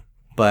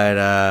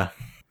 But,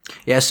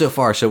 yeah, so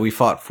far. So we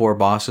fought 4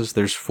 bosses.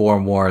 There's 4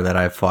 more that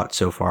I've fought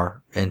so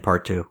far in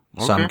part 2.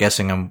 So I'm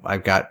guessing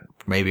I've got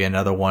maybe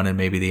another one and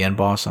maybe the end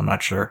boss. I'm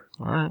not sure.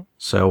 All right.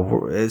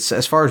 So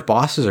as far as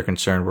bosses are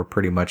concerned, we're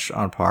pretty much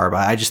on par.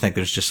 But I just think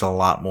there's just a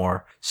lot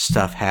more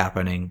stuff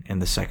happening in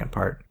the second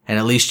part. And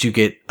at least you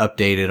get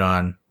updated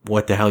on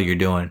what the hell you're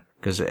doing.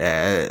 Because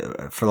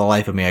for the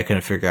life of me, I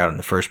couldn't figure out in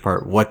the first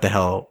part what the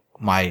hell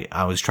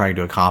I was trying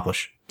to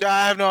accomplish.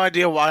 I have no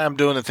idea why I'm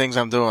doing the things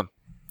I'm doing.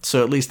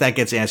 So at least that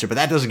gets answered. But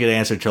that doesn't get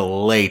answered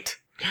till late.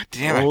 God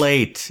damn it.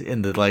 Late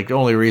in the,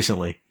 only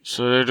recently.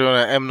 So they're doing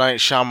an M. Night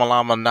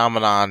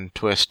Shyamalan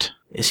twist.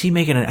 Is he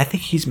making I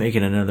think he's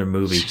making another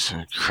movie. Jesus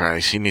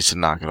Christ, he needs to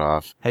knock it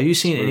off. Have you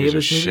seen any of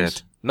his movies?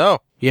 Shit. No.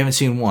 You haven't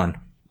seen one?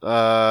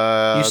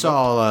 You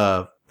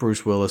saw,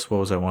 Bruce Willis,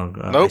 what was that one?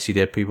 Nope. I See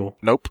Dead People?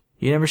 Nope.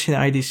 You never seen the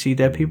I See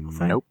Dead People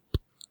thing? Nope.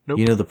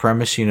 You know the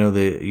premise? You know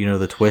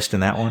the twist in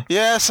that one?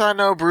 Yes, I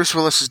know Bruce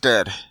Willis is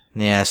dead.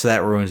 Yeah, so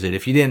that ruins it.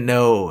 If you didn't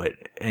know it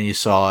and you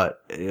saw it,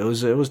 it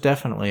was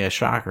definitely a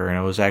shocker, and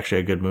it was actually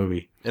a good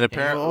movie. And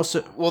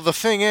apparently, well, the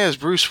thing is,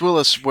 Bruce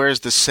Willis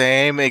wears the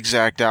same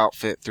exact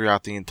outfit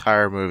throughout the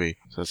entire movie.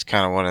 So that's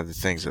kind of one of the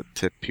things that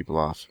tip people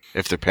off,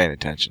 if they're paying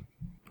attention.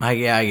 I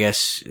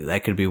guess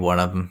that could be one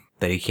of them,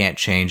 that he can't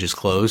change his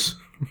clothes.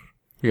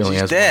 He only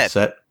has dead. one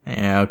set.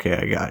 Yeah, okay,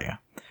 I got you.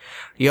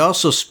 You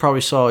also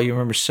probably saw, you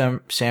remember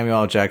Samuel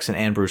L. Jackson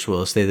and Bruce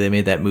Willis. They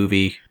made that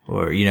movie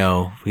where,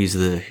 he's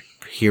the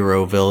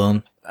hero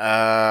villain.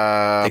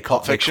 They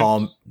call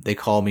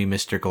me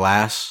Mr.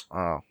 Glass.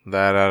 Oh,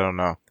 that I don't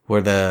know.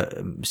 Where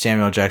the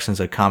Samuel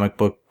Jackson's a comic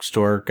book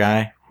store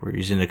guy, where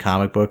he's into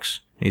comic books.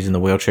 He's in the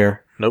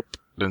wheelchair. Nope,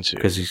 didn't see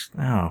it.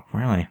 Oh,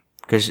 really?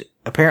 Because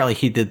apparently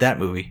he did that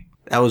movie.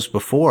 That was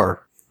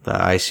before the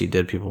I See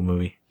Dead People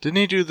movie. Didn't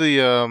he do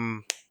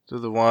the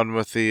one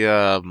with the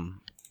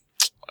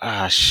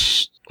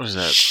what is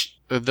that?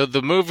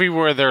 The movie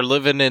where they're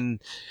living in,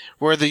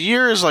 where the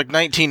year is like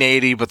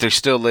 1980, but they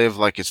still live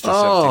like it's the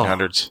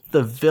 1700s.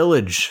 The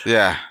Village.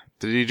 Yeah.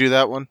 Did he do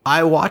that one?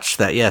 I watched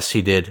that. Yes,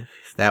 he did.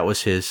 That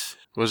was his.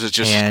 Was it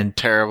just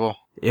terrible?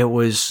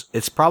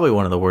 It's probably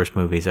one of the worst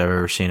movies I've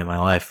ever seen in my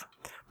life.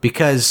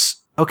 Because,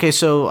 okay,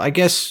 so I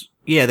guess,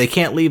 yeah, they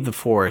can't leave the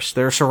forest.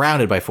 They're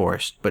surrounded by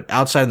forest. But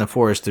outside in the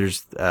forest,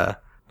 there's,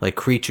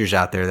 creatures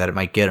out there that it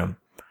might get them.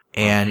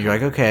 And you're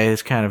like, okay,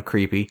 it's kind of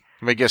creepy.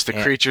 I guess the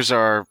creatures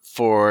are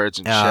Fords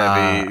and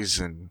Chevys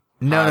and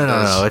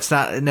No.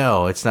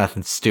 It's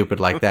nothing stupid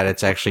like that.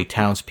 It's actually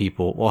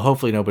townspeople. Well,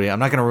 hopefully nobody, I'm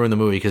not going to ruin the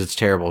movie because it's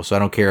terrible. So I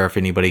don't care if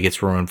anybody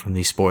gets ruined from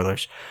these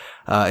spoilers.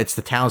 It's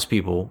the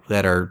townspeople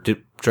that are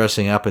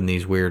dressing up in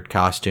these weird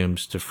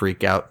costumes to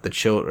freak out the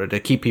children, to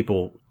keep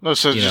people. No,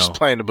 so just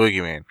playing the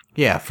boogeyman.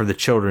 Yeah, for the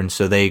children,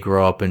 so they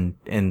grow up and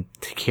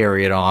to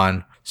carry it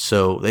on.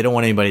 So they don't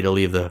want anybody to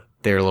leave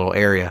their little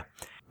area.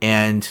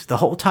 And the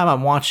whole time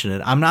I'm watching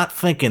it, I'm not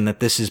thinking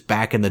that this is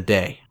back in the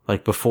day,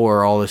 like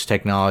before all this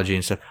technology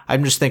and stuff.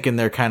 I'm just thinking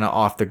they're kind of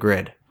off the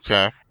grid.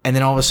 Okay. And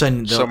then all of a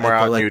sudden, somewhere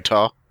out in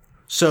Utah.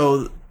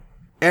 So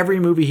every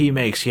movie he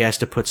makes, he has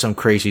to put some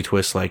crazy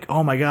twist like,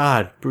 oh my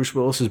God, Bruce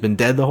Willis has been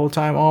dead the whole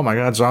time. Oh my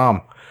God,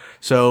 Zom.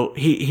 So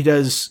he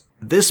does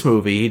this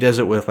movie. He does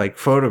it with like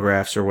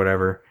photographs or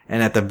whatever.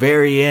 And at the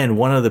very end,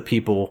 one of the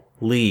people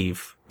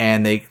leave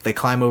and they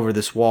climb over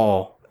this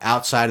wall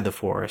outside of the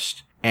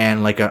forest.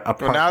 And like a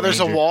park now there's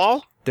ranger, a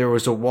wall? There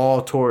was a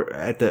wall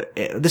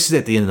this is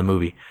at the end of the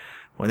movie.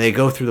 When they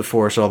go through the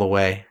forest all the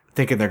way,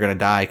 thinking they're going to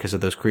die because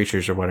of those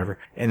creatures or whatever.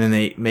 And then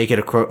they make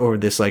it over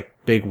this like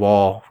big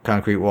wall,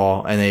 concrete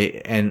wall.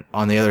 And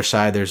on the other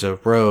side, there's a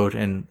road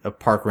and a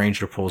park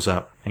ranger pulls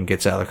up and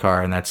gets out of the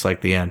car. And that's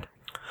like the end.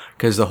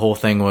 Cause the whole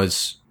thing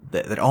was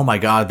that oh my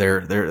God,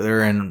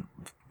 they're in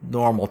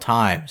normal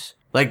times.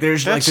 Like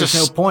there's no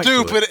point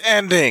to it. Stupid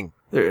ending.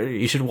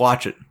 You should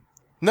watch it.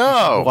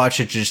 No. Watch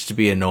it just to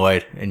be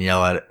annoyed and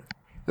yell at it.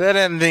 That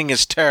ending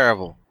is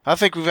terrible. I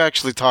think we've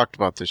actually talked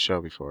about this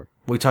show before.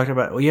 We talked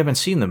about, well, you haven't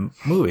seen the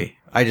movie.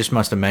 I just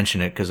must have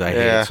mentioned it because I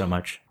hate it so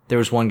much. There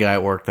was one guy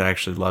at work that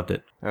actually loved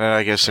it. And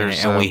I guess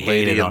there's and we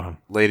hated on him.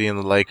 Lady in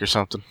the Lake or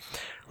something.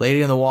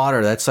 Lady in the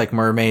Water. That's like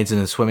mermaids in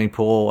a swimming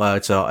pool.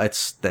 It's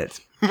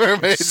that.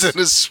 Mermaids in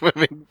a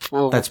swimming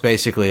pool. That's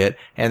basically it.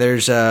 And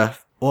there's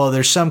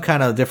some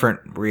kind of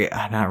different,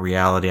 not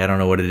reality. I don't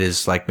know what it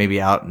is. Like maybe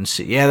out and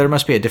see. Yeah, there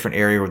must be a different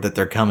area that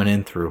they're coming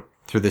in through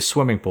this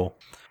swimming pool.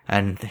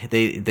 And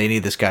they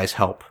need this guy's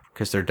help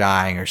because they're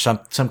dying or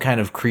some kind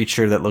of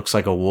creature that looks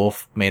like a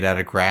wolf made out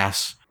of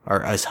grass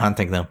is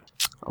hunting them.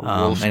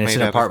 And it's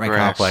an apartment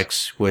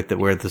complex where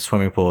the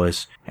swimming pool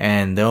is.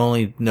 And the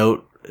only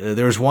note,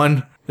 there's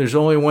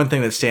only one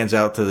thing that stands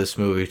out to this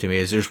movie to me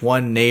is there's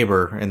one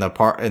neighbor in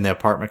the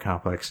apartment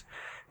complex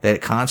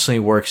that constantly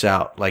works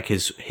out. Like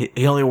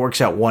he only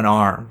works out one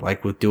arm,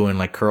 like with doing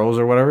like curls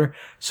or whatever.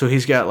 So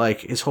he's got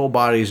like his whole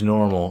body's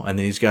normal, and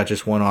then he's got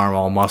just one arm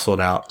all muscled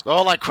out.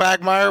 Oh, like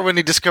Quagmire when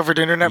he discovered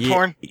internet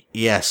porn?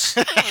 Yes,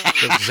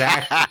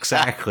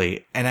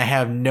 exactly. And I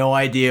have no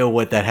idea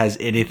what that has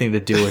anything to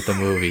do with the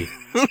movie,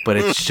 but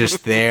it's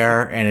just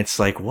there, and it's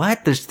like,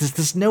 what?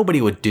 There's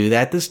nobody would do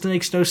that. This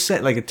makes no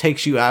sense. Like, it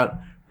takes you out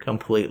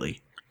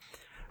completely.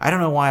 I don't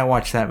know why I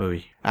watched that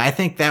movie. I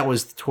think that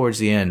was towards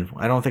the end.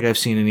 I don't think I've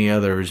seen any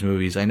other of his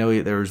movies. I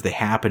know there was The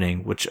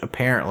Happening, which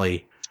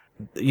apparently,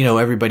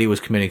 everybody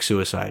was committing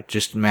suicide.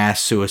 Just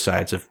mass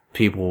suicides of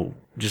people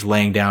just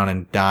laying down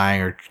and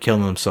dying or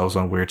killing themselves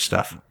on weird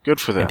stuff.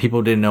 Good for them. And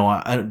people didn't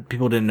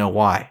know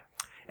why.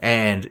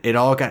 And it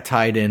all got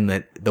tied in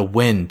that the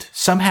wind,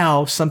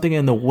 somehow something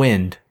in the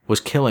wind was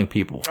killing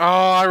people. Oh,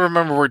 I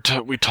remember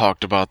we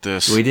talked about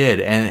this. We did.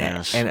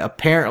 Yes. And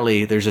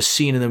apparently there's a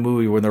scene in the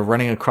movie where they're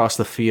running across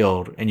the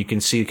field and you can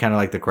see kind of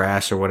like the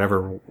grass or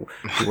whatever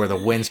where the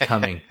wind's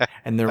coming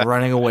and they're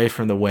running away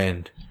from the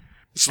wind.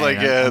 It's like,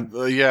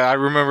 I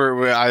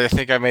remember, I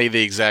think I made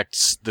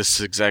this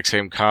exact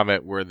same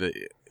comment where the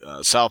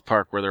South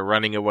Park where they're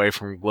running away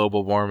from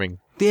global warming.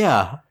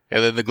 Yeah.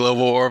 And then the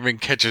global warming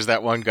catches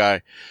that one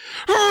guy.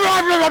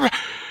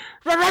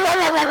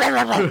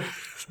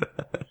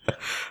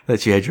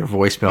 That you had your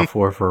voicemail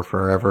for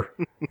forever.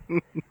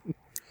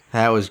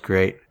 That was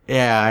great.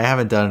 Yeah, I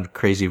haven't done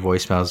crazy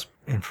voicemails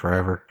in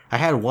forever. I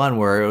had one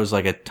where it was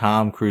like a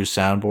Tom Cruise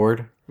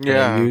soundboard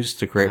that I used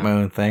to create my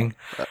own thing.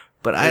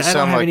 But I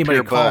don't have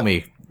anybody call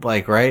me.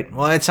 Like, right?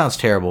 Well, it sounds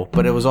terrible,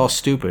 but it was all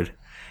stupid.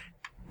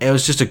 It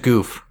was just a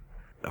goof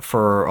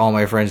for all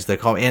my friends that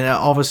call me. And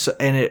all of a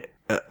sudden,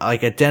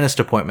 like a dentist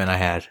appointment I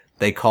had,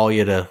 they call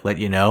you to let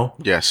you know.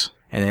 Yes.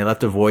 And they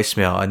left a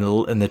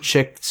voicemail, and the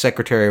chick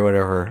secretary or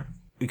whatever,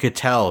 you could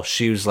tell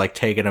she was like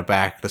taken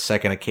aback the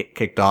second it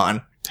kicked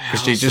on.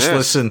 Because she just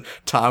listened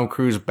Tom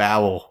Cruise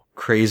babble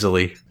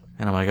crazily.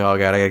 And I'm like, oh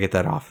god, I gotta get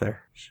that off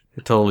there.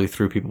 It totally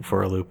threw people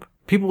for a loop.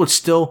 People would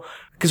still,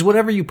 because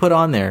whatever you put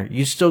on there,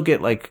 you still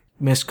get like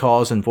missed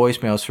calls and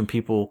voicemails from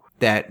people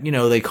that,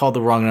 they called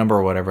the wrong number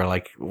or whatever.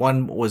 Like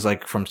one was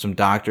like from some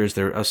doctors.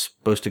 They're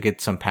supposed to get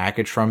some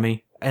package from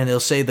me. And they'll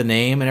say the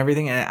name and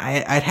everything. And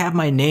I'd have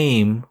my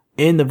name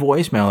in the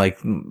voicemail, like,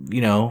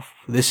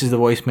 this is the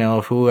voicemail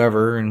of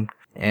whoever, and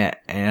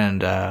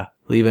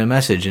leave a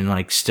message, and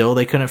like still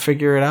they couldn't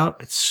figure it out.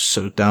 It's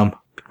so dumb.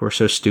 People are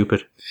so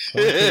stupid.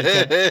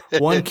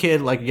 One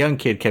kid, like a young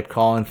kid, kept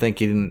calling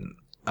thinking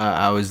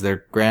I was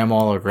their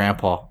grandma or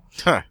grandpa.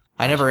 Huh.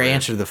 I never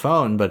answered the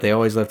phone, but they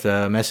always left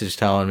a message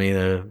telling me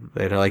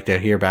they'd like to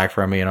hear back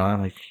from me, and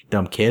I'm like,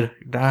 dumb kid,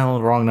 you're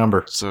dialing the wrong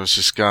number. So it's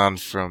just gone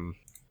from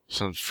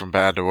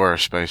bad to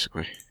worse,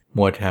 basically.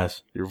 What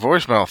has? Your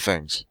voicemail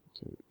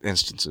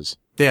instances.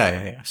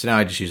 Yeah. So now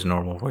I just use a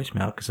normal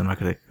voicemail because I'm not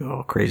going to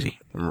go crazy.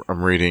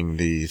 I'm reading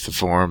the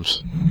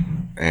forums,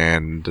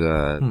 and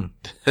Tom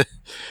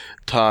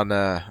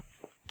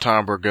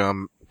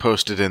Burgum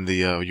posted in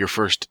the your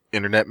first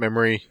internet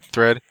memory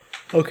thread.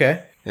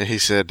 Okay. And he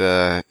said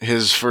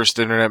his first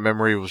internet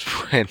memory was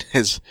when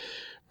his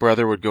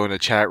brother would go into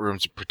chat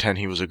rooms and pretend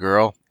he was a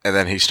girl, and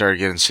then he started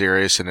getting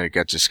serious, and it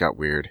just got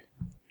weird.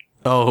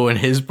 Oh, and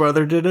his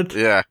brother did it?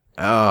 Yeah.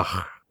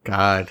 Oh,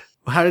 God.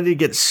 How did he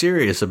get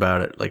serious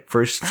about it? Like,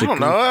 first... I don't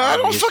know. I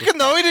don't fucking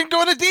know. He didn't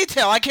go into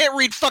detail. I can't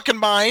read fucking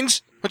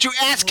minds. But you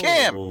ask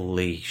him.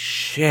 Holy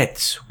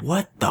shit.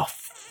 What the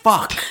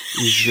fuck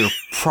is your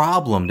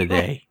problem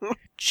today?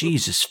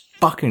 Jesus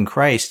fucking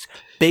Christ.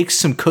 Bake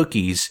some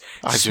cookies,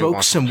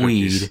 smoke some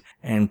weed,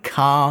 and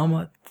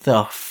calm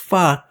the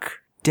fuck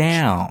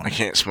down. I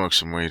can't smoke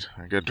some weed.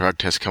 I got a drug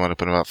test coming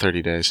up in about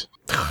 30 days.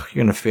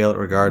 You're gonna fail it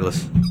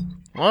regardless.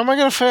 Why am I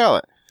gonna fail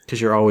it?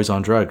 Because you're always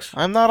on drugs.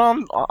 I'm not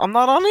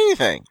on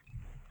anything.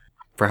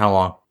 For how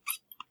long?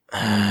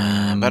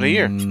 About a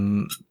year.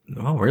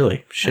 Oh,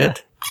 really?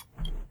 Shit.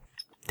 Yeah.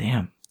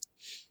 Damn.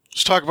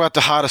 Let's talk about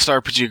the hottest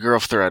RPG girl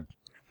thread.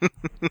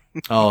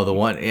 Oh, the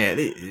one. Yeah,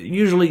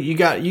 usually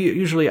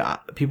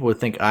people would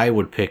think I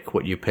would pick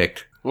what you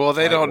picked. Well,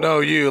 they don't know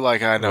you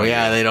like I know. Oh,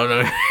 yeah, you. They don't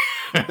know.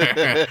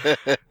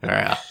 All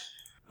right.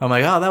 I'm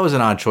like, oh, that was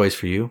an odd choice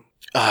for you.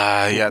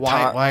 Yeah.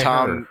 Why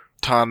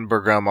Tom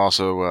Burgum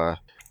also.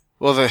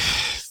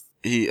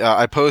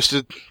 I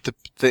posted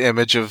the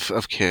image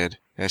of kid.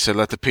 And I said,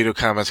 "Let the pedo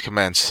comments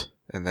commence."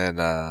 And then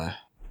the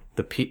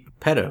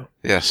pedo.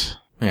 Yes.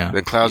 Yeah.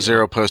 Then Cloud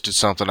Zero posted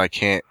something. I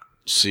can't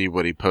see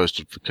what he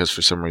posted because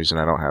for some reason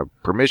I don't have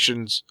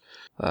permissions.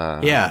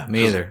 Yeah,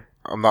 me either.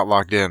 I'm not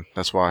logged in.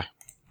 That's why.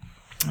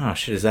 Oh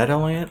shit! Is that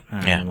only it?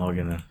 Yeah. I'm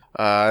logging in.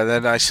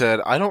 Then I said,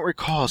 I don't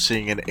recall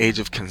seeing an age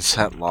of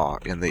consent law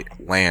in the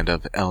land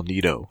of El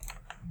Nido.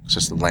 It's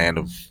just the land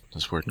of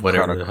that's where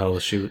whatever the hell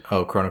is shoot.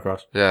 Oh, Chrono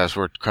Cross. Yeah, that's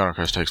where Chrono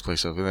Cross takes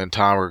place. And then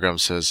Tom Burgum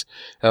says,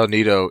 El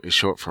Nido is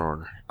short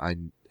for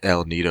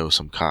El Nido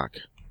some cock.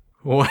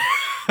 What?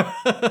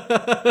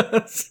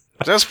 Is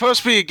that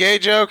supposed to be a gay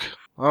joke?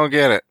 I don't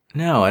get it.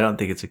 No, I don't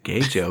think it's a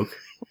gay joke.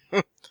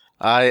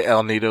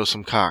 El Nido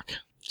some cock.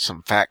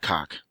 Some fat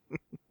cock.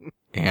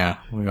 Yeah,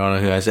 we all know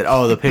who has it.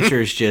 Oh, the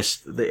picture is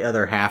just the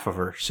other half of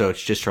her, so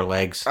it's just her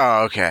legs.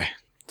 Oh, okay.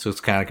 So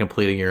it's kind of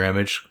completing your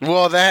image.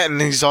 Well, that,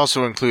 and he's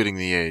also including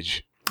the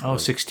age. Oh,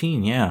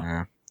 16,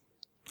 yeah.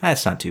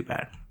 That's not too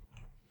bad.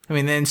 I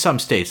mean, in some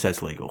states,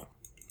 that's legal.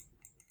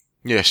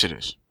 Yes, it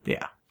is.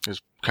 Yeah.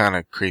 It's kind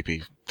of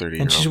creepy,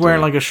 30-year-old. And she's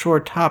wearing like a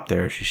short top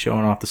there. She's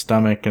showing off the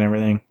stomach and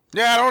everything.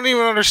 Yeah, I don't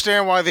even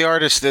understand why the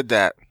artist did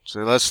that.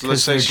 So let's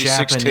say she's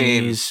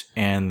Japanese 16.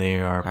 and they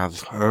are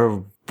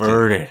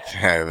perverted.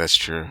 Yeah, that's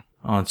true.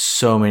 On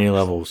so many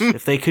levels.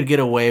 If they could get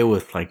away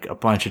with like a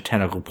bunch of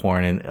tentacle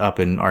porn up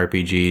in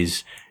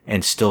RPGs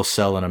and still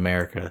sell in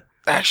America.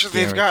 Actually,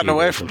 they've gotten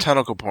away from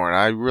tentacle porn.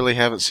 I really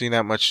haven't seen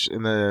that much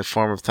in the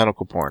form of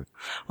tentacle porn.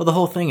 Well, the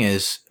whole thing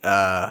is,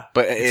 but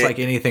it's like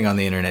anything on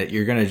the internet.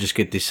 You're going to just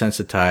get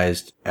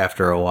desensitized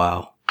after a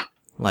while.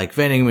 Like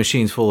vending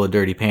machines full of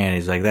dirty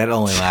panties, like that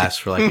only lasts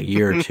for like a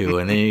year or two,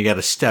 and then you got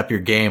to step your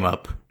game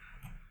up.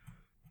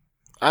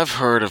 I've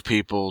heard of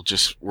people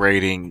just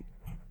raiding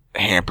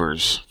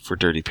hampers for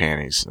dirty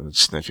panties and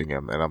sniffing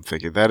them, and I'm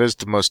thinking that is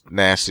the most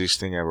nastiest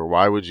thing ever.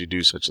 Why would you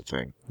do such a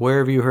thing? Where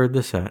have you heard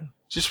this at?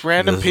 Just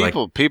random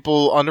people,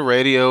 people on the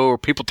radio or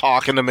people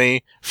talking to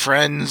me,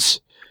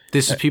 friends.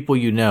 This is people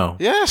you know.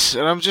 Yes,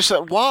 and I'm just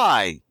like,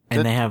 why?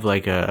 And they have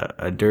like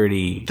a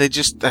dirty.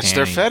 That's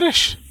their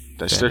fetish.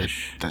 That's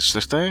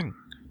their thing.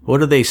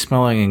 What are they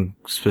smelling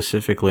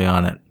specifically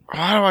on it?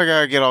 Why do I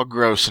gotta get all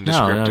gross and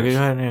descriptive? No,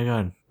 go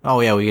ahead. Oh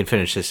yeah, we can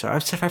finish this. I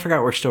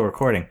forgot we're still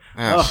recording.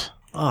 Yes.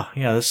 Oh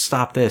yeah, let's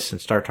stop this and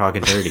start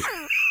talking dirty.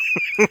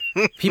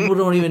 People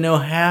don't even know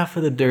half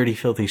of the dirty,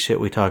 filthy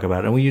shit we talk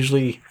about, and we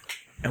usually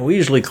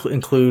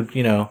include,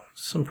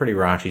 some pretty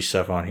raunchy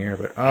stuff on here.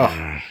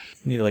 But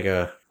need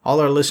all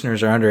our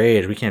listeners are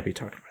underage. We can't be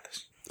talking about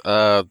this.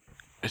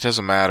 It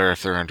doesn't matter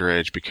if they're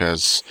underage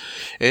because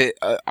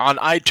on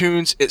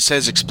iTunes it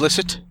says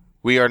explicit.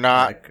 We are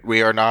not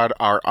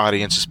our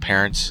audience's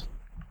parents.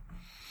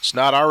 It's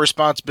not our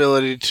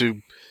responsibility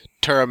to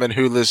determine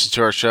who listens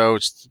to our show.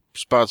 It's the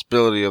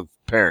responsibility of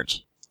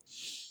parents.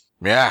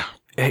 Yeah.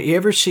 You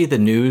ever see the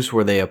news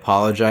where they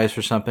apologize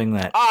for something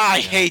that...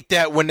 I hate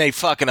that when they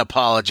fucking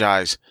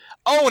apologize.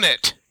 Own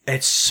it!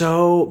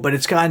 But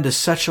it's gotten to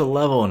such a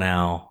level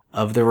now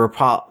of the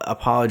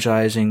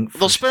apologizing.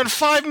 They'll spend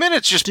 5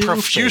 minutes just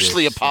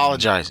profusely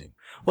apologizing.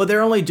 Well,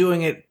 they're only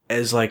doing it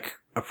as like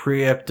a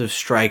preemptive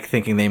strike,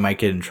 thinking they might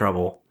get in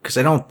trouble. Because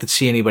I don't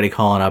see anybody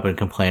calling up and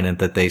complaining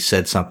that they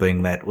said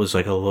something that was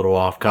like a little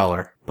off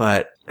color.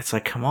 But it's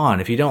like, come on,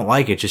 if you don't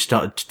like it, just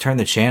don't turn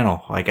the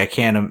channel. Like I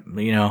can't,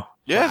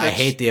 Yeah, I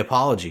hate the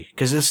apology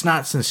because it's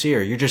not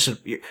sincere.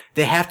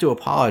 They have to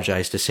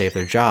apologize to save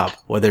their job,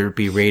 whether it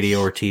be radio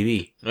or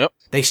TV. Yep.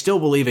 They still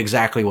believe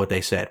exactly what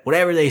they said.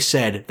 Whatever they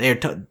said,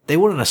 they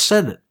wouldn't have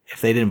said it if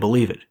they didn't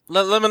believe it.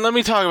 Let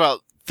me talk about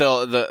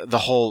the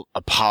whole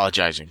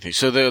apologizing thing.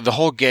 So the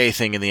whole gay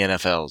thing in the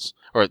NFLs,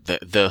 or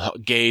the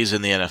gays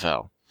in the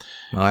NFL.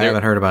 Well, I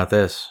haven't heard about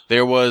this.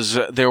 There was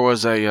a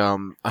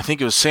I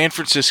think it was San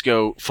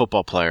Francisco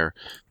football player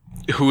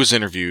who was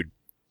interviewed.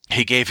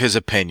 He gave his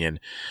opinion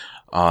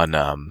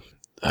on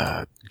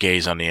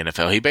gays on the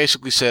NFL. He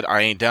basically said,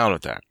 I ain't down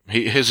with that.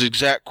 His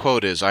exact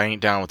quote is, I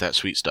ain't down with that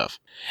sweet stuff.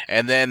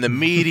 And then the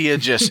media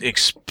just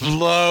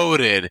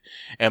exploded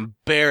and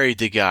buried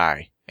the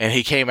guy. And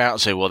he came out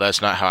and said, well,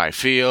 that's not how I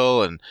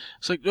feel. And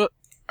it's like,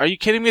 are you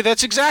kidding me?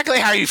 That's exactly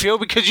how you feel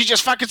because you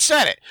just fucking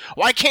said it.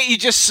 Why can't you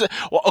just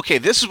well, okay,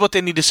 this is what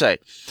they need to say.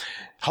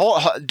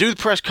 Do the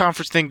press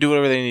conference thing, do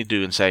whatever they need to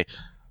do and say,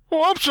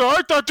 well, I'm sorry,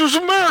 I thought this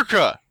was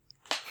America.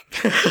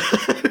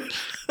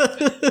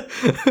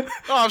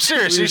 No, I'm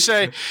serious.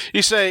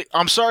 You say,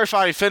 I'm sorry if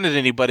I offended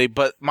anybody,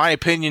 but my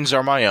opinions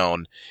are my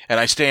own, and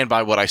I stand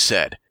by what I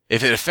said.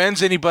 If it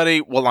offends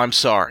anybody, well, I'm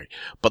sorry.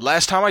 But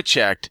last time I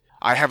checked,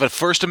 I have a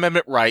First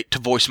Amendment right to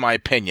voice my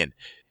opinion.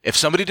 If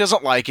somebody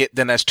doesn't like it,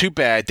 then that's too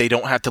bad. They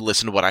don't have to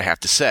listen to what I have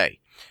to say.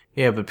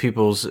 Yeah, but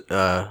people's...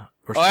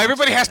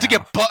 everybody has to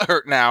get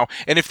butthurt now,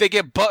 and if they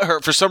get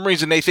butthurt, for some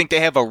reason they think they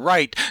have a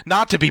right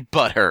not to be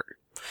butthurt.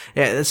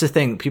 Yeah, that's the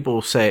thing.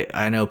 People say,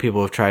 I know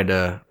people have tried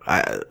to,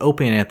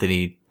 Opie and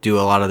Anthony do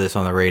a lot of this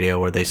on the radio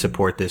where they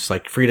support this,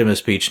 like freedom of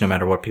speech no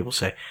matter what people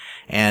say.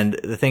 And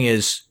the thing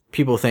is,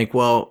 people think,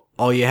 well,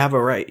 you have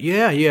a right.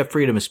 Yeah, you have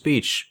freedom of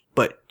speech,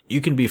 but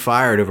you can be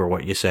fired over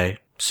what you say.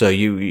 So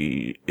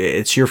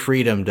it's your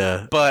freedom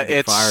to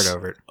get fired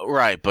over it.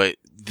 Right, but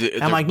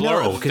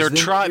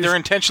they're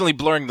intentionally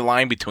blurring the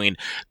line between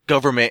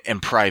government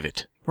and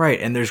private. Right,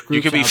 and there's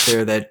groups out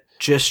there that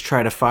just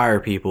try to fire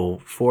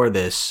people for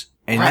this.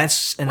 And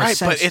that's, in a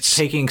sense, it's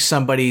taking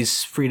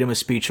somebody's freedom of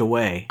speech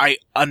away. I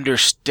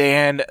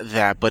understand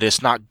that, but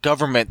it's not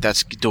government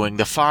that's doing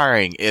the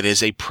firing. It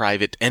is a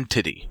private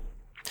entity.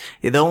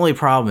 Yeah, the only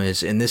problem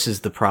is, and this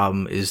is the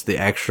problem, is the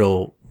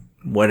actual,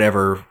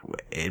 whatever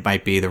it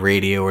might be, the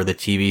radio or the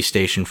TV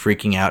station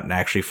freaking out and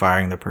actually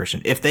firing the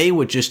person. If they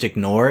would just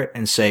ignore it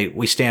and say,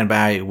 we stand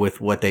by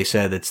with what they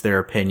said, it's their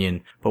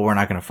opinion, but we're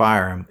not going to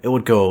fire them, it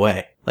would go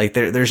away. Like,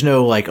 there's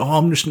no like,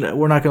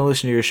 we're not going to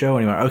listen to your show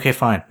anymore. Okay,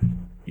 fine.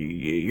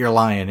 You're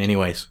lying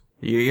anyways.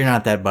 You're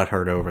not that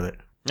butthurt over it.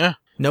 Yeah.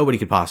 Nobody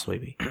could possibly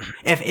be.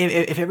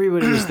 If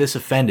everybody was this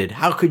offended,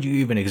 how could you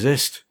even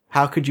exist?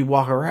 How could you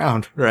walk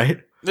around,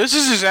 right? This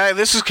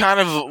is kind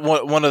of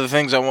one of the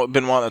things I've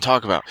been wanting to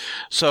talk about.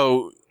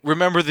 So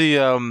remember the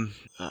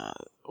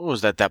what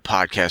was that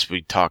podcast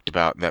we talked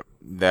about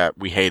that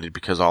we hated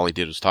because all he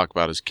did was talk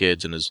about his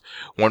kids and his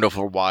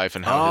wonderful wife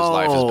and how his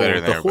life is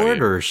better than the everybody.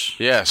 Hoarders.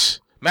 Yes.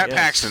 Matt Yes.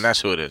 Paxton,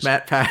 that's who it is.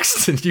 Matt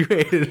Paxton, you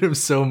hated him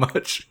so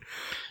much.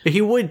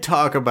 He would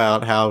talk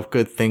about how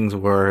good things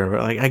were.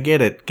 Like, I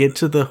get it. Get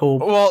to the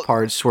whole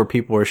parts where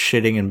people are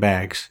shitting in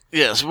bags.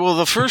 Yes. Well,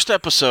 the first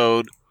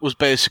episode was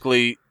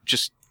basically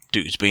just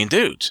dudes being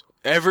dudes.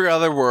 Every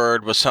other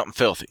word was something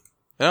filthy.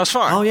 And that was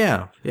fine. Oh,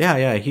 yeah.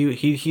 Yeah.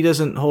 He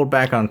doesn't hold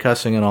back on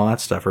cussing and all that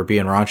stuff or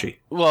being raunchy.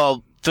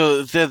 Well,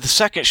 the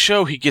second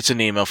show, he gets an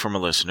email from a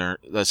listener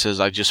that says,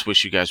 "I just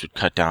wish you guys would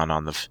cut down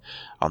on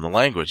the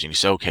language." And he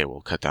said, "Okay,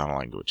 we'll cut down on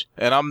language."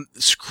 And I'm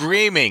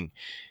screaming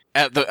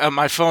at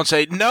my phone,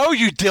 say, "No,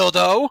 you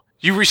dildo!"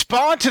 You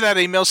respond to that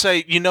email,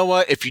 say, "You know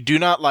what? If you do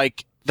not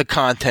like the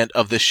content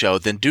of this show,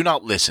 then do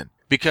not listen.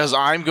 Because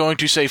I'm going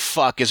to say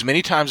fuck as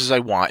many times as I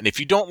want. And if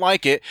you don't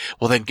like it,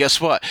 well then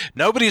guess what?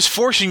 Nobody is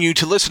forcing you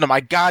to listen to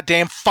my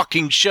goddamn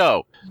fucking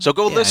show. So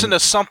go listen to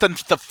something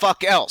the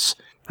fuck else."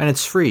 And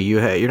it's free.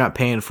 You're not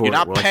paying for it.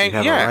 You're not paying. You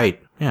have Yeah. a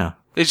right. Yeah.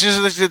 It's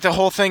just the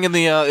whole thing in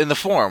the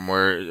forum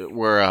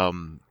where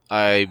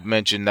I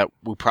mentioned that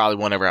we probably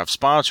won't ever have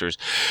sponsors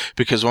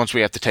because once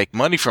we have to take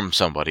money from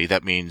somebody,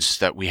 that means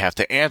that we have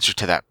to answer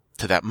to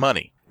that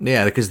money.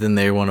 Yeah, because then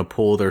they want to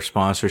pull their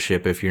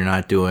sponsorship if you're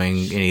not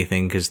doing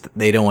anything because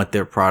they don't want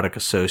their product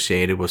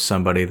associated with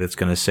somebody that's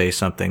going to say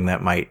something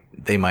that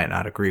they might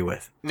not agree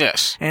with.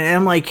 Yes. And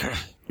I'm like,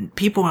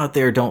 people out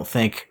there don't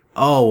think,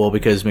 oh, well,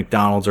 because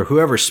McDonald's or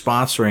whoever's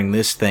sponsoring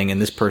this thing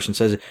and this person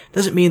says it,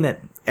 doesn't mean that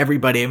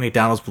everybody at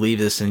McDonald's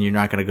believes this and you're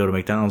not going to go to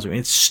McDonald's. I mean,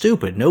 it's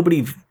stupid.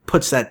 Nobody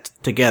puts that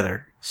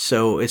together.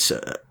 So it's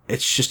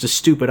just a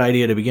stupid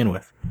idea to begin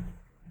with.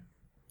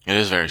 It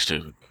is very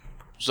stupid.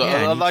 So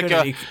yeah,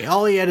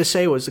 all he had to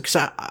say was, because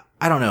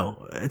I don't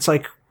know, it's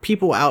like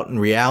people out in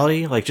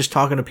reality, like just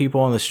talking to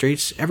people on the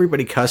streets,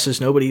 everybody cusses.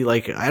 Nobody,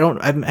 like, I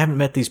haven't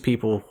met these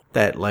people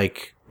that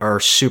like are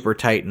super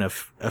tight and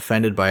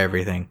offended by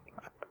everything.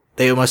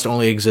 They must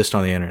only exist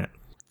on the internet.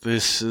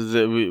 This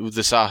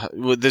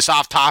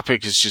off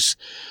topic has just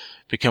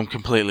become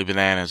completely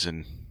bananas,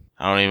 and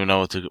I don't even know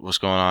what's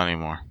going on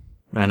anymore.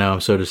 I know,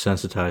 I'm so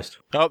desensitized.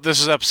 Oh,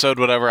 this is episode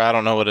whatever. I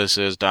don't know what this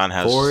is. Don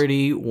has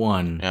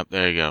 41. Yep,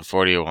 there you go.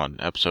 41.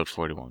 Episode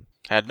 41.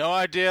 Had no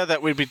idea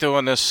that we'd be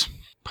doing this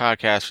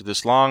podcast for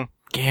this long.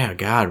 Yeah,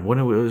 God,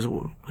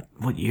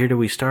 what year did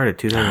we start it?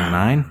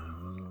 2009?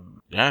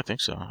 Yeah, I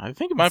think so. I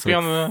think it might be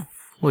on the...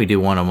 We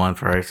do one a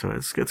month, right? So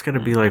it's going to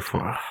be like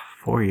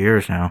 4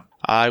 years now.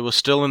 I was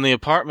still in the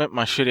apartment,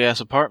 my shitty-ass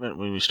apartment,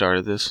 when we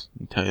started this.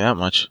 I'll tell you that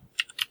much.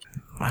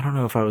 I don't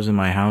know if I was in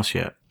my house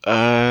yet.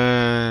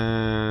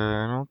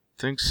 I don't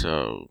think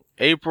so.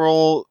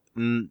 April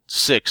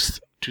 6th,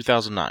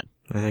 2009.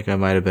 I think I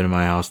might have been in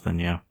my house then,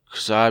 yeah.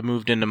 Because I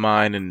moved into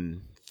mine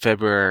in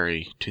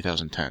February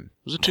 2010.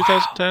 Was it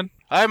 2010? Wow.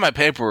 I have my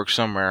paperwork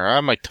somewhere. I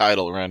have my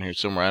title around here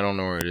somewhere. I don't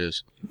know where it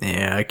is.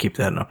 Yeah, I keep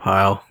that in a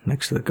pile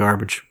next to the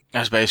garbage.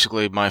 That's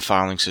basically my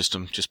filing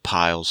system, just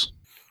piles.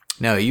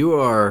 Now, you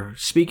are,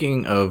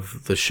 speaking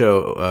of the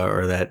show,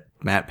 or that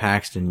Matt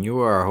Paxton, you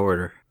are a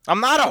hoarder. I'm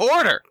not a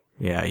hoarder!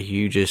 Yeah,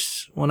 you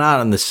just, well,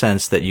 not in the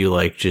sense that you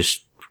like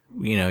just,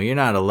 you're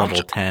not a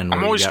level 10.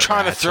 I'm always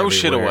trying to throw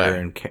shit away.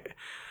 And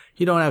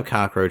you don't have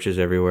cockroaches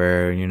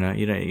everywhere.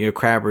 Your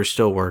crabber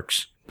still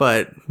works.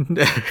 But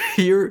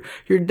you're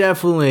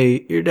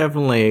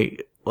definitely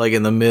like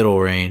in the middle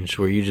range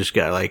where you just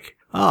got like,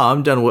 oh,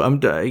 I'm done.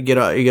 You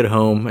get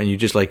home and you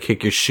just like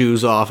kick your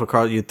shoes off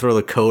across, you throw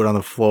the coat on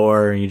the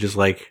floor and you just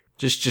like,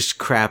 just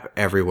crap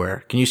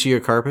everywhere. Can you see your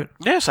carpet?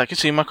 Yes, I can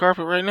see my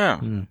carpet right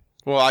now.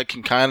 Well, I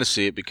can kind of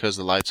see it because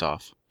the light's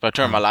off. If I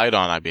turn my light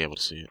on, I'd be able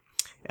to see it.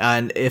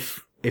 And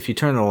if you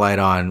turn the light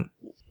on,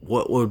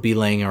 what would be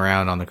laying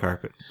around on the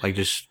carpet? Like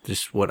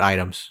just what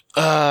items?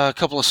 A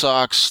couple of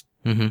socks.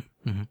 Grand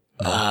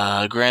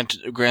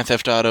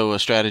Theft Auto, a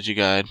strategy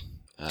guide.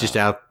 Just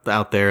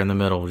out there in the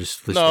middle.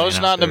 No, it's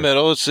not in the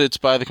middle. It's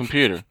by the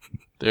computer.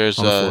 There's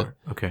on the floor.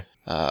 Okay.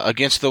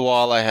 Against the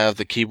wall, I have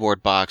the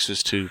keyboard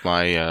boxes to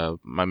my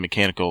my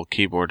mechanical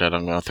keyboard that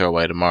I'm going to throw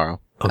away tomorrow.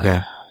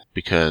 Okay.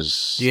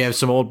 Because you have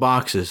some old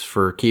boxes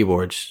for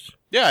keyboards.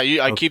 Yeah,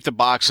 I keep the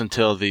box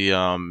until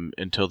the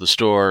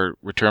store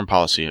return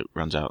policy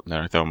runs out, and then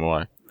I throw them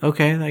away.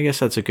 Okay, I guess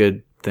that's a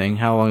good thing.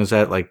 How long is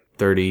that? Like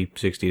 30,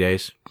 60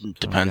 days?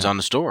 Depends on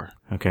the store.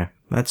 Okay,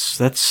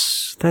 that's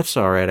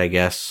all right, I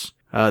guess.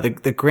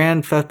 The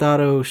Grand Theft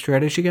Auto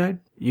strategy guide,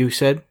 you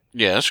said?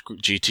 Yes,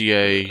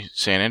 GTA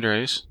San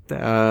Andreas.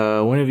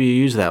 When have you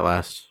used that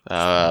last?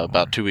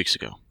 About 2 weeks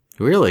ago.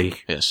 Really?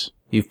 Yes.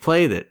 You've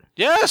played it?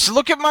 Yes,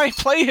 look at my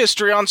play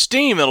history on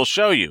Steam. It'll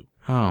show you.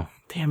 Oh,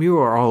 damn, you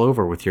are all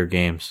over with your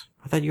games.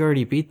 I thought you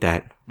already beat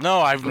that.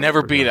 No, I've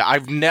never beat it.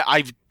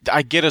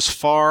 I get as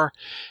far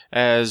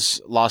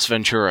as Las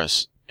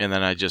Venturas, and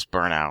then I just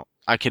burn out.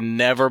 I can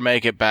never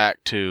make it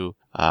back to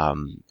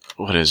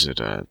what is it?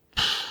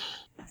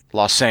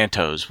 Los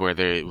Santos, where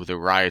the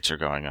riots are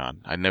going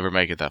on. I'd never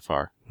make it that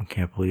far. I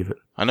can't believe it.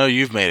 I know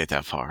you've made it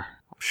that far.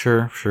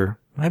 Sure.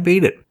 I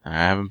beat it. I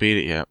haven't beat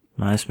it yet.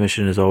 Last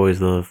mission is always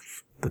the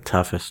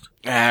toughest.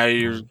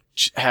 You're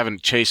having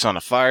to chase on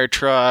a fire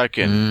truck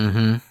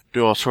and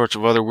do all sorts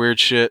of other weird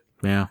shit.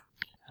 Yeah.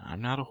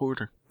 I'm not a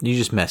hoarder. You're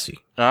just messy.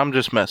 I'm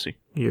just messy.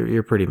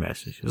 You're pretty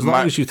messy. As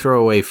long as you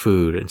throw away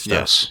food and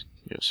stuff.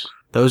 Yes.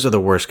 Those are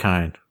the worst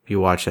kind. If you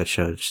watch that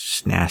show, it's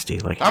just nasty.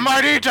 Like, I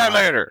might eat that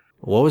later.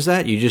 What was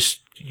that?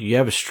 You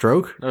have a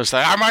stroke? I was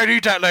like, I might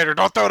eat that later.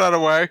 Don't throw that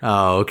away.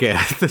 Oh, okay.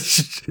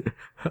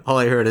 All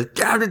I heard is,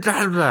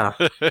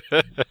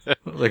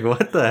 like,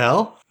 what the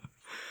hell?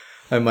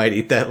 I might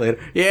eat that later.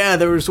 Yeah,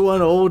 there was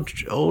one old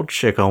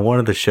chick on one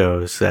of the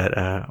shows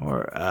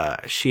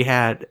that, she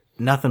had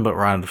nothing but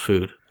rotten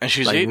food. And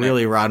she's like eating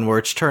really rotten, where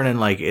it's turning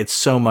like it's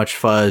so much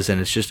fuzz,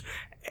 and it's just,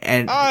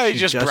 and I she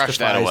just brushed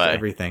that justifies away.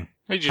 Everything.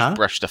 I just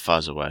brushed the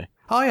fuzz away.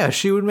 Oh yeah,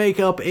 she would make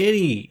up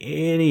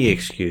any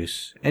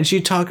excuse, and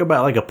she'd talk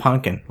about like a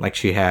pumpkin, like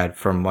she had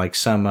from like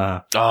some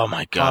oh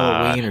my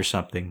god, Halloween or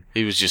something.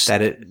 He was just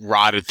that it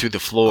rotted through the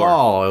floor.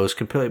 Oh, it was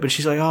completely. But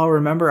she's like, oh,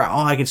 remember?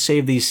 Oh, I can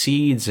save these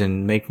seeds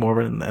and make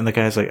more. And the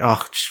guy's like,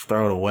 oh, just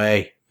throw it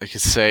away. I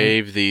could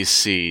save these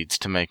seeds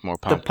to make more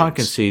pumpkins. The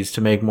pumpkin seeds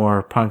to make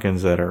more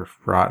pumpkins that are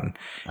rotten,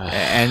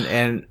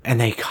 and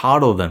they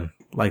coddle them.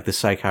 Like the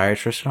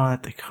psychiatrist and all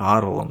that, they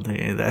coddle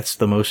them. That's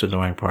the most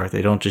annoying part.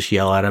 They don't just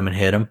yell at them and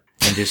hit them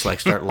and just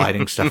like start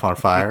lighting stuff on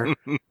fire.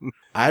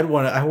 I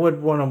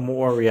would want a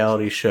more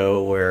reality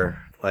show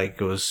where like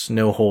it was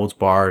no holds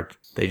barred.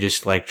 They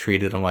just like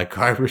treated them like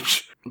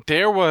garbage.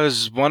 There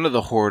was one of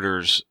the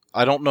Hoarders.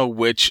 I don't know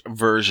which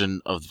version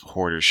of the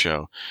Hoarder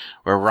show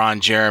where Ron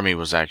Jeremy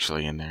was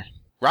actually in there.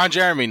 Ron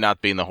Jeremy not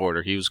being the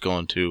Hoarder. He was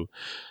going to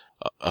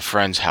a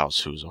friend's house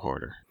who's a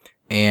Hoarder.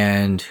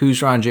 And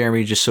who's Ron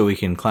Jeremy, just so we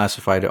can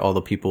classify to all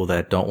the people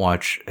that don't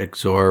watch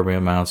exorbitant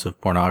amounts of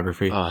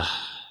pornography?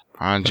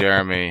 Ron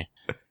Jeremy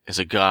is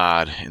a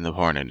god in the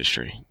porn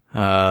industry.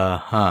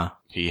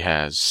 He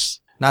has...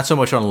 Not so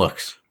much on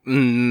looks.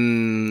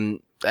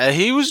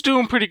 He was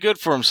doing pretty good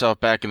for himself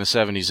back in the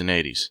 70s and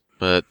 80s.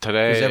 But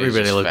today... Does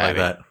everybody look fatty.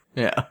 like that?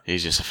 Yeah.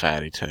 He's just a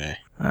fatty today.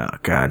 Oh,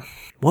 God.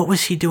 What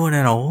was he doing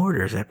in a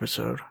Hoarders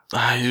episode?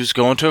 He was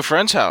going to a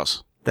friend's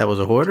house. That was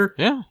a hoarder?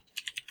 Yeah.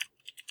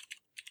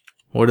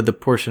 What did the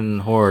person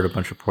hoard? A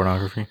bunch of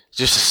pornography?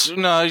 He's just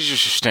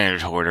a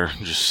standard hoarder.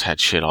 Just had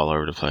shit all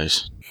over the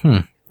place.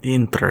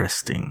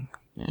 Interesting.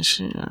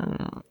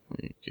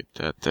 Get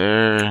that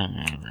there,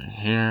 and right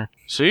here.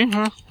 See,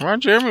 Ron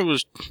Jeremy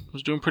was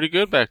doing pretty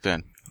good back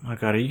then. Oh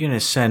God, are you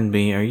gonna send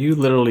me? Are you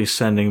literally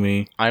sending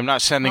me? I'm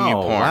not sending you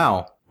porn. Oh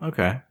wow.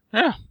 Okay.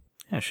 Yeah.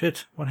 Yeah.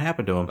 Shit. What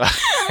happened to him?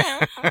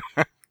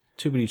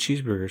 Too many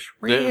cheeseburgers.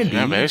 Randy.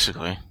 Yeah,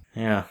 basically.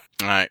 Yeah.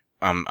 All right.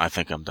 I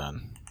think I'm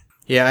done.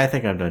 Yeah, I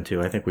think I'm done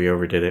too. I think we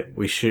overdid it.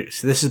 We should.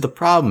 So this is the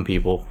problem,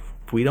 people.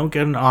 If we don't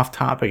get an off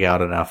topic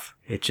out enough,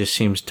 it just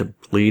seems to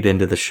bleed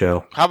into the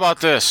show. How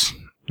about this?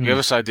 Give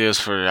us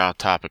ideas for the off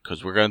topic,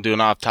 because we're going to do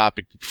an off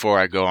topic before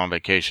I go on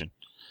vacation.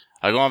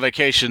 I go on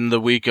vacation the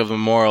week of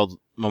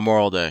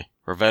Memorial Day,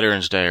 or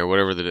Veterans Day, or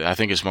whatever the day. I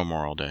think it's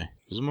Memorial Day.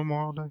 Is it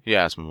Memorial Day?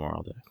 Yeah, it's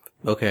Memorial Day.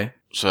 Okay.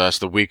 So that's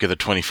the week of the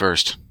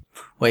 21st.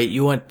 Wait,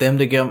 you want them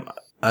to give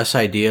us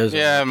ideas?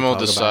 Yeah, and we'll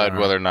decide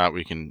whether or not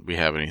we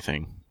have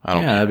anything.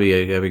 That'd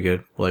be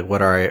good. Like,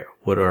 what are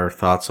our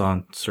thoughts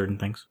on certain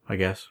things? I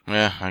guess.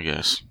 Yeah, I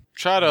guess.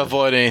 Try to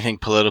avoid anything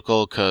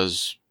political,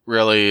 because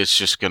really, it's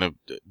just gonna.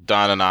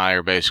 Don and I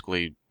are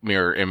basically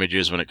mirror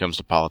images when it comes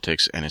to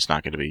politics, and it's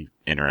not going to be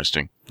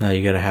interesting. No,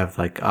 you got to have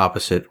like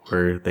opposite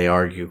where they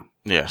argue.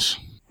 Yes,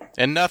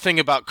 and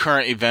nothing about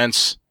current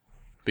events,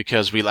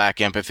 because we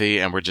lack empathy,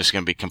 and we're just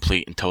going to be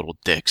complete and total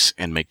dicks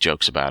and make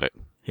jokes about it.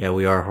 Yeah,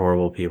 we are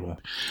horrible people. All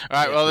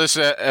right. Well, this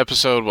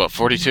episode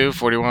 42,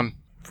 41.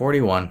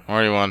 41. All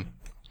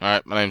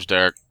right, my name's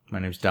Derek. My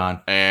name's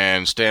Don.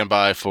 And stand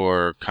by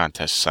for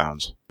contest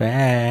sounds.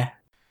 Bye.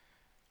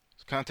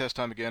 It's contest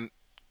time again.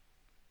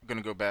 I'm going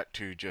to go back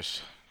to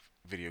just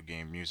video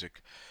game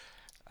music.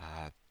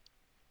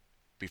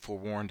 Be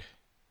forewarned,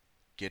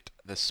 get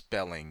the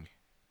spelling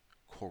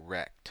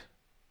correct.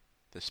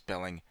 The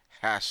spelling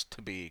has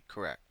to be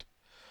correct.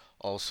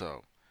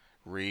 Also,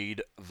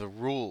 read the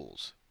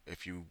rules.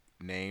 If you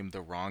name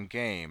the wrong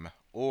game,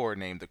 or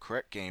name the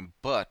correct game,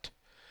 but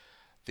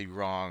the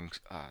wrong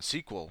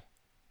sequel,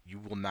 you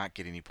will not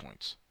get any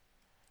points.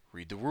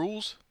 Read the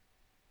rules,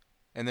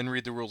 and then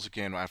read the rules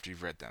again after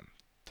you've read them,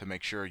 to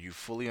make sure you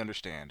fully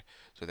understand,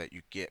 so that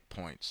you get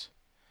points.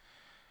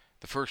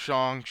 The first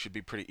song should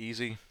be pretty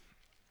easy.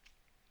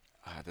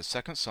 The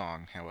second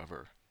song,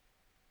 however,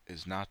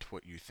 is not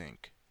what you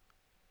think.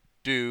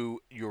 Do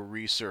your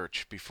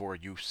research before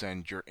you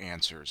send your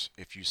answers.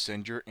 If you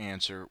send your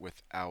answer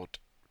without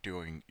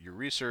doing your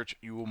research,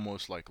 you will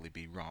most likely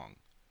be wrong.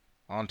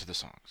 On to the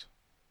songs.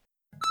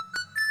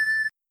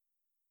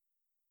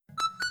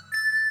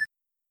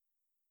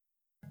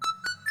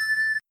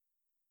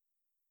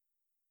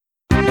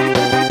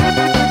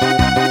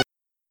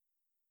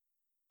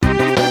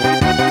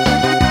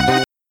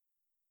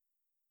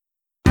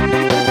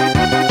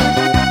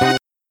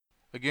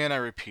 Again, I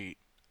repeat,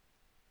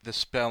 the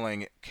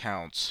spelling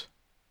counts.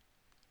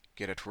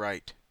 Get it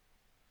right.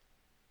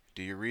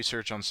 Do your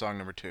research on song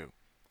number 2.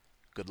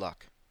 Good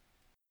luck.